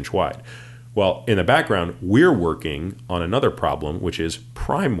 but it's an inch wide. Well, in the background, we're working on another problem, which is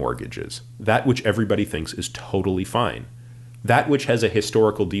prime mortgages, that which everybody thinks is totally fine, that which has a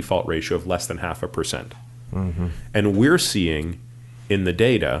historical default ratio of less than 0.5%. Mm-hmm. And we're seeing in the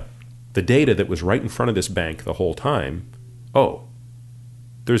data that was right in front of this bank the whole time,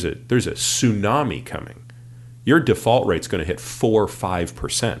 there's a tsunami coming. Your default rate's going to hit 4 or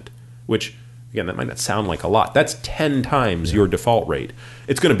 5%, which, again, that might not sound like a lot. That's 10 times your default rate.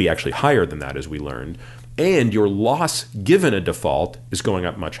 It's going to be actually higher than that, as we learned. And your loss given a default is going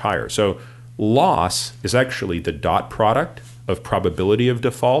up much higher. So loss is actually the dot product of probability of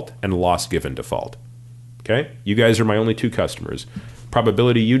default and loss given default. Okay? You guys are my only 2 customers.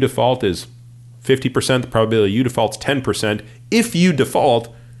 Probability you default is 50%. The probability you default is 10%. If you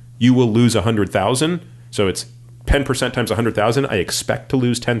default, you will lose 100,000. So it's 10% times 100,000. I expect to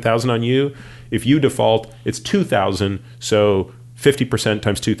lose 10,000 on you. If you default, it's 2,000. So 50%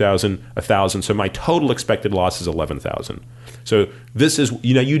 times 2,000, 1,000. So my total expected loss is 11,000. So this is,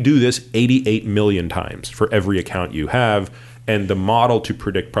 you do this 88 million times for every account you have. And the model to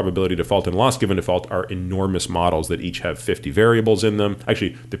predict probability default and loss given default are enormous models that each have 50 variables in them.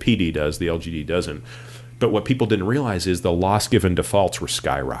 Actually, the PD does, the LGD doesn't. But what people didn't realize is the loss given defaults were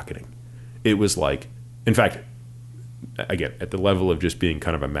skyrocketing. It was like, in fact, again, at the level of just being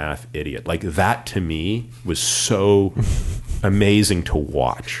kind of a math idiot, like that to me was so amazing to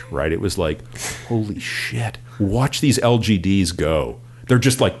watch, right? It was like, holy shit, watch these LGDs go. They're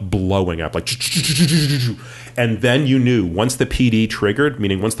just like blowing up, like, and then you knew once the PD triggered,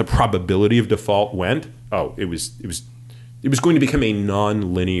 meaning once the probability of default went, it was going to become a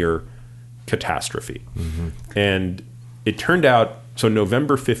non-linear catastrophe. Mm-hmm. And it turned out, so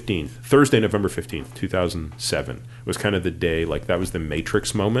Thursday, November 15th, 2007 was kind of the day, like that was the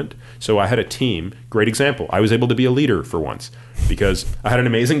matrix moment. So I had a team, great example. I was able to be a leader for once because I had an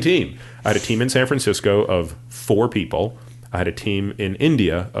amazing team. I had a team in San Francisco of 4 people. I had a team in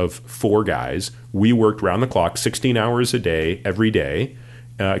India of 4 guys. We worked round the clock, 16 hours a day, every day,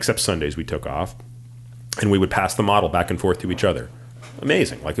 except Sundays we took off. And we would pass the model back and forth to each other.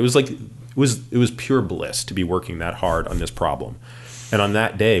 Amazing. It was pure bliss to be working that hard on this problem. And on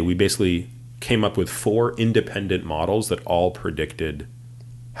that day, we basically came up with 4 independent models that all predicted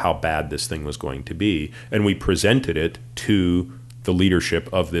how bad this thing was going to be. And we presented it to the leadership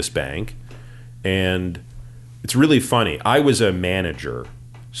of this bank. And it's really funny. I was a manager.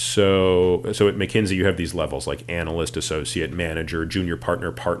 So at McKinsey, you have these levels like analyst, associate, manager, junior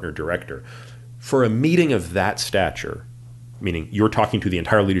partner, partner, director. For a meeting of that stature, meaning you're talking to the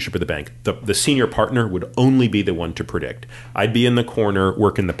entire leadership of the bank, the senior partner would only be the one to predict. I'd be in the corner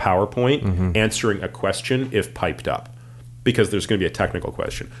working the PowerPoint, answering a question if piped up, because there's going to be a technical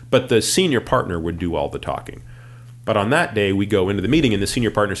question. But the senior partner would do all the talking. But on that day, we go into the meeting, and the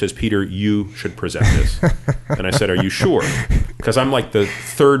senior partner says, Peter, you should present this. And I said, are you sure? Because I'm like the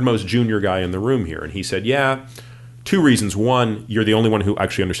 3rd most junior guy in the room here. And he said, yeah, 2 reasons. 1, you're the only one who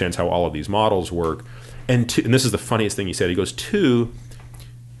actually understands how all of these models work. And 2, and this is the funniest thing he said. He goes, 2,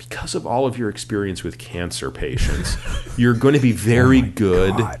 because of all of your experience with cancer patients, you're going to be very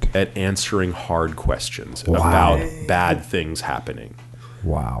good at answering hard questions about bad things happening.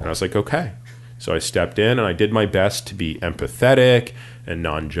 Wow. And I was like, okay. So I stepped in and I did my best to be empathetic and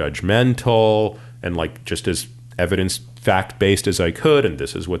non-judgmental and like just as evidence fact-based as I could, and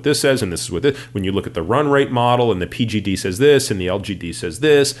this is what this says, and this is what this. When you look at the run rate model, and the PGD says this, and the LGD says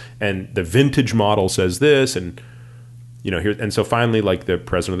this, and the vintage model says this, and here, and so finally, like the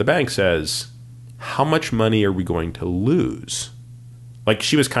president of the bank says, "How much money are we going to lose?" Like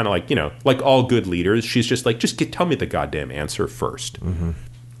she was kind of like, like all good leaders, she's just like, tell me the goddamn answer first. Mm-hmm.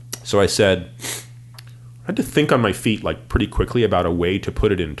 So I said, I had to think on my feet like pretty quickly about a way to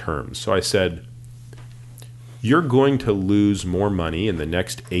put it in terms. So I said, you're going to lose more money in the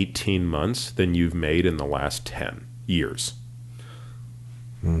next 18 months than you've made in the last 10 years.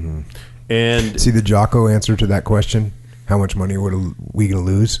 Mm-hmm. And see, the Jocko answer to that question, how much money we going to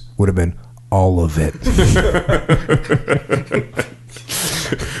lose, would have been all of it.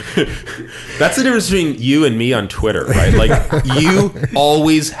 That's the difference between you and me on Twitter, right? Like you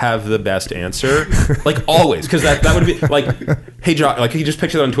always have the best answer, like always, because that would be like, hey Jocko, like you just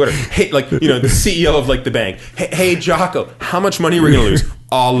picture that on Twitter. Hey, like the CEO of like the bank. Hey Jocko, how much money are we going to lose?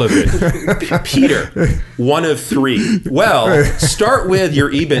 All of it. Peter, 1 of 3. Well, start with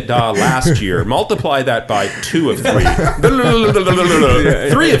your EBITDA last year. Multiply that by 2 of 3.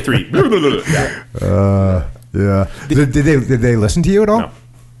 3 of 3. Yeah. Did they listen to you at all? No.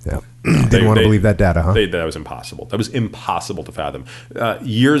 Yeah. Didn't want to believe that data, huh? That was impossible. That was impossible to fathom.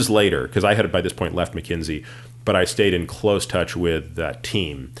 Years later, because I had by this point left McKinsey, but I stayed in close touch with that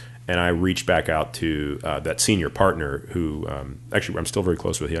team. And I reached back out to that senior partner who, actually, I'm still very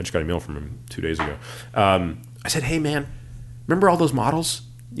close with. I just got an email from him 2 days ago. I said, hey, man, remember all those models?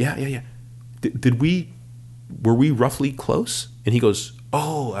 Yeah. Were we roughly close? And he goes,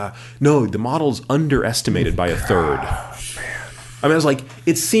 no, the model's underestimated by a third. I mean, I was like,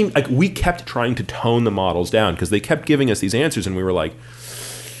 it seemed like we kept trying to tone the models down because they kept giving us these answers, and we were like,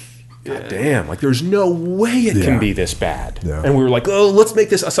 God damn, like there's no way it can be this bad. Yeah. And we were like, let's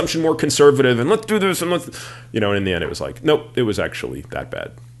make this assumption more conservative and let's do this and let's, and in the end it was like, nope, it was actually that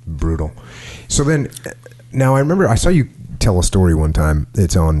bad. Brutal. So then, now I remember I saw you tell a story one time.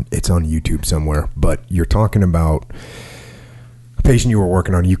 It's on YouTube somewhere, but you're talking about a patient you were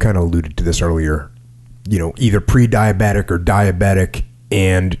working on. You kind of alluded to this earlier, either pre-diabetic or diabetic,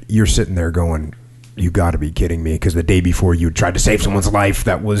 and you're sitting there going, you got to be kidding me, because the day before you tried to save someone's life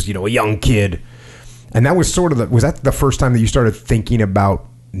that was a young kid, and that was sort of was that the first time that you started thinking about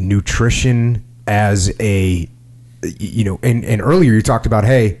nutrition as a and earlier you talked about,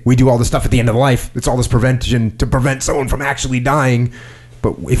 hey, we do all this stuff at the end of life, it's all this prevention to prevent someone from actually dying,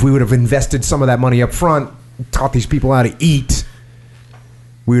 but if we would have invested some of that money up front, taught these people how to eat,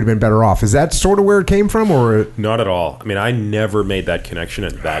 we would have been better off. Is that sort of where it came from, or not at all? I mean, I never made that connection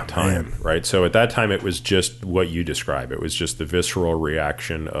at that time, right? So at that time, it was just what you describe. It was just the visceral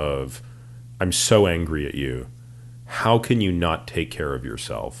reaction of, I'm so angry at you. How can you not take care of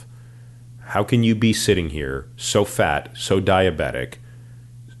yourself? How can you be sitting here so fat, so diabetic,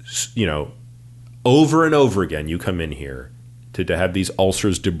 over and over again, you come in here to have these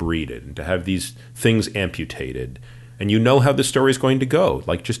ulcers debrided and to have these things amputated, and you know how the story is going to go.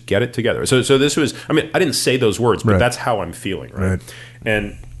 Like, just get it together. So this was, I mean, I didn't say those words, but that's how I'm feeling, right?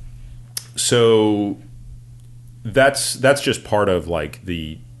 And so that's just part of like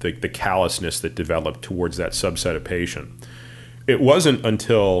the callousness that developed towards that subset of patient. It wasn't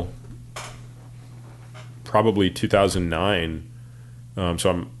until probably 2009, so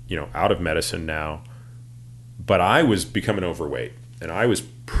I'm out of medicine now, but I was becoming overweight, and I was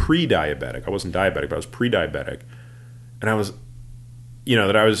pre-diabetic. I wasn't diabetic, but I was pre-diabetic. And I was,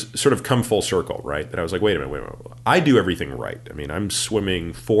 that I was sort of come full circle, right? That I was like, wait a minute. I do everything right. I mean, I'm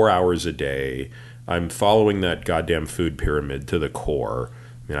swimming 4 hours a day. I'm following that goddamn food pyramid to the core.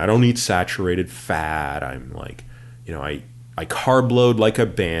 I mean, I don't eat saturated fat. I'm like, I carb load like a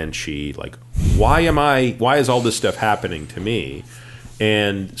banshee. Like, why is all this stuff happening to me?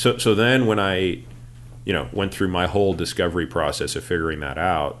 And so then when I, went through my whole discovery process of figuring that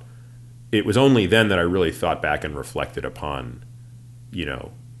out, it was only then that I really thought back and reflected upon,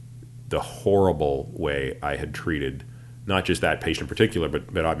 the horrible way I had treated not just that patient in particular,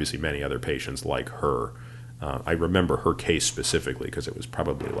 but obviously many other patients like her. I remember her case specifically because it was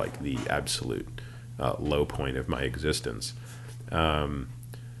probably like the absolute low point of my existence. So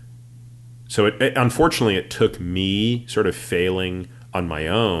unfortunately, it took me sort of failing on my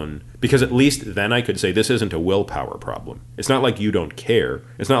own, because at least then I could say this isn't a willpower problem. It's not like you don't care.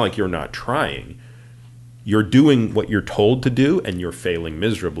 It's not like you're not trying. You're doing what you're told to do, and you're failing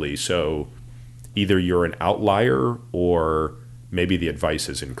miserably. So either you're an outlier or maybe the advice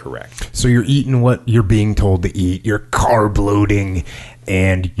is incorrect. So you're eating what you're being told to eat. You're carb loading,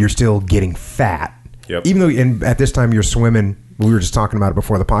 and you're still getting fat. Yep. Even though at this time you're swimming we were just talking about it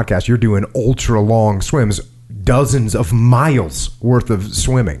before the podcast. You're doing ultra long swims, dozens of miles worth of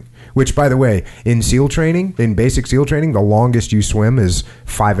swimming. Which, by the way, in SEAL training, in basic SEAL training, the longest you swim is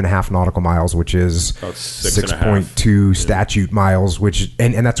 5.5 nautical miles, which is about 6.2 statute miles, which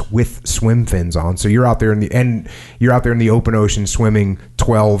and that's with swim fins on. So you're out there in the open ocean swimming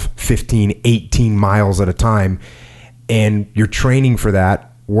 12, 15, 18 miles at a time, and you're training for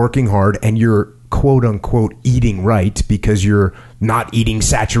that, working hard, and you're quote unquote eating right because you're not eating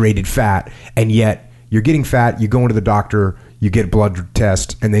saturated fat, and yet you're getting fat. You go into the doctor. You get a blood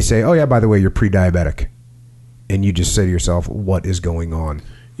test, and they say, oh, yeah, by the way, you're pre-diabetic. And you just say to yourself, what is going on?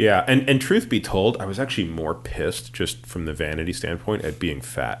 Yeah, and truth be told, I was actually more pissed just from the vanity standpoint at being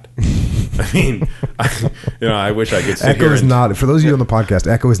fat. I mean, I wish I could sit Echo here is nodding. For those of you on the podcast,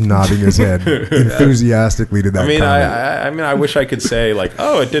 Echo is nodding his head enthusiastically to that comment. I mean, I wish I could say, like,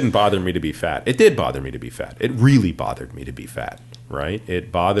 oh, it didn't bother me to be fat. It did bother me to be fat. It really bothered me to be fat, right?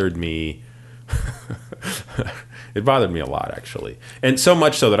 It bothered me... It bothered me a lot, actually, and so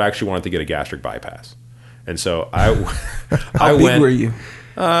much so that I actually wanted to get a gastric bypass. And so How big were you?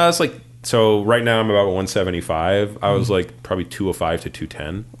 It's like, so right now I'm about 175. I was like probably 205 to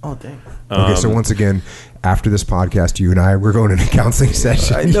 210. Oh, dang. Okay, so once again, after this podcast, you and we're going to a counseling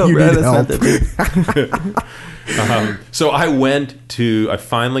session. I know, you Brad, need help. that's not that big. So I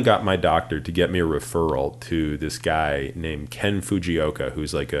finally got my doctor to get me a referral to this guy named Ken Fujioka,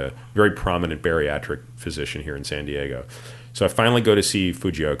 who's like a very prominent bariatric physician here in San Diego. So I finally go to see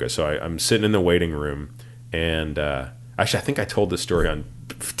Fujioka. So I'm sitting in the waiting room, and actually, I think I told this story on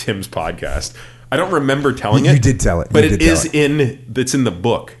Tim's podcast. I don't remember telling it. You did tell it. But it's in the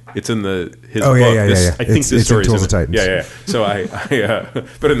book. It's in his book. Yeah. I think this story is Tools of Titans. Yeah. So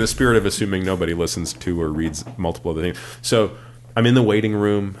but in the spirit of assuming nobody listens to or reads multiple other things. So I'm in the waiting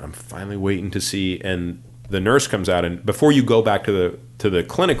room. I'm finally waiting to see, and the nurse comes out, and before you go back to the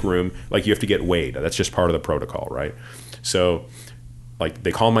clinic room, like, you have to get weighed. That's just part of the protocol, right? So, like,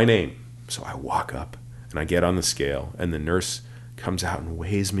 they call my name. So I walk up and I get on the scale, and the nurse comes out and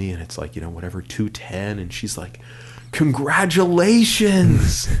weighs me, and it's like, whatever, 210, and she's like,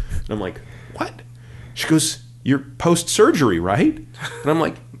 congratulations. And I'm like, what? She goes, you're post-surgery, right? And I'm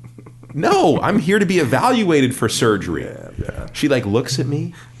like, no, I'm here to be evaluated for surgery. Yeah. She like looks at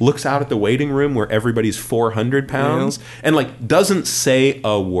me, looks out at the waiting room where everybody's 400 pounds, and like doesn't say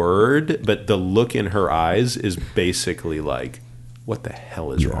a word, but the look in her eyes is basically like, what the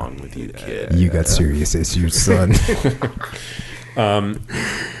hell is wrong with you, kid? You got serious issues, son.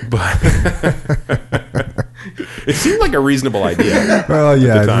 But it seemed like a reasonable idea. Well,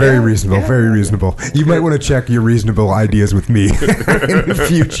 yeah, very reasonable, very reasonable. You might want to check your reasonable ideas with me in the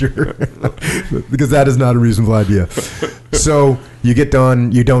future, because that is not a reasonable idea. So you get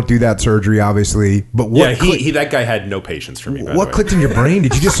done, you don't do that surgery, obviously. But what? Yeah, that guy had no patience for me. What clicked in your brain?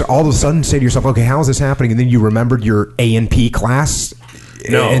 Did you just all of a sudden say to yourself, "Okay, how is this happening?" And then you remembered your A&P class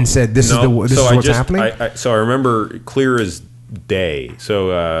and said, "This is what's happening." So I remember clear as day.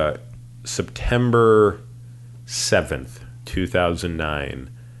 So September 7th, 2009,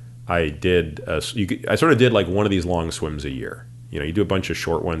 I sort of did like one of these long swims a year. You do a bunch of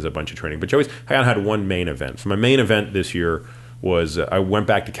short ones, a bunch of training, but I kind of had one main event. So my main event this year was I went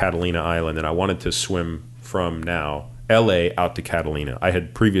back to Catalina Island, and I wanted to swim from LA out to Catalina. I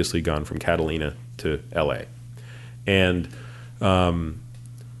had previously gone from Catalina to LA, and it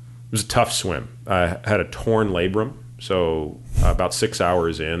was a tough swim. I had a torn labrum. So about 6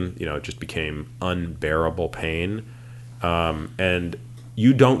 hours in, it just became unbearable pain. And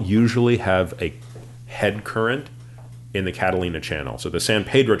you don't usually have a head current in the Catalina Channel. So the San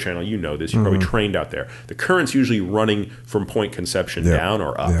Pedro Channel, this, you're probably trained out there. The current's usually running from Point Conception down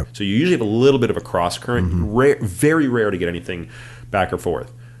or up. Yep. So you usually have a little bit of a cross current. Very rare to get anything back or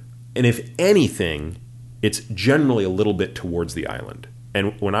forth. And if anything, it's generally a little bit towards the island.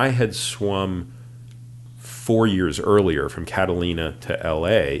 And when I had swum 4 years earlier from Catalina to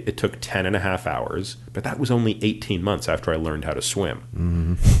LA, it took 10 and a half hours, but that was only 18 months after I learned how to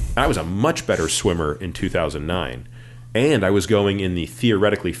swim. I was a much better swimmer in 2009, and I was going in the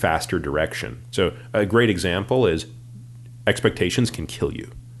theoretically faster direction. So a great example is expectations can kill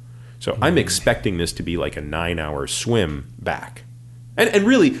you. So I'm expecting this to be like a 9-hour swim back. And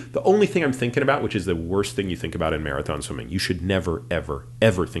really, the only thing I'm thinking about, which is the worst thing you think about in marathon swimming, you should never, ever,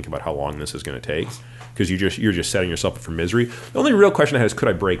 ever think about how long this is going to take, because you're just setting yourself up for misery. The only real question I had is, could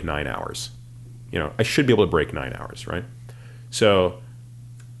I break 9 hours? I should be able to break 9 hours, right? So,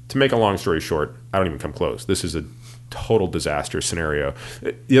 to make a long story short, I don't even come close. This is a total disaster scenario.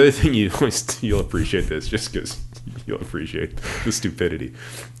 The other thing you'll appreciate this, just because you'll appreciate the stupidity.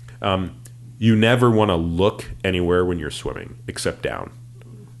 You never want to look anywhere when you're swimming except down.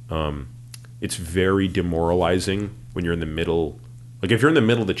 It's very demoralizing when you're in the middle. Like if you're in the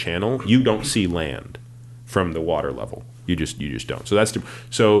middle of the channel, you don't see land from the water level. You just don't.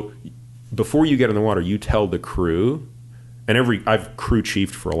 So before you get in the water, you tell the crew, and I've crew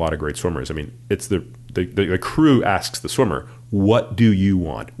chiefed for a lot of great swimmers. I mean, it's the crew asks the swimmer, what do you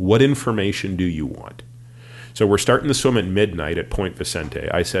want? What information do you want? So we're starting to swim at midnight at Point Vicente.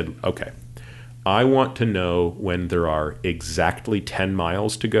 I said, okay, I want to know when there are exactly 10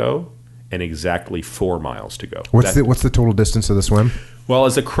 miles to go and exactly 4 miles to go. What's the total distance of the swim? Well,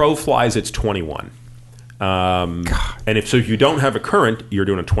 as the crow flies, it's 21. And if you don't have a current, you're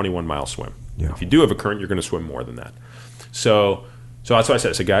doing a 21-mile swim. Yeah. If you do have a current, you're going to swim more than that. So that's what I said.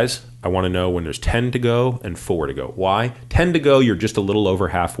 I said, guys, I want to know when there's 10 to go and 4 to go. Why? 10 to go, you're just a little over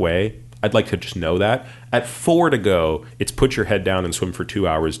halfway. I'd like to just know that. At 4 to go, it's put your head down and swim for 2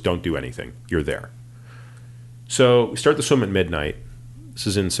 hours. Don't do anything. You're there. So we start the swim at midnight. This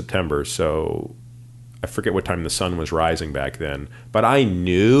is in September, so I forget what time the sun was rising back then. But I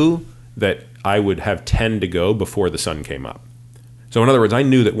knew that I would have 10 to go before the sun came up. So in other words, I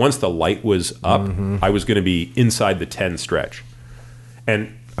knew that once the light was up, I was going to be inside the 10 stretch.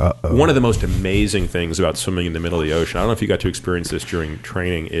 And one of the most amazing things about swimming in the middle of the ocean, I don't know if you got to experience this during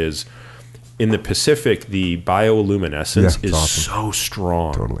training, is in the Pacific, the bioluminescence is awesome. So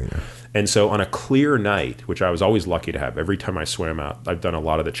strong. Totally, yeah. And so on a clear night, which I was always lucky to have, every time I swam out, I've done a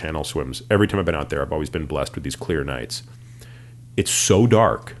lot of the channel swims. Every time I've been out there, I've always been blessed with these clear nights. It's so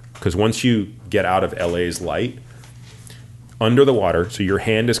dark because once you get out of LA's light, under the water, so your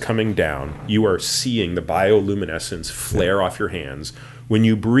hand is coming down, you are seeing the bioluminescence flare off your hands. When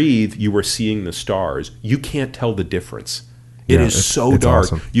you breathe, you are seeing the stars. You can't tell the difference. It is so dark.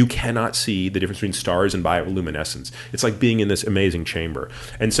 Awesome. You cannot see the difference between stars and bioluminescence. It's like being in this amazing chamber.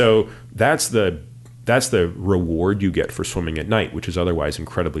 And so that's the reward you get for swimming at night, which is otherwise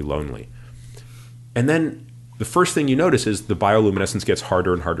incredibly lonely. And then the first thing you notice is the bioluminescence gets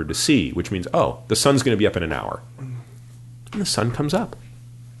harder and harder to see, which means, the sun's going to be up in an hour. And the sun comes up.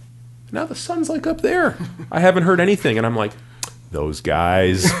 Now the sun's like up there. I haven't heard anything. And I'm like, those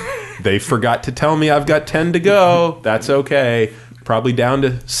guys... They forgot to tell me I've got 10 to go. That's okay. Probably down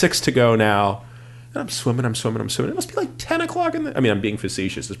to 6 to go now. And I'm swimming. It must be like 10 o'clock I'm being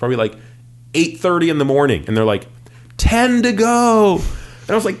facetious. It's probably like 8:30 in the morning. And they're like, 10 to go.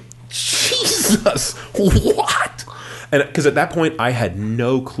 And I was like, Jesus, what? And because at that point, I had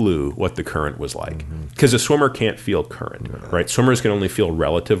no clue what the current was like. Because a swimmer can't feel current, right? Swimmers can only feel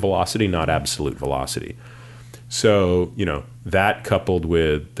relative velocity, not absolute velocity. So, that coupled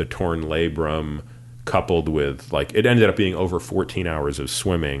with the torn labrum, coupled with, it ended up being over 14 hours of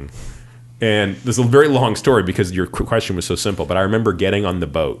swimming. And this is a very long story because your question was so simple, but I remember getting on the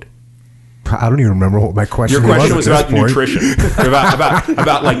boat. I don't even remember what my question was. Your question was about nutrition,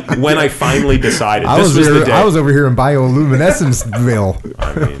 about when I finally decided. I was over here in bioluminescenceville.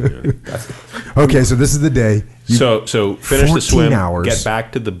 Okay, so this is the day. So finish the swim, get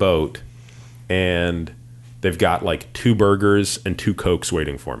back to the boat, and they've got 2 burgers and 2 Cokes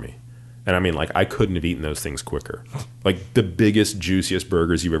waiting for me. And I couldn't have eaten those things quicker. The biggest, juiciest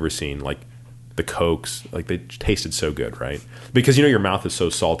burgers you've ever seen, the Cokes, they tasted so good, right? Because your mouth is so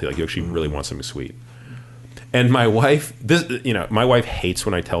salty, you actually really want something sweet. And my wife, my wife hates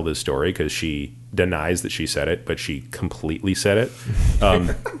when I tell this story because she denies that she said it, but she completely said it.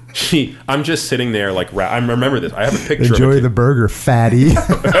 I'm just sitting there I remember this. I have a picture. Enjoy the burger, fatty.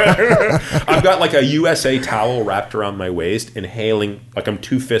 I've got a USA towel wrapped around my waist, inhaling I'm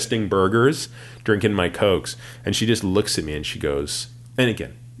 2-fisting burgers, drinking my Cokes, and she just looks at me and she goes, and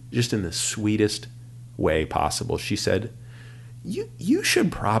again, just in the sweetest way possible, she said, "You should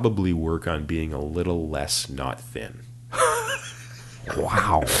probably work on being a little less not thin."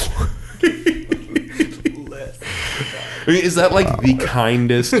 Wow. Is that the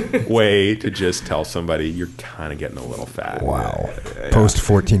kindest way to just tell somebody you're kind of getting a little fat? Wow. Post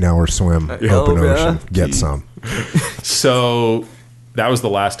 14-hour swim, open ocean, get some. So that was the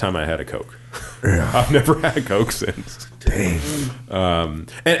last time I had a Coke. Yeah. I've never had a Coke since. Dang.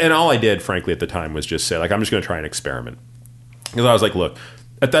 And all I did, frankly, at the time was just say, I'm just going to try an experiment. Because I was like, look,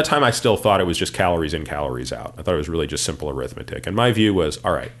 at that time I still thought it was just calories in, calories out. I thought it was really just simple arithmetic. And my view was,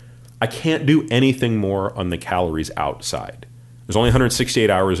 all right, I can't do anything more on the calories outside. There's only 168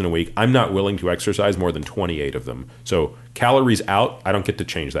 hours in a week. I'm not willing to exercise more than 28 of them. So calories out, I don't get to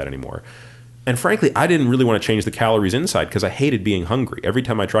change that anymore. And frankly, I didn't really want to change the calories inside because I hated being hungry. Every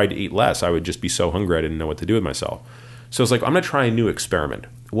time I tried to eat less, I would just be so hungry I didn't know what to do with myself. So I was like, I'm going to try a new experiment.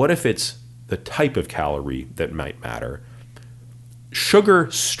 What if it's the type of calorie that might matter? sugar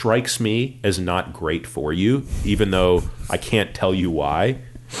strikes me as not great for you, even though I can't tell you why.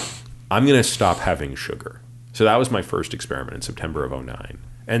 I'm going to stop having sugar. So that was my first experiment in September of 2009.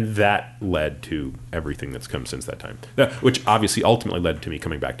 And that led to everything that's come since that time, which obviously ultimately led to me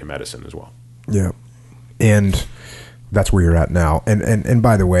coming back to medicine as well. Yeah. And that's where you're at now. And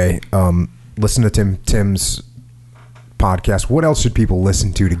by the way, listen to Tim's podcast. What else should people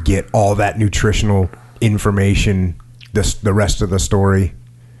listen to get all that nutritional information, the rest of the story?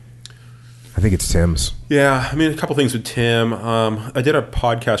 I think it's Tim's. Yeah, I mean, a couple things with Tim. I did a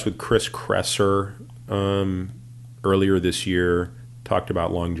podcast with Chris Kresser earlier this year. Talked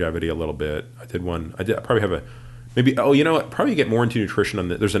about longevity a little bit. I probably have probably get more into nutrition on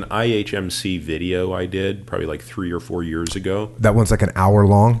there's an IHMC video I did probably like 3 or 4 years ago. That one's like an hour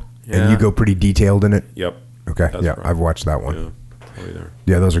long, and you go pretty detailed in it. Yep. Okay. Yeah, I've watched that one. Yeah, probably there.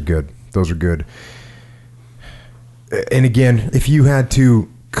 Yeah, those are good. Those are good. And again, if you had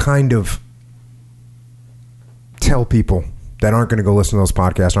to kind of tell people that aren't going to go listen to those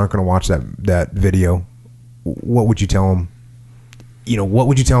podcasts, aren't going to watch that video, what would you tell them? What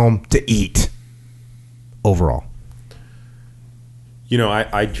would you tell them to eat overall?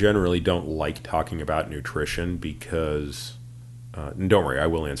 I generally don't like talking about nutrition because, and don't worry, I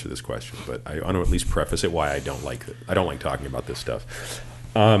will answer this question, but I want to at least preface it why I don't like it. I don't like talking about this stuff.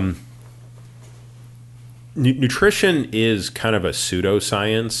 Nutrition is kind of a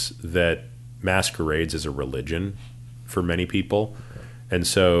pseudoscience that masquerades as a religion for many people. And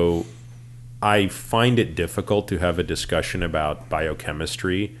so I find it difficult to have a discussion about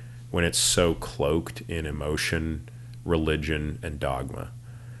biochemistry when it's so cloaked in emotion, religion, and dogma.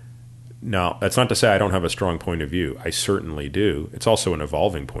 Now, that's not to say I don't have a strong point of view. I certainly do. It's also an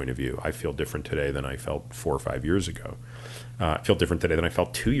evolving point of view. I feel different today than I felt 4 or 5 years ago. I feel different today than I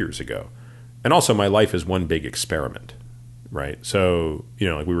felt 2 years ago. And also, my life is one big experiment, right? So,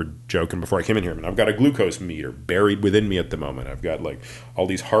 like we were joking before I came in here, I've got a glucose meter buried within me at the moment. I've got like all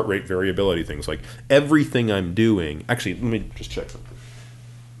these heart rate variability things. Like everything I'm doing, actually, let me just check something.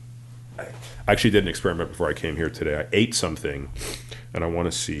 I actually did an experiment before I came here today. I ate something, and I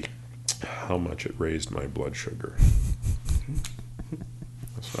want to see how much it raised my blood sugar.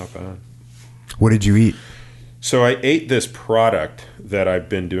 That's not bad. What did you eat? So I ate this product that I've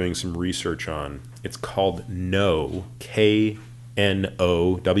been doing some research on. It's called KNOW, K-N-O-W,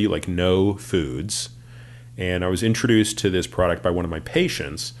 like No Foods. And I was introduced to this product by one of my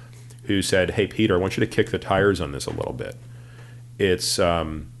patients who said, "Hey, Peter, I want you to kick the tires on this a little bit." It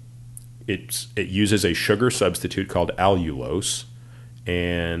uses a sugar substitute called allulose,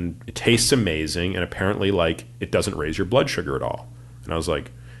 and it tastes amazing, and apparently like it doesn't raise your blood sugar at all. And I was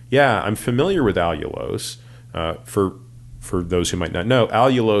like, yeah, I'm familiar with allulose. For those who might not know,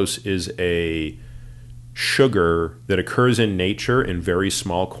 allulose is a sugar that occurs in nature in very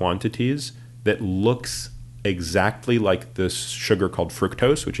small quantities that looks exactly like this sugar called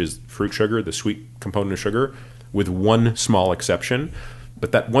fructose, which is fruit sugar, the sweet component of sugar, with one small exception.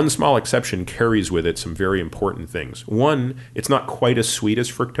 But that one small exception carries with it some very important things. One, it's not quite as sweet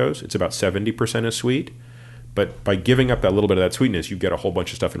as fructose. It's about 70% as sweet. But by giving up that little bit of that sweetness, you get a whole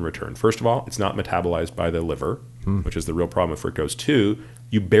bunch of stuff in return. First of all, it's not metabolized by the liver, which is the real problem with fructose. 2,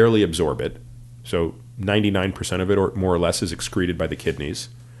 you barely absorb it. So 99% of it, or more or less, is excreted by the kidneys.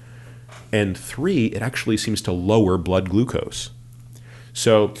 And 3, it actually seems to lower blood glucose.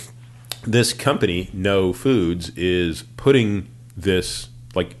 So this company, No Foods, is putting this,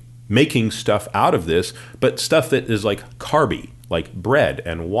 like making stuff out of this, but stuff that is like carby, like bread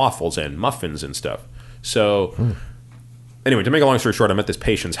and waffles and muffins and stuff. So anyway, to make a long story short, I'm at this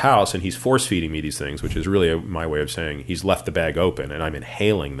patient's house and he's force feeding me these things, which is really my way of saying he's left the bag open and I'm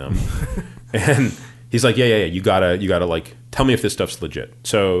inhaling them. And he's like, yeah, you gotta like tell me if this stuff's legit.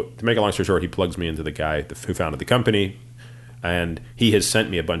 So to make a long story short, he plugs me into the guy who founded the company, and he has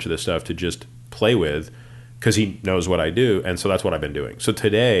sent me a bunch of this stuff to just play with because he knows what I do, and so that's what I've been doing. So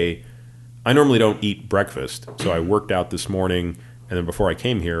today, I normally don't eat breakfast, so I worked out this morning, and then before I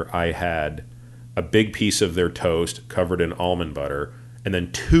came here, I had a big piece of their toast covered in almond butter, and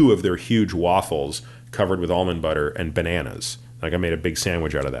then 2 of their huge waffles covered with almond butter and bananas. Like I made a big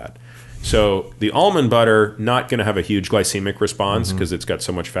sandwich out of that. So the almond butter, not going to have a huge glycemic response because it's got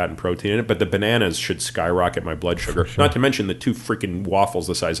so much fat and protein in it, but the bananas should skyrocket my blood sugar. Sure. Not to mention the 2 freaking waffles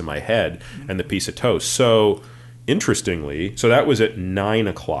the size of my head and the piece of toast. So interestingly, so that was at 9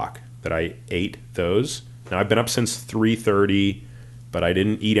 o'clock that I ate those. Now I've been up since 3:30, but I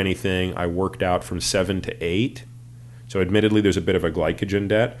didn't eat anything. I worked out from 7 to 8. So admittedly, there's a bit of a glycogen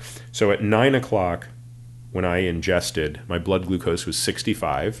debt. So at 9 o'clock, when I ingested, my blood glucose was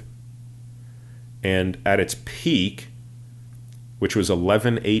 65. And at its peak, which was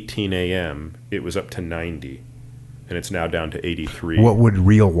 11:18 a.m., it was up to 90. And it's now down to 83. What would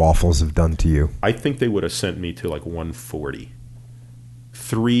real waffles have done to you? I think they would have sent me to like 140.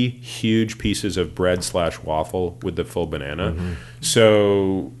 3 huge pieces of bread/waffle with the full banana. Mm-hmm.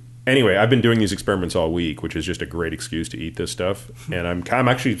 So anyway, I've been doing these experiments all week, which is just a great excuse to eat this stuff. And I'm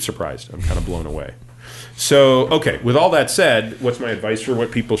actually surprised. I'm kind of blown away. So, okay, with all that said, what's my advice for what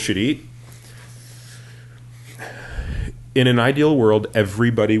people should eat? In an ideal world,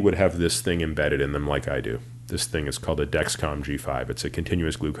 everybody would have this thing embedded in them like I do. This thing is called a Dexcom G5. It's a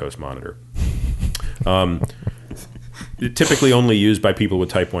continuous glucose monitor. Typically only used by people with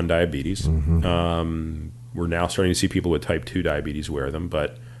type 1 diabetes. Mm-hmm. We're now starting to see people with type 2 diabetes wear them,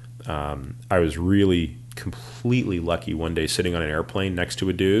 but I was really completely lucky one day sitting on an airplane next to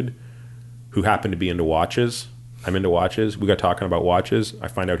a dude who happened to be into watches. I'm into watches. We got talking about watches. I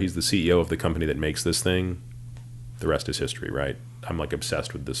find out he's the CEO of the company that makes this thing. The rest is history, right? I'm like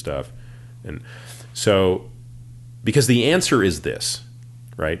obsessed with this stuff. And so, because the answer is this,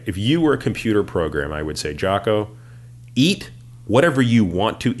 right? If you were a computer program, I would say, Jocko, eat whatever you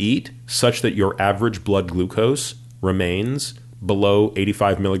want to eat such that your average blood glucose remains below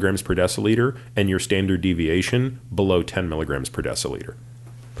 85 milligrams per deciliter and your standard deviation below 10 milligrams per deciliter.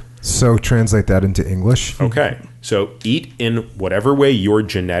 So translate that into English. Okay. So eat in whatever way your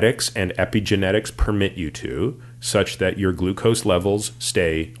genetics and epigenetics permit you to, such that your glucose levels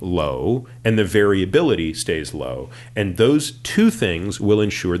stay low and the variability stays low. And those two things will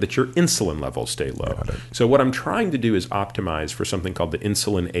ensure that your insulin levels stay low. So what I'm trying to do is optimize for something called the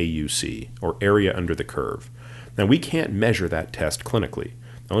insulin AUC, or area under the curve. Now, we can't measure that test clinically.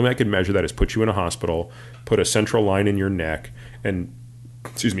 The only way I can measure that is put you in a hospital, put a central line in your neck, and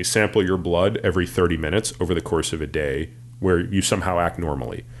sample your blood every 30 minutes over the course of a day where you somehow act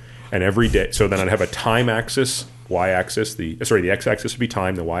normally. And every day, so then I'd have a time axis, y-axis, the x-axis would be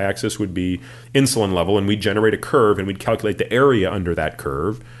time, the y-axis would be insulin level, and we'd generate a curve and we'd calculate the area under that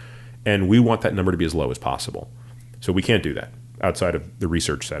curve, and we want that number to be as low as possible. So we can't do that outside of the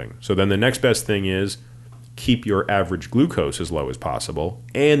research setting. So then the next best thing is keep your average glucose as low as possible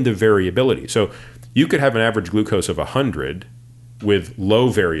and the variability. So you could have an average glucose of 100 with low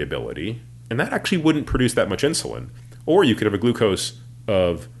variability, and that actually wouldn't produce that much insulin. Or you could have a glucose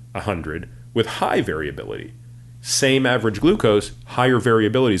of 100 with high variability. Same average glucose, higher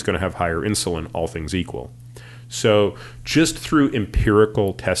variability is going to have higher insulin, all things equal. So just through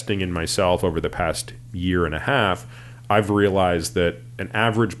empirical testing in myself over the past year and a half, I've realized that an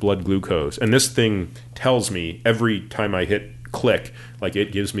average blood glucose, and this thing tells me every time I hit click, like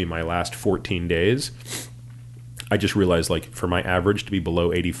it gives me my last 14 days. I just realized, like, for my average to be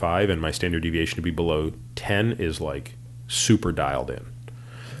below 85 and my standard deviation to be below 10 is like super dialed in.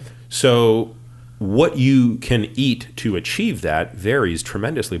 So what you can eat to achieve that varies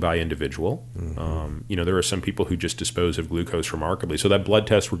tremendously by individual. Mm-hmm. There are some people who just dispose of glucose remarkably. So that blood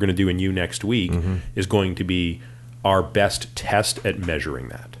test we're going to do in you next week mm-hmm. is going to be our best test at measuring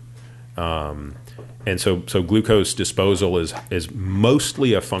that. And so glucose disposal is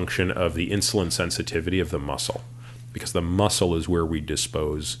mostly a function of the insulin sensitivity of the muscle, because the muscle is where we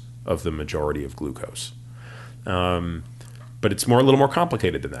dispose of the majority of glucose. But it's a little more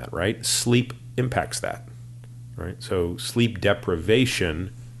complicated than that, right? Sleep impacts that, right? So sleep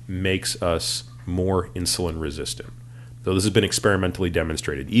deprivation makes us more insulin resistant. So this has been experimentally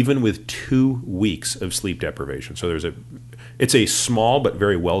demonstrated, even with 2 weeks of sleep deprivation. So it's a small but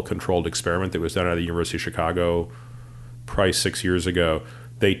very well-controlled experiment that was done out of the University of Chicago probably 6 years ago.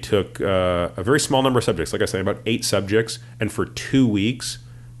 They took a very small number of subjects, like I said, about 8 subjects, and for 2 weeks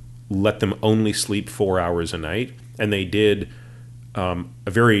let them only sleep 4 hours a night. And they did a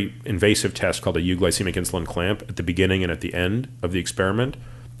very invasive test called a euglycemic insulin clamp at the beginning and at the end of the experiment.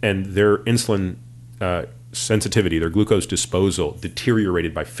 And their insulin sensitivity, their glucose disposal,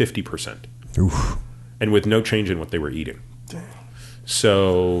 deteriorated by 50%. Oof. And with no change in what they were eating. Dang.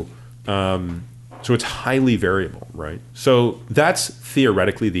 So it's highly variable, right? So that's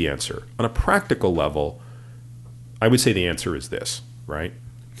theoretically the answer. On a practical level, I would say the answer is this, right?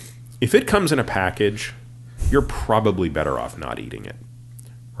 If it comes in a package, you're probably better off not eating it,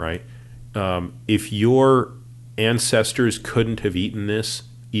 right? If your ancestors couldn't have eaten this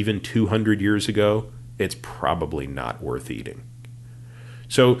even 200 years ago, it's probably not worth eating.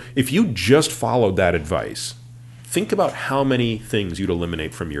 So if you just followed that advice, think about how many things you'd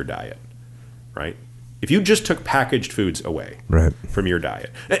eliminate from your diet, right? If you just took packaged foods away from your diet.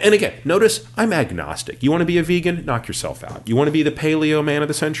 And again, notice I'm agnostic. You want to be a vegan? Knock yourself out. You want to be the paleo man of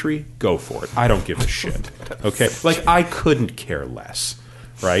the century? Go for it. I don't give a shit. Okay? Like, I couldn't care less,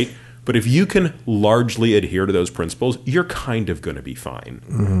 right? But if you can largely adhere to those principles, you're kind of going to be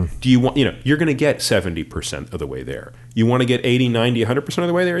fine. Do you want, you're going to get 70% of the way there. You want to get 80, 90, 100% of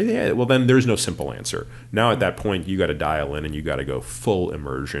the way there? Yeah, well, then there's no simple answer. Now at that point, you got to dial in and you got to go full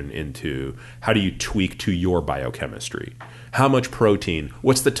immersion into how do you tweak to your biochemistry? How much protein?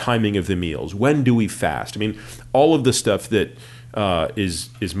 What's the timing of the meals? When do we fast? I mean, all of the stuff that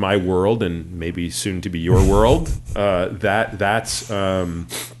is my world and maybe soon to be your world. That's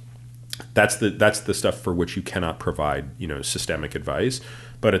the stuff for which you cannot provide systemic advice.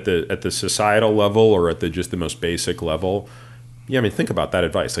 But at the societal level or at the most basic level, yeah, I mean, think about that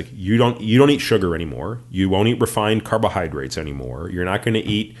advice. Like you don't eat sugar anymore. You won't eat refined carbohydrates anymore. You're not going to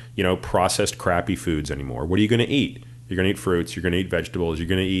eat processed crappy foods anymore. What are you going to eat? You're going to eat fruits. You're going to eat vegetables. You're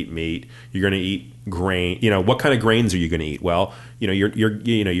going to eat meat. You're going to eat grain. What kind of grains are you going to eat? Well,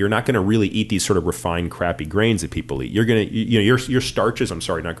 you're not going to really eat these sort of refined, crappy grains that people eat. You're going to, your starches. I'm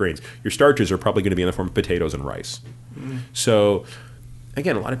sorry, not grains. Your starches are probably going to be in the form of potatoes and rice. So,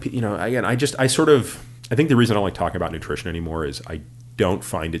 again, a lot of people. I think the reason I don't like talking about nutrition anymore is I don't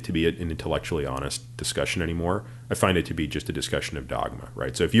find it to be an intellectually honest discussion anymore. I find it to be just a discussion of dogma,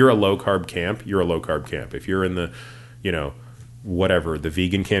 right? So if you're a low carb camp, you're a low carb camp. If you're in the whatever, the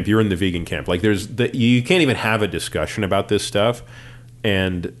vegan camp, you're in the vegan camp. Like you can't even have a discussion about this stuff,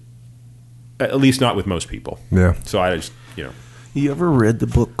 and at least not with most people. Yeah. So I just, You ever read the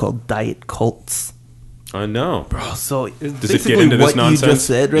book called Diet Cults? No. Bro, so does it get into this nonsense? You just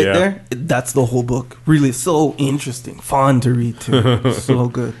said right there, that's the whole book. Really so interesting. Fun to read too. So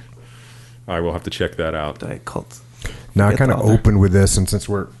good. I will have to check that out. Diet Cults. Now I kind of opened with this, and since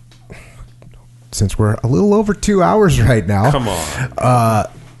we're a little over 2 hours right now. Come on.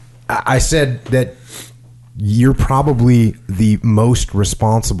 I said that you're probably the most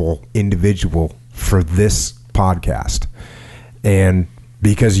responsible individual for this podcast. And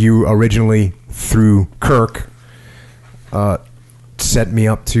because you originally, through Kirk, set me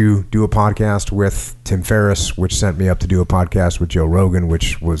up to do a podcast with Tim Ferriss, which sent me up to do a podcast with Joe Rogan,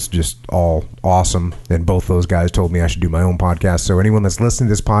 which was just all awesome. And both those guys told me I should do my own podcast. So anyone that's listening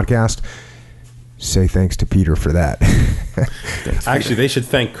to this podcast, say thanks to Peter for that. Actually, they should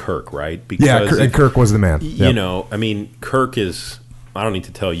thank Kirk, right? Because and Kirk was the man. Yep. I mean, Kirk is, I don't need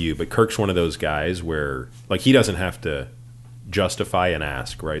to tell you, but Kirk's one of those guys where, like, he doesn't have to justify and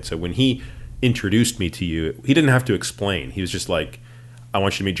ask, right? So when he introduced me to you, he didn't have to explain. He was just like, I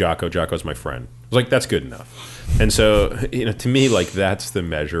want you to meet Jocko. Jocko's my friend. I was like, that's good enough. And so, to me, like, that's the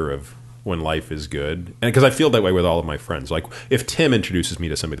measure of when life is good. And because I feel that way with all of my friends. Like, if Tim introduces me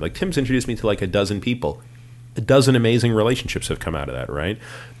to somebody, like Tim's introduced me to like a dozen people, a dozen amazing relationships have come out of that, right?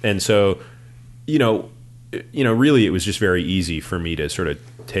 And so, really, it was just very easy for me to sort of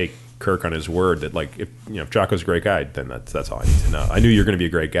take Kirk on his word that, like, if Jocko's a great guy, then that's all I need to know. I knew you're going to be a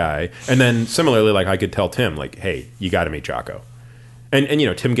great guy. And then similarly, like, I could tell Tim, like, hey, you got to meet Jocko. And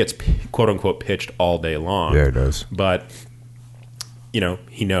Tim gets quote unquote pitched all day long. Yeah, he does. But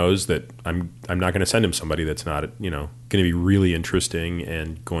he knows that I'm not going to send him somebody that's not going to be really interesting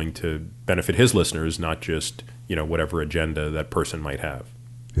and going to benefit his listeners, not just whatever agenda that person might have.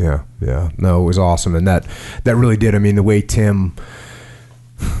 Yeah. No, it was awesome, and that really did. I mean, the way Tim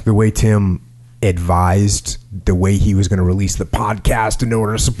advised the way he was going to release the podcast in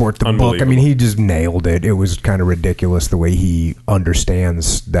order to support the book. I mean, he just nailed it. It was kind of ridiculous the way he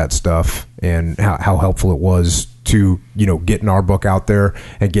understands that stuff and how helpful it was to, getting our book out there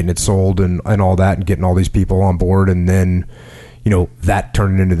and getting it sold and all that and getting all these people on board. And then, that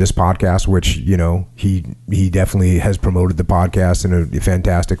turned into this podcast, which, he definitely has promoted the podcast in a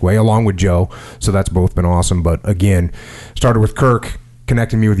fantastic way along with Joe. So that's both been awesome. But again, started with Kirk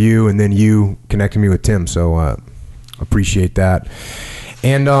connecting me with you, and then you connecting me with Tim. So appreciate that.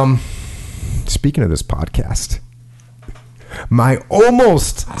 And speaking of this podcast, my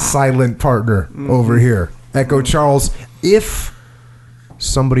almost silent partner over here, Echo Charles, if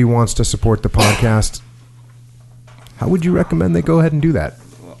somebody wants to support the podcast, how would you recommend they go ahead and do that?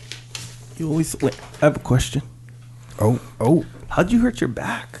 You always wait, I have a question. Oh. How'd you hurt your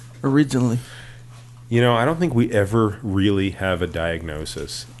back originally? I don't think we ever really have a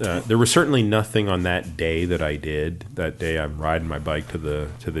diagnosis. There was certainly nothing on that day that I did. That day I'm riding my bike to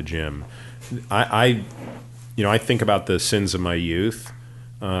the gym. I think about the sins of my youth.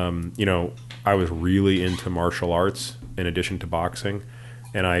 I was really into martial arts in addition to boxing,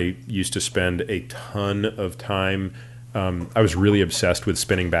 and I used to spend a ton of time. I was really obsessed with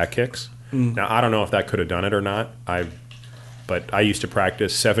spinning back kicks. Now, I don't know if that could have done it or not. But I used to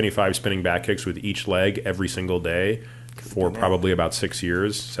practice 75 spinning back kicks with each leg every single day for probably about 7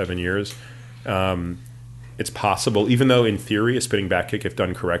 years. And it's possible, even though in theory a spinning back kick, if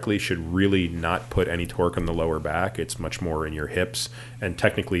done correctly, should really not put any torque on the lower back. It's much more in your hips, and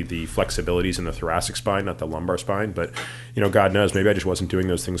technically the flexibility is in the thoracic spine, not the lumbar spine. But, God knows, maybe I just wasn't doing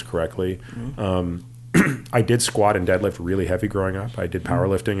those things correctly. I did squat and deadlift really heavy growing up. I did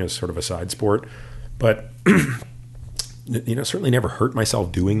powerlifting as sort of a side sport, but certainly never hurt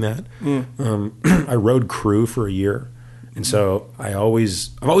myself doing that. I rode crew for a year. And so I've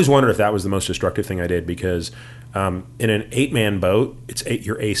always wondered if that was the most destructive thing I did, because in an 8-man boat,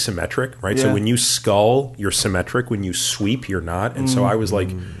 you're asymmetric, right? Yeah. So when you scull, you're symmetric. When you sweep, you're not. And so I was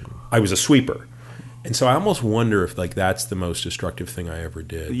a sweeper. And so I almost wonder if that's the most destructive thing I ever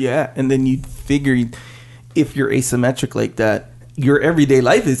did. Yeah, and then you'd figure if you're asymmetric like that, your everyday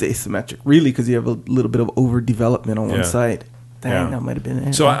life is asymmetric, really, because you have a little bit of overdevelopment on one side. That might have been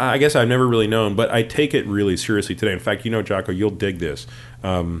it. So I guess I've never really known, but I take it really seriously today. In fact, Jocko, you'll dig this.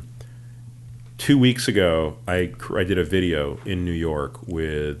 2 weeks ago, I did a video in New York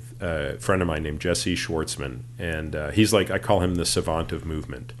with a friend of mine named Jesse Schwartzman, and he's I call him the savant of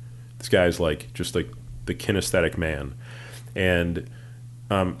movement. This guy's just the kinesthetic man. And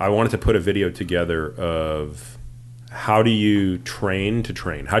I wanted to put a video together of how do you train to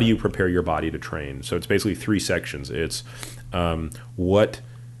train? How do you prepare your body to train? So it's basically 3 sections. It's what's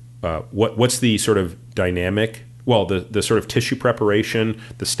the sort of dynamic, the sort of tissue preparation,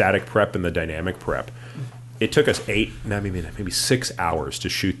 the static prep, and the dynamic prep. It took us maybe 6 hours to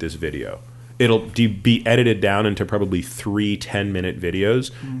shoot this video. It'll be edited down into probably 3 10-minute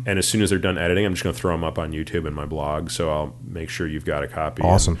videos, and as soon as they're done editing, I'm just going to throw them up on YouTube and my blog, so I'll make sure you've got a copy.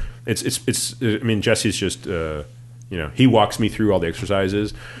 Awesome. And Jesse's just, he walks me through all the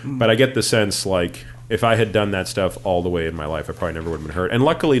exercises, but I get the sense, if I had done that stuff all the way in my life, I probably never would have been hurt. And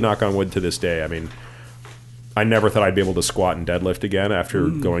luckily, knock on wood, to this day, I never thought I'd be able to squat and deadlift again after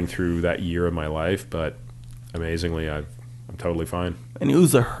going through that year of my life, but amazingly, I'm totally fine. And it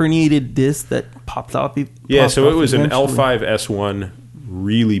was a herniated disc that popped off. So it was an L5-S1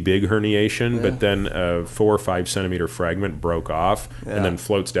 really big herniation, but then a 4 or 5 centimeter fragment broke off and then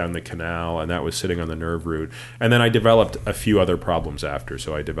floats down the canal, and that was sitting on the nerve root. And then I developed a few other problems after.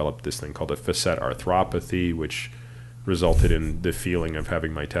 So I developed this thing called a facet arthropathy, which resulted in the feeling of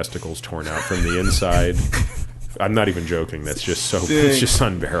having my testicles torn out from the inside. I'm not even joking. That's just it's just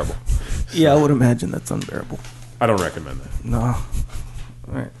unbearable. Yeah, I would imagine that's unbearable. I don't recommend that. No.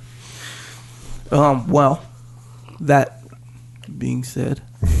 All right. Well, that being said,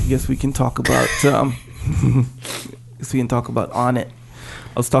 I guess we can talk about On It.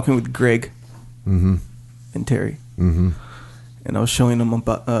 I was talking with Greg and Terry, and I was showing them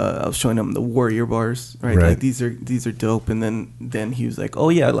the Warrior bars, right? These are dope. And then he was like, "Oh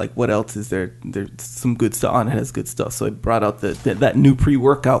yeah, what else is there? There's some good stuff. On It has good stuff." So I brought out that new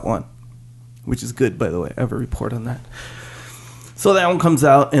pre-workout one, which is good, by the way. I have a report on that. So that one comes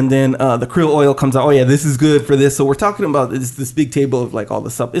out, and then the krill oil comes out. Oh yeah, this is good for this. So we're talking about this big table of all the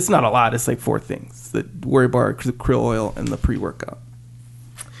stuff. It's not a lot. It's 4 things: the Warrior Bar, the krill oil, and the pre-workout,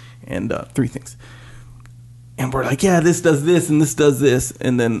 and 3 things. And we're like, yeah, this does this, and this does this.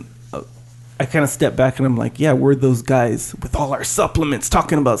 And then I kind of step back, and I'm like, yeah, we're those guys with all our supplements,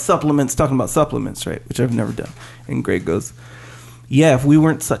 talking about supplements, right? Which I've never done. And Greg goes, yeah, if we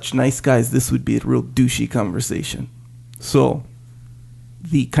weren't such nice guys, this would be a real douchey conversation. So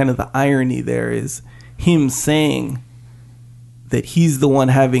the irony there is him saying that he's the one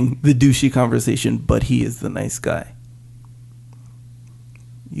having the douchey conversation, but he is the nice guy.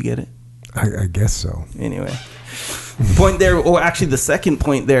 You get it? I guess so. Anyway, point there, or actually the second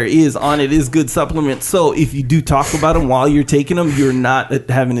point there is On It is good supplement. So if you do talk about them while you're taking them, you're not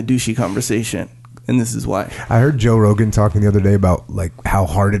having a douchey conversation. And this is why. I heard Joe Rogan talking the other day about how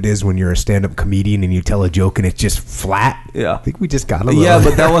hard it is when you're a stand-up comedian and you tell a joke and it's just flat. Yeah, I think we just got a little. Yeah,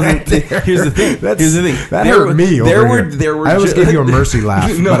 but that wasn't. Here's the thing. That hurt me. There were. I always gave you a mercy laugh,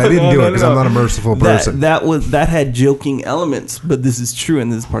 but I didn't do it because I'm not a merciful person. That had joking elements, but this is true,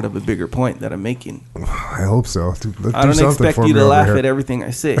 and this is part of a bigger point that I'm making. I hope so. I don't expect you to laugh at everything I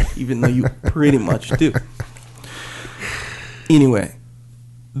say, even though you pretty much do. Anyway.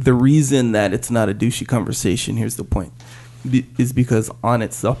 The reason that it's not a douchey conversation, here's the point, is because On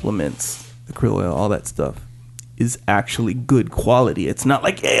It supplements, the krill oil, all that stuff, is actually good quality. It's not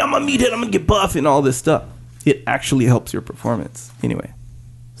like, hey, I'm a meathead, I'm going to get buff and all this stuff. It actually helps your performance. Anyway,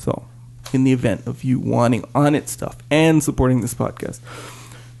 so in the event of you wanting On It stuff and supporting this podcast,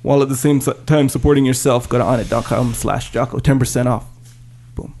 while at the same time supporting yourself, go to onit.com/Jocko, 10% off.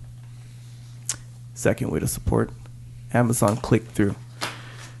 Boom. Second way to support, Amazon click-through.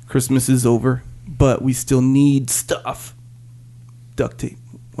 Christmas is over, but we still need stuff. Duct tape,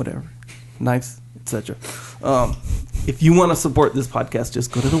 whatever. Knives, etc. If you want to support this podcast,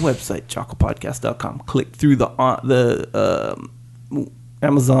 just go to the website, jockopodcast.com. Click through the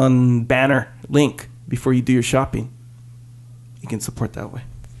Amazon banner link before you do your shopping. You can support that way.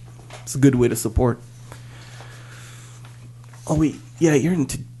 It's a good way to support. Oh, wait. Yeah, you're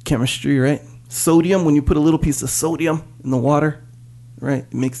into chemistry, right? Sodium, when you put a little piece of sodium in the water, right,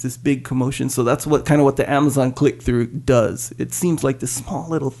 it makes this big commotion. So that's what the Amazon click-through does. It seems like this small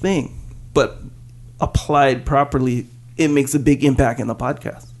little thing, but applied properly, it makes a big impact in the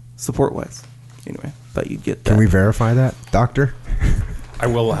podcast, support-wise. Anyway, thought you'd get that. Can we verify that, Doctor? I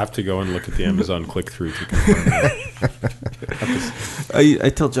will have to go and look at the Amazon click-through to confirm that. I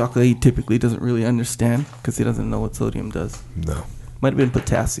tell Jocko he typically doesn't really understand because he doesn't know what sodium does. No. Might have been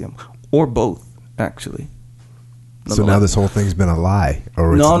potassium. Or both, actually. So now this whole thing's been a lie,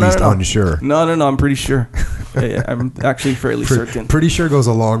 or it's at least unsure. No, I'm pretty sure. Yeah, I'm actually fairly certain. Pretty sure goes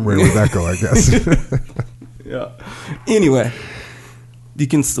a long way with Echo, I guess. Yeah. Anyway, you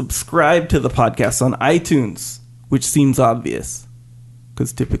can subscribe to the podcast on iTunes, which seems obvious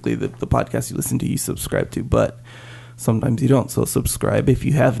because typically the podcast you listen to, you subscribe to, but sometimes you don't. So subscribe if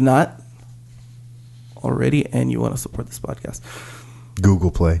you have not already and you want to support this podcast.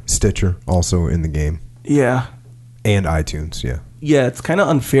 Google Play, Stitcher, also in the game. Yeah. And iTunes, yeah. Yeah, it's kind of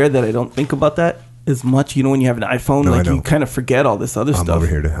unfair that I don't think about that as much. You know, when you have an iPhone, like you kind of forget all this other stuff. I'm over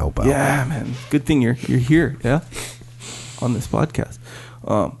here to help out. Yeah, man. Good thing you're here, yeah, on this podcast.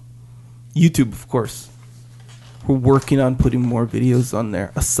 YouTube, of course. We're working on putting more videos on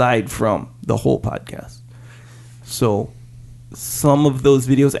there aside from the whole podcast. So some of those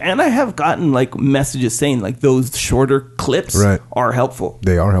videos, and I have gotten like messages saying like those shorter clips are helpful.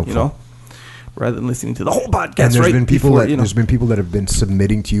 They are helpful. You know? Rather than listening to the whole podcast, and there's been people there's been people that have been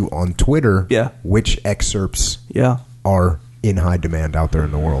submitting to you on Twitter, which excerpts, are in high demand out there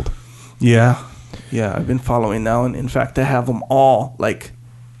in the world. Yeah, I've been following now, and in fact, I have them all. Like,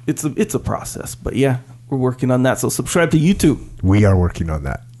 it's a process, but yeah, we're working on that. So subscribe to YouTube. We are working on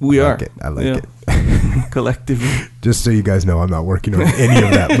that. I like it. Collectively. Just so you guys know, I'm not working on any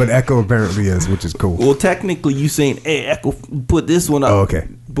of that, but Echo apparently is, which is cool. Well, technically, you saying, "Hey, Echo, put this one up." Oh, okay.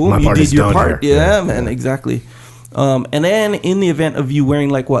 Boom, my you did your part. Yeah, man, exactly. And then in the event of you wearing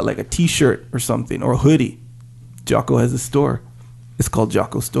like a T-shirt or something or a hoodie, Jocko has a store. It's called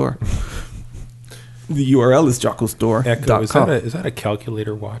Jocko Store. The URL is JockoStore.com. Echo, is that a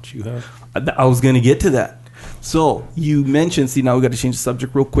calculator watch you have? I was going to get to that. So you mentioned, now we got to change the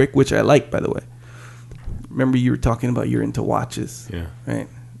subject real quick, which I like, by the way. Remember you were talking about you're into watches. Yeah. Right.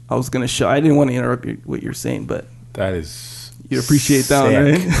 I was going to show, I didn't want to interrupt what you're saying, but. That is. You appreciate that one,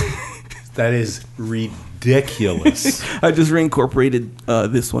 right? That is ridiculous. I just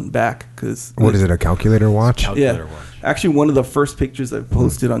reincorporated this one back because. What is it, a calculator watch? Calculator watch. Actually, one of the first pictures I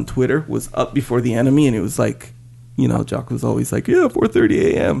posted on Twitter was up before the enemy, and it was like, Jock was always like,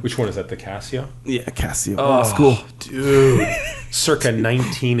 4:30 a.m. Which one is that, the Casio? Yeah, Casio. Oh, that's cool. Dude. Circa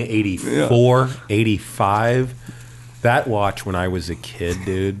 1984, 85. That watch when I was a kid,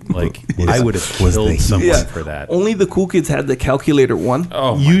 dude, I would have killed someone for that. Only the cool kids had the calculator one.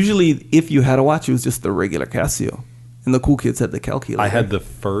 Oh, usually, if you had a watch, it was just the regular Casio. And the cool kids had the calculator. I had the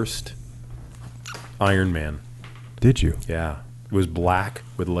first Iron Man. Did you? Yeah. It was black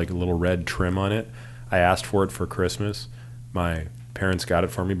with a little red trim on it. I asked for it for Christmas. My parents got it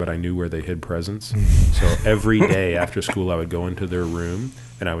for me, but I knew where they hid presents. So every day after school, I would go into their room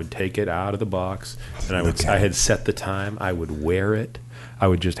and I would take it out of the box, and I had set the time. I would wear it. I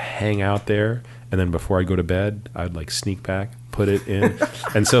would just hang out there, and then before I go to bed, I'd sneak back, put it in,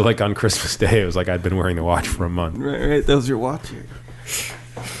 and so on Christmas Day, it was like I'd been wearing the watch for a month. Right. That was your watch.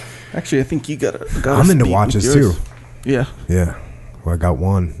 Actually, I think you got. I'm into watches too. Yeah. Yeah. Well, I got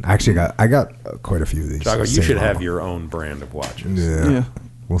one. Actually, I got quite a few of these. Jocko, you should have your own brand of watches. Yeah.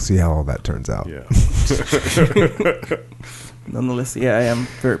 We'll see how all that turns out. Yeah. Nonetheless, I am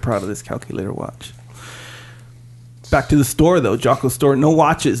very proud of this calculator watch. Back to the store, though. Jocko Store, no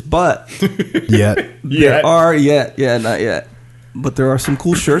watches, but Yet. There are not yet. But there are some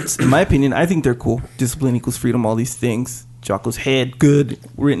cool shirts. In my opinion, I think they're cool. Discipline equals freedom, all these things. Jocko's head, good,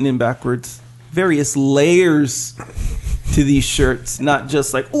 written in backwards. Various layers to these shirts, not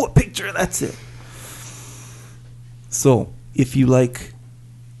just a picture, that's it. So, if you like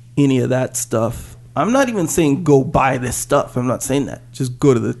any of that stuff, I'm not even saying go buy this stuff. I'm not saying that. Just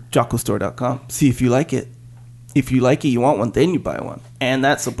go to the JockoStore.com. See if you like it. If you like it, you want one, then you buy one. And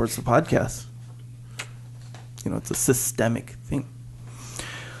that supports the podcast. It's a systemic thing.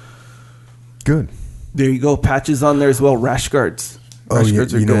 Good. There you go. Patches on there as well. Rash guards. Rash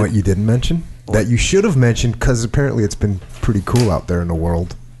guards you know what you didn't mention? That you should have mentioned, because apparently it's been pretty cool out there in the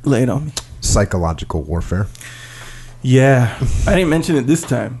world. Lay it on me. psychological warfare. Yeah, I didn't mention it this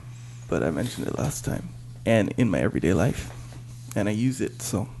time, but I mentioned it last time, and in my everyday life, and I use it.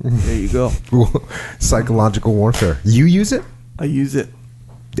 So there you go. Psychological warfare. You use it I use it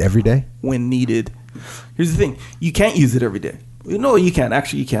every day? when needed. Here's the thing: you can't use it every day. No, you can.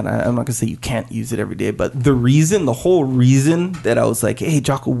 Actually, you can. I'm not gonna say you can't use it every day, but the whole reason that I was like, "Hey,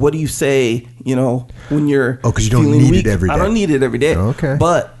 Jocko, what do you say?" You know, when you're because you don't feeling need weak, it every day. I don't need it every day. Okay,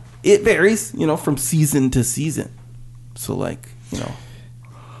 but it varies, from season to season. So, like,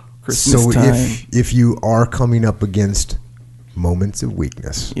 Christmas time. if you are coming up against moments of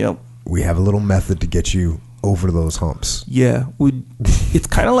weakness, Yep. we have a little method to get you over those humps. Yeah, it's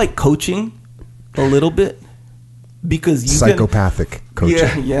kind of like coaching a little bit because you Psychopathic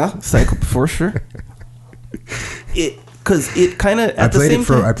coaching. Yeah, psycho for sure. Because it kind of I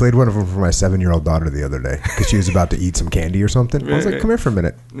played one of them for my 7-year-old daughter the other day because she was about to eat some candy or something. I was like, "Come here for a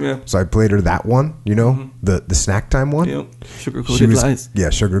minute." Yeah. So I played her that one, the snack time one. Yep. Sugar-coated lies.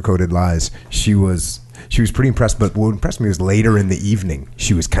 Yeah, sugar-coated lies. She was pretty impressed, but what impressed me was later in the evening,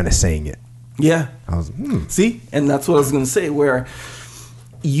 she was kind of saying it. Yeah. I was, See? And that's what I was going to say, where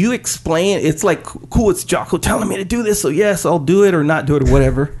you explain, it's like, cool, it's Jocko telling me to do this, so yes, I'll do it or not do it or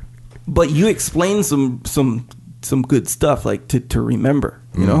whatever. But you explain some good stuff, like to remember,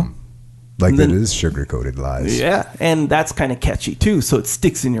 Like then, that is sugar-coated lies. Yeah, and that's kind of catchy, too, so it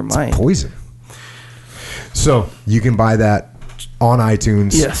sticks in your mind. Poison. So you can buy that on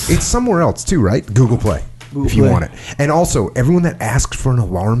iTunes. Yes. It's somewhere else, too, right? Google Play, if you Play. want it. And also, everyone that asks for an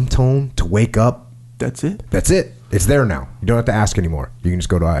alarm tone to wake up, That's it. that's it. It's there now. You don't have to ask anymore. You can just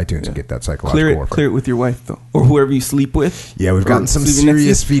go to iTunes and get that psychological warfare. Clear it with your wife, though, or whoever you sleep with. Yeah, we've gotten some sleeping next to you.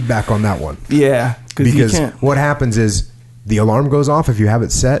 serious feedback on that one. Yeah, because you can't. what happens is the alarm goes off. If you have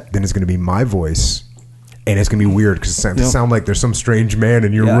it set, then it's going to be my voice, and it's going to be weird because it sound like there's some strange man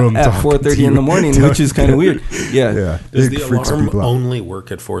in your room at talking 4:30 to in the you. morning, which is kind of weird. Yeah. Yeah. Does It the freaks alarm people out. only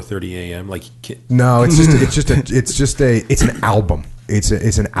work at 4:30 a.m.? Like, No, it's an album. It's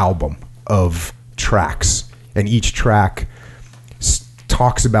an album of tracks, and each track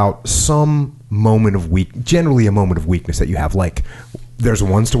talks about some moment of generally a moment of weakness that you have. Like, there's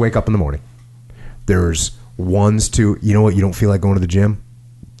ones to wake up in the morning. There's ones to, you know what, you don't feel like going to the gym?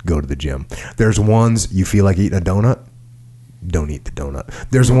 Go to the gym. There's ones you feel like eating a donut? Don't eat the donut.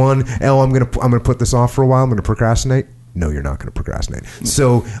 There's one, I'm gonna put this off for a while. I'm gonna procrastinate. No, you're not going to procrastinate.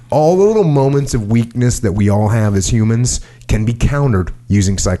 So all the little moments of weakness that we all have as humans can be countered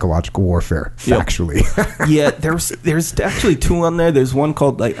using psychological warfare, factually. Yeah, there's actually 2 on there. There's one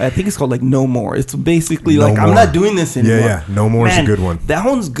called, like, I think it's called, like, No More. It's basically No like, More. I'm not doing this anymore. Yeah. No More is a good one. That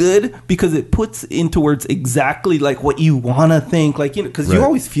one's good because it puts into words exactly like what you want to think. Like, because you Right.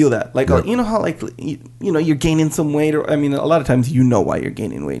 always feel that. Like, Right. you know how, like, you're gaining some weight, or, I mean, a lot of times you know why you're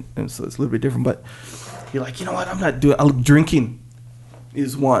gaining weight, and so it's a little bit different, but you're like, you know what, I'm drinking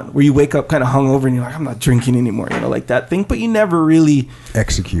is one where you wake up kind of hungover and you're like, I'm not drinking anymore, like that thing, but you never really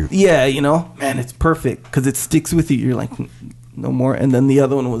Execute. Yeah, man, it's perfect because it sticks with you. You're like, no more. And then the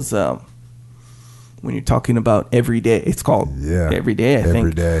other one was when you're talking about every day. It's called Every Day, I think.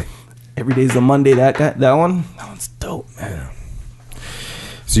 Every day. Every Day's a Monday. That one's dope, man.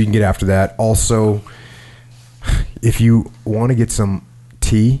 So you can get after that. Also, if you want to get some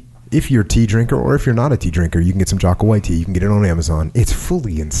tea, if you're a tea drinker or if you're not a tea drinker, you can get some Jocko White tea. You can get it on Amazon. It's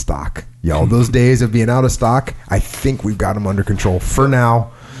fully in stock. Y'all, those days of being out of stock, I think we've got them under control for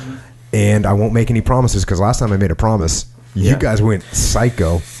now. And I won't make any promises because last time I made a promise, you guys went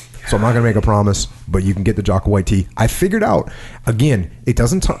psycho. So I'm not going to make a promise, but you can get the Jocko White tea. I figured out, again, it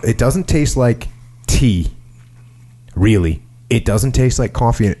doesn't taste like tea, really. It doesn't taste like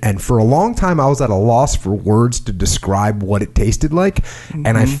coffee. And for a long time, I was at a loss for words to describe what it tasted like. Mm-hmm.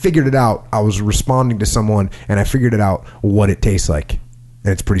 And I figured it out. I was responding to someone, and I figured it out what it tastes like.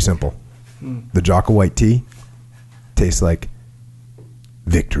 And it's pretty simple. The Jocko White tea tastes like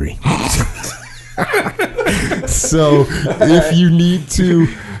victory. So if you need to...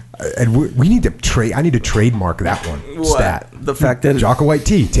 And we need to trade. I need to trademark that one. What? Stat. The fact that Jocko White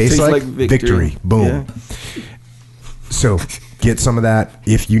tea tastes like victory. Boom. Yeah. So get some of that.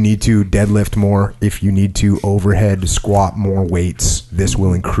 If you need to deadlift more, if you need to overhead squat more weights, this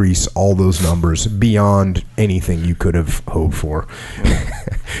will increase all those numbers beyond anything you could have hoped for.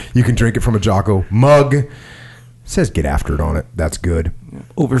 You can drink it from a Jocko mug. It says get after it on it. That's good.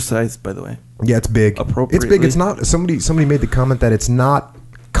 Oversized, by the way. Yeah, it's big. It's big. It's not. Somebody made the comment that it's not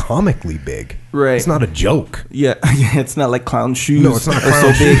comically big. Right. It's not a joke. Yeah. It's not like clown shoes. No, it's not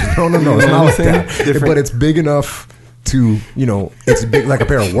clown shoes. No, it's not like that. Different. But it's big enough to, it's big like a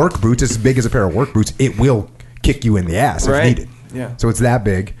pair of work boots. It's as big as a pair of work boots. It will kick you in the ass if needed. Yeah. So it's that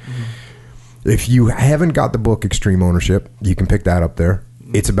big. If you haven't got the book Extreme Ownership, you can pick that up there.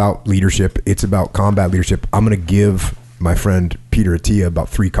 It's about leadership. It's about combat leadership. I'm going to give my friend Peter Attia about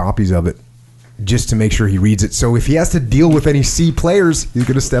 3 copies of it just to make sure he reads it. So if he has to deal with any C players, he's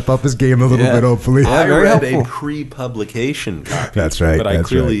going to step up his game a little bit, hopefully. I very read helpful. a pre-publication copy. That's right, But I that's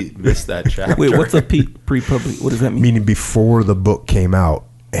clearly missed that chapter. Wait, what's a pre-public? What does that mean? Meaning before the book came out,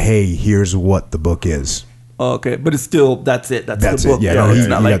 hey, here's what the book is. Oh, okay, but it's still that's it. That's the book. Yeah, No, no, it's you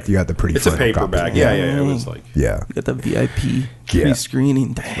not like got the pretty It's a final paperback. copy. Yeah. It was like... Yeah. you got the VIP Yeah.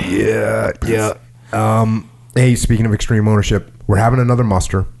 pre-screening. Yeah. Hey, speaking of Extreme Ownership, we're having another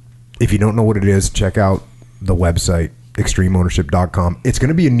muster. If you don't know what it is, check out the website, extremeownership.com. It's going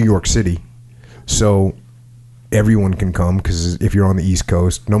to be in New York City, so everyone can come, because if you're on the East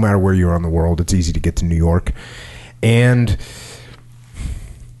Coast, no matter where you are in the world, it's easy to get to New York. And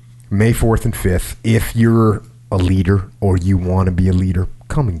May 4th and 5th, if you're a leader or you want to be a leader,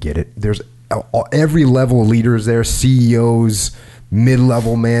 come and get it. There's every level of leaders there, CEOs,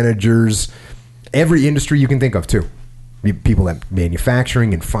 mid-level managers, every industry you can think of too. People that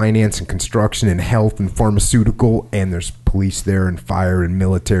manufacturing and finance and construction and health and pharmaceutical, and there's police there and fire and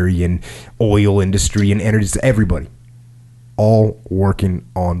military and oil industry and energy, everybody all working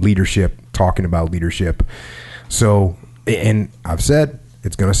on leadership, talking about leadership. So, and I've said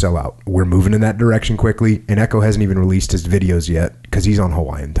it's going to sell out. We're moving in that direction quickly, and Echo hasn't even released his videos yet because he's on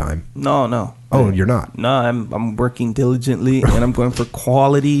Hawaiian time. No. Oh, you're not? No, I'm working diligently, and I'm going for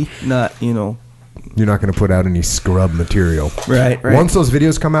quality, not, You're not going to put out any scrub material. Right. Once those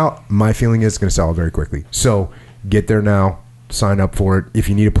videos come out, my feeling is it's going to sell out very quickly. So get there now. Sign up for it. If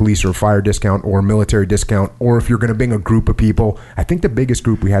you need a police or a fire discount or a military discount, or if you're going to bring a group of people, I think the biggest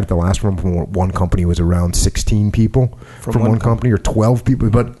group we had at the last one from one company was around 16 people from one company, or 12 people.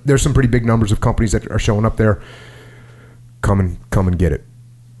 But there's some pretty big numbers of companies that are showing up there. Come and get it.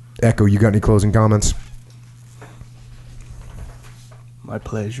 Echo, you got any closing comments? My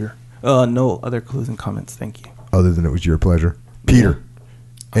pleasure. No other closing comments. Thank you. Other than it was your pleasure. Peter,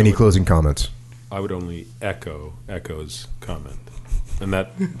 any closing comments? I would only echo Echo's comment. And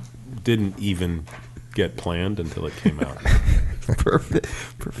that didn't even get planned until it came out.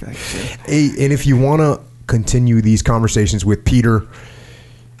 Perfection. Hey, and if you want to continue these conversations with Peter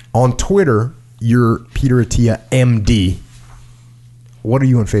on Twitter, you're Peter Attia MD. What are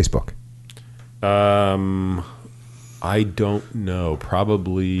you on Facebook? I don't know.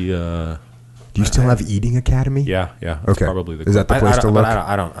 Probably. Do you still have Eating Academy? Yeah. That's Okay. probably the. Is that the place to look?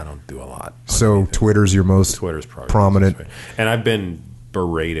 I don't do a lot. So Twitter's your most Twitter's probably prominent. the easiest way. And I've been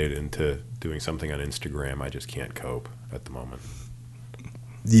berated into doing something on Instagram. I just can't cope at the moment.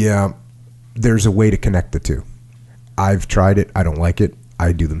 Yeah, there's a way to connect the two. I've tried it. I don't like it.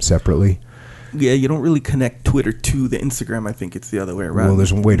 I do them separately. Yeah, you don't really connect Twitter to the Instagram. I think it's the other way around. Well,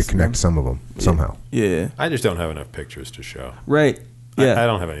 there's a way to Instagram. connect some of them somehow. Yeah. I just don't have enough pictures to show. Right. Yeah. I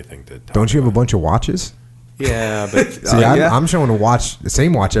don't have anything to talk Don't you have a about. bunch of watches? Yeah, but See, I'm showing the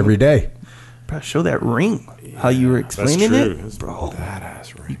same watch every day. Bro, show that ring. How you were explaining that's true. it, It's bro.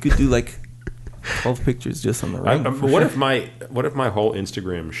 badass ring. You could do like 12 pictures just on the ring. for What sure. if my whole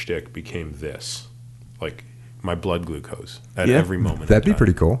Instagram shtick became this, like my blood glucose at Yeah. every moment? That'd be in time?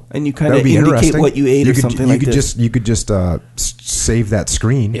 pretty cool. And you That kind would of be indicate interesting. what you ate or something like this. You could just save that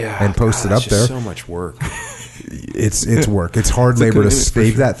screen and post it that's up there. just so much work. It's work. It's hard labor to commitment for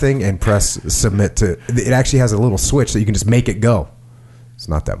save sure. that thing and press submit to. It actually has a little switch that you can just make it go. It's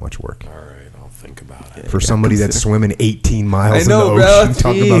not that much work. All right, I'll think about it. For somebody that's swimming 18 miles I know, in the bro. ocean,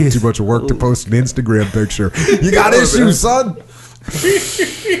 talking about Jeez. too much work to post an Instagram picture. You got issues, son.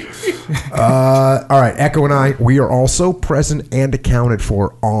 All right, Echo and I, we are also present and accounted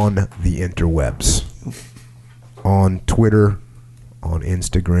for on the interwebs, on Twitter, on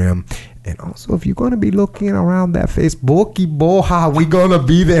Instagram, and also if you're going to be looking around that Facebooky boha, we going to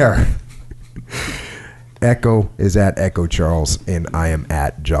be there. Echo is at Echo Charles, and I am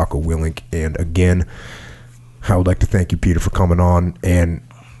at Jocko Willink. And again, I would like to thank you, Peter, for coming on, and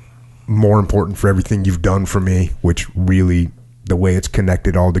more important, for everything you've done for me, which really, the way it's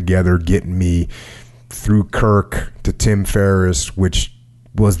connected all together, getting me through Kirk to Tim Ferriss, which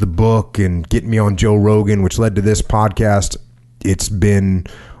was the book, and getting me on Joe Rogan, which led to this podcast. It's been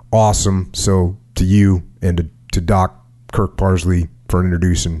awesome. So to you and to Doc Kirk Parsley for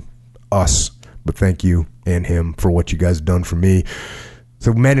introducing us, but thank you and him for what you guys have done for me.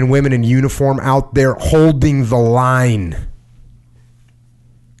 So men and women in uniform out there holding the line,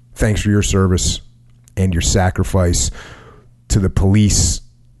 thanks for your service and your sacrifice. To the police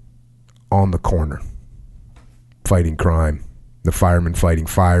on the corner fighting crime, the firemen fighting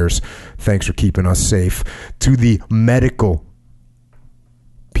fires, thanks for keeping us safe. To the medical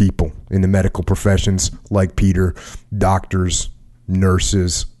people in the medical professions like Peter, doctors,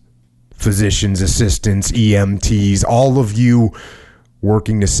 nurses, physicians, assistants, EMTs, all of you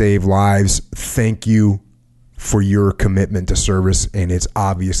working to save lives. Thank you for your commitment to service. And it's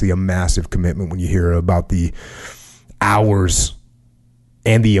obviously a massive commitment when you hear about the hours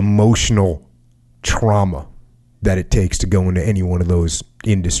and the emotional trauma that it takes to go into any one of those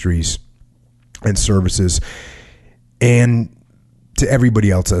industries and services. And to everybody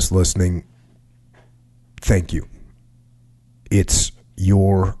else that's listening, thank you. It's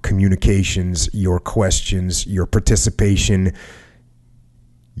your communications, your questions, your participation,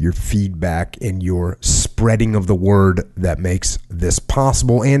 your feedback, and your spreading of the word that makes this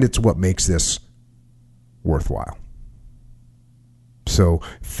possible, and it's what makes this worthwhile. So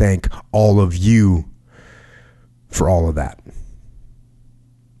thank all of you for all of that.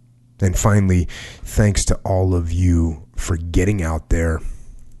 And finally, thanks to all of you for getting out there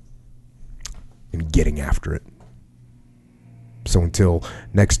and getting after it. So until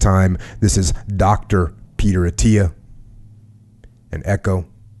next time, this is Dr. Peter Attia and Echo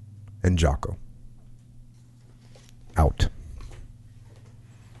and Jocko. Out.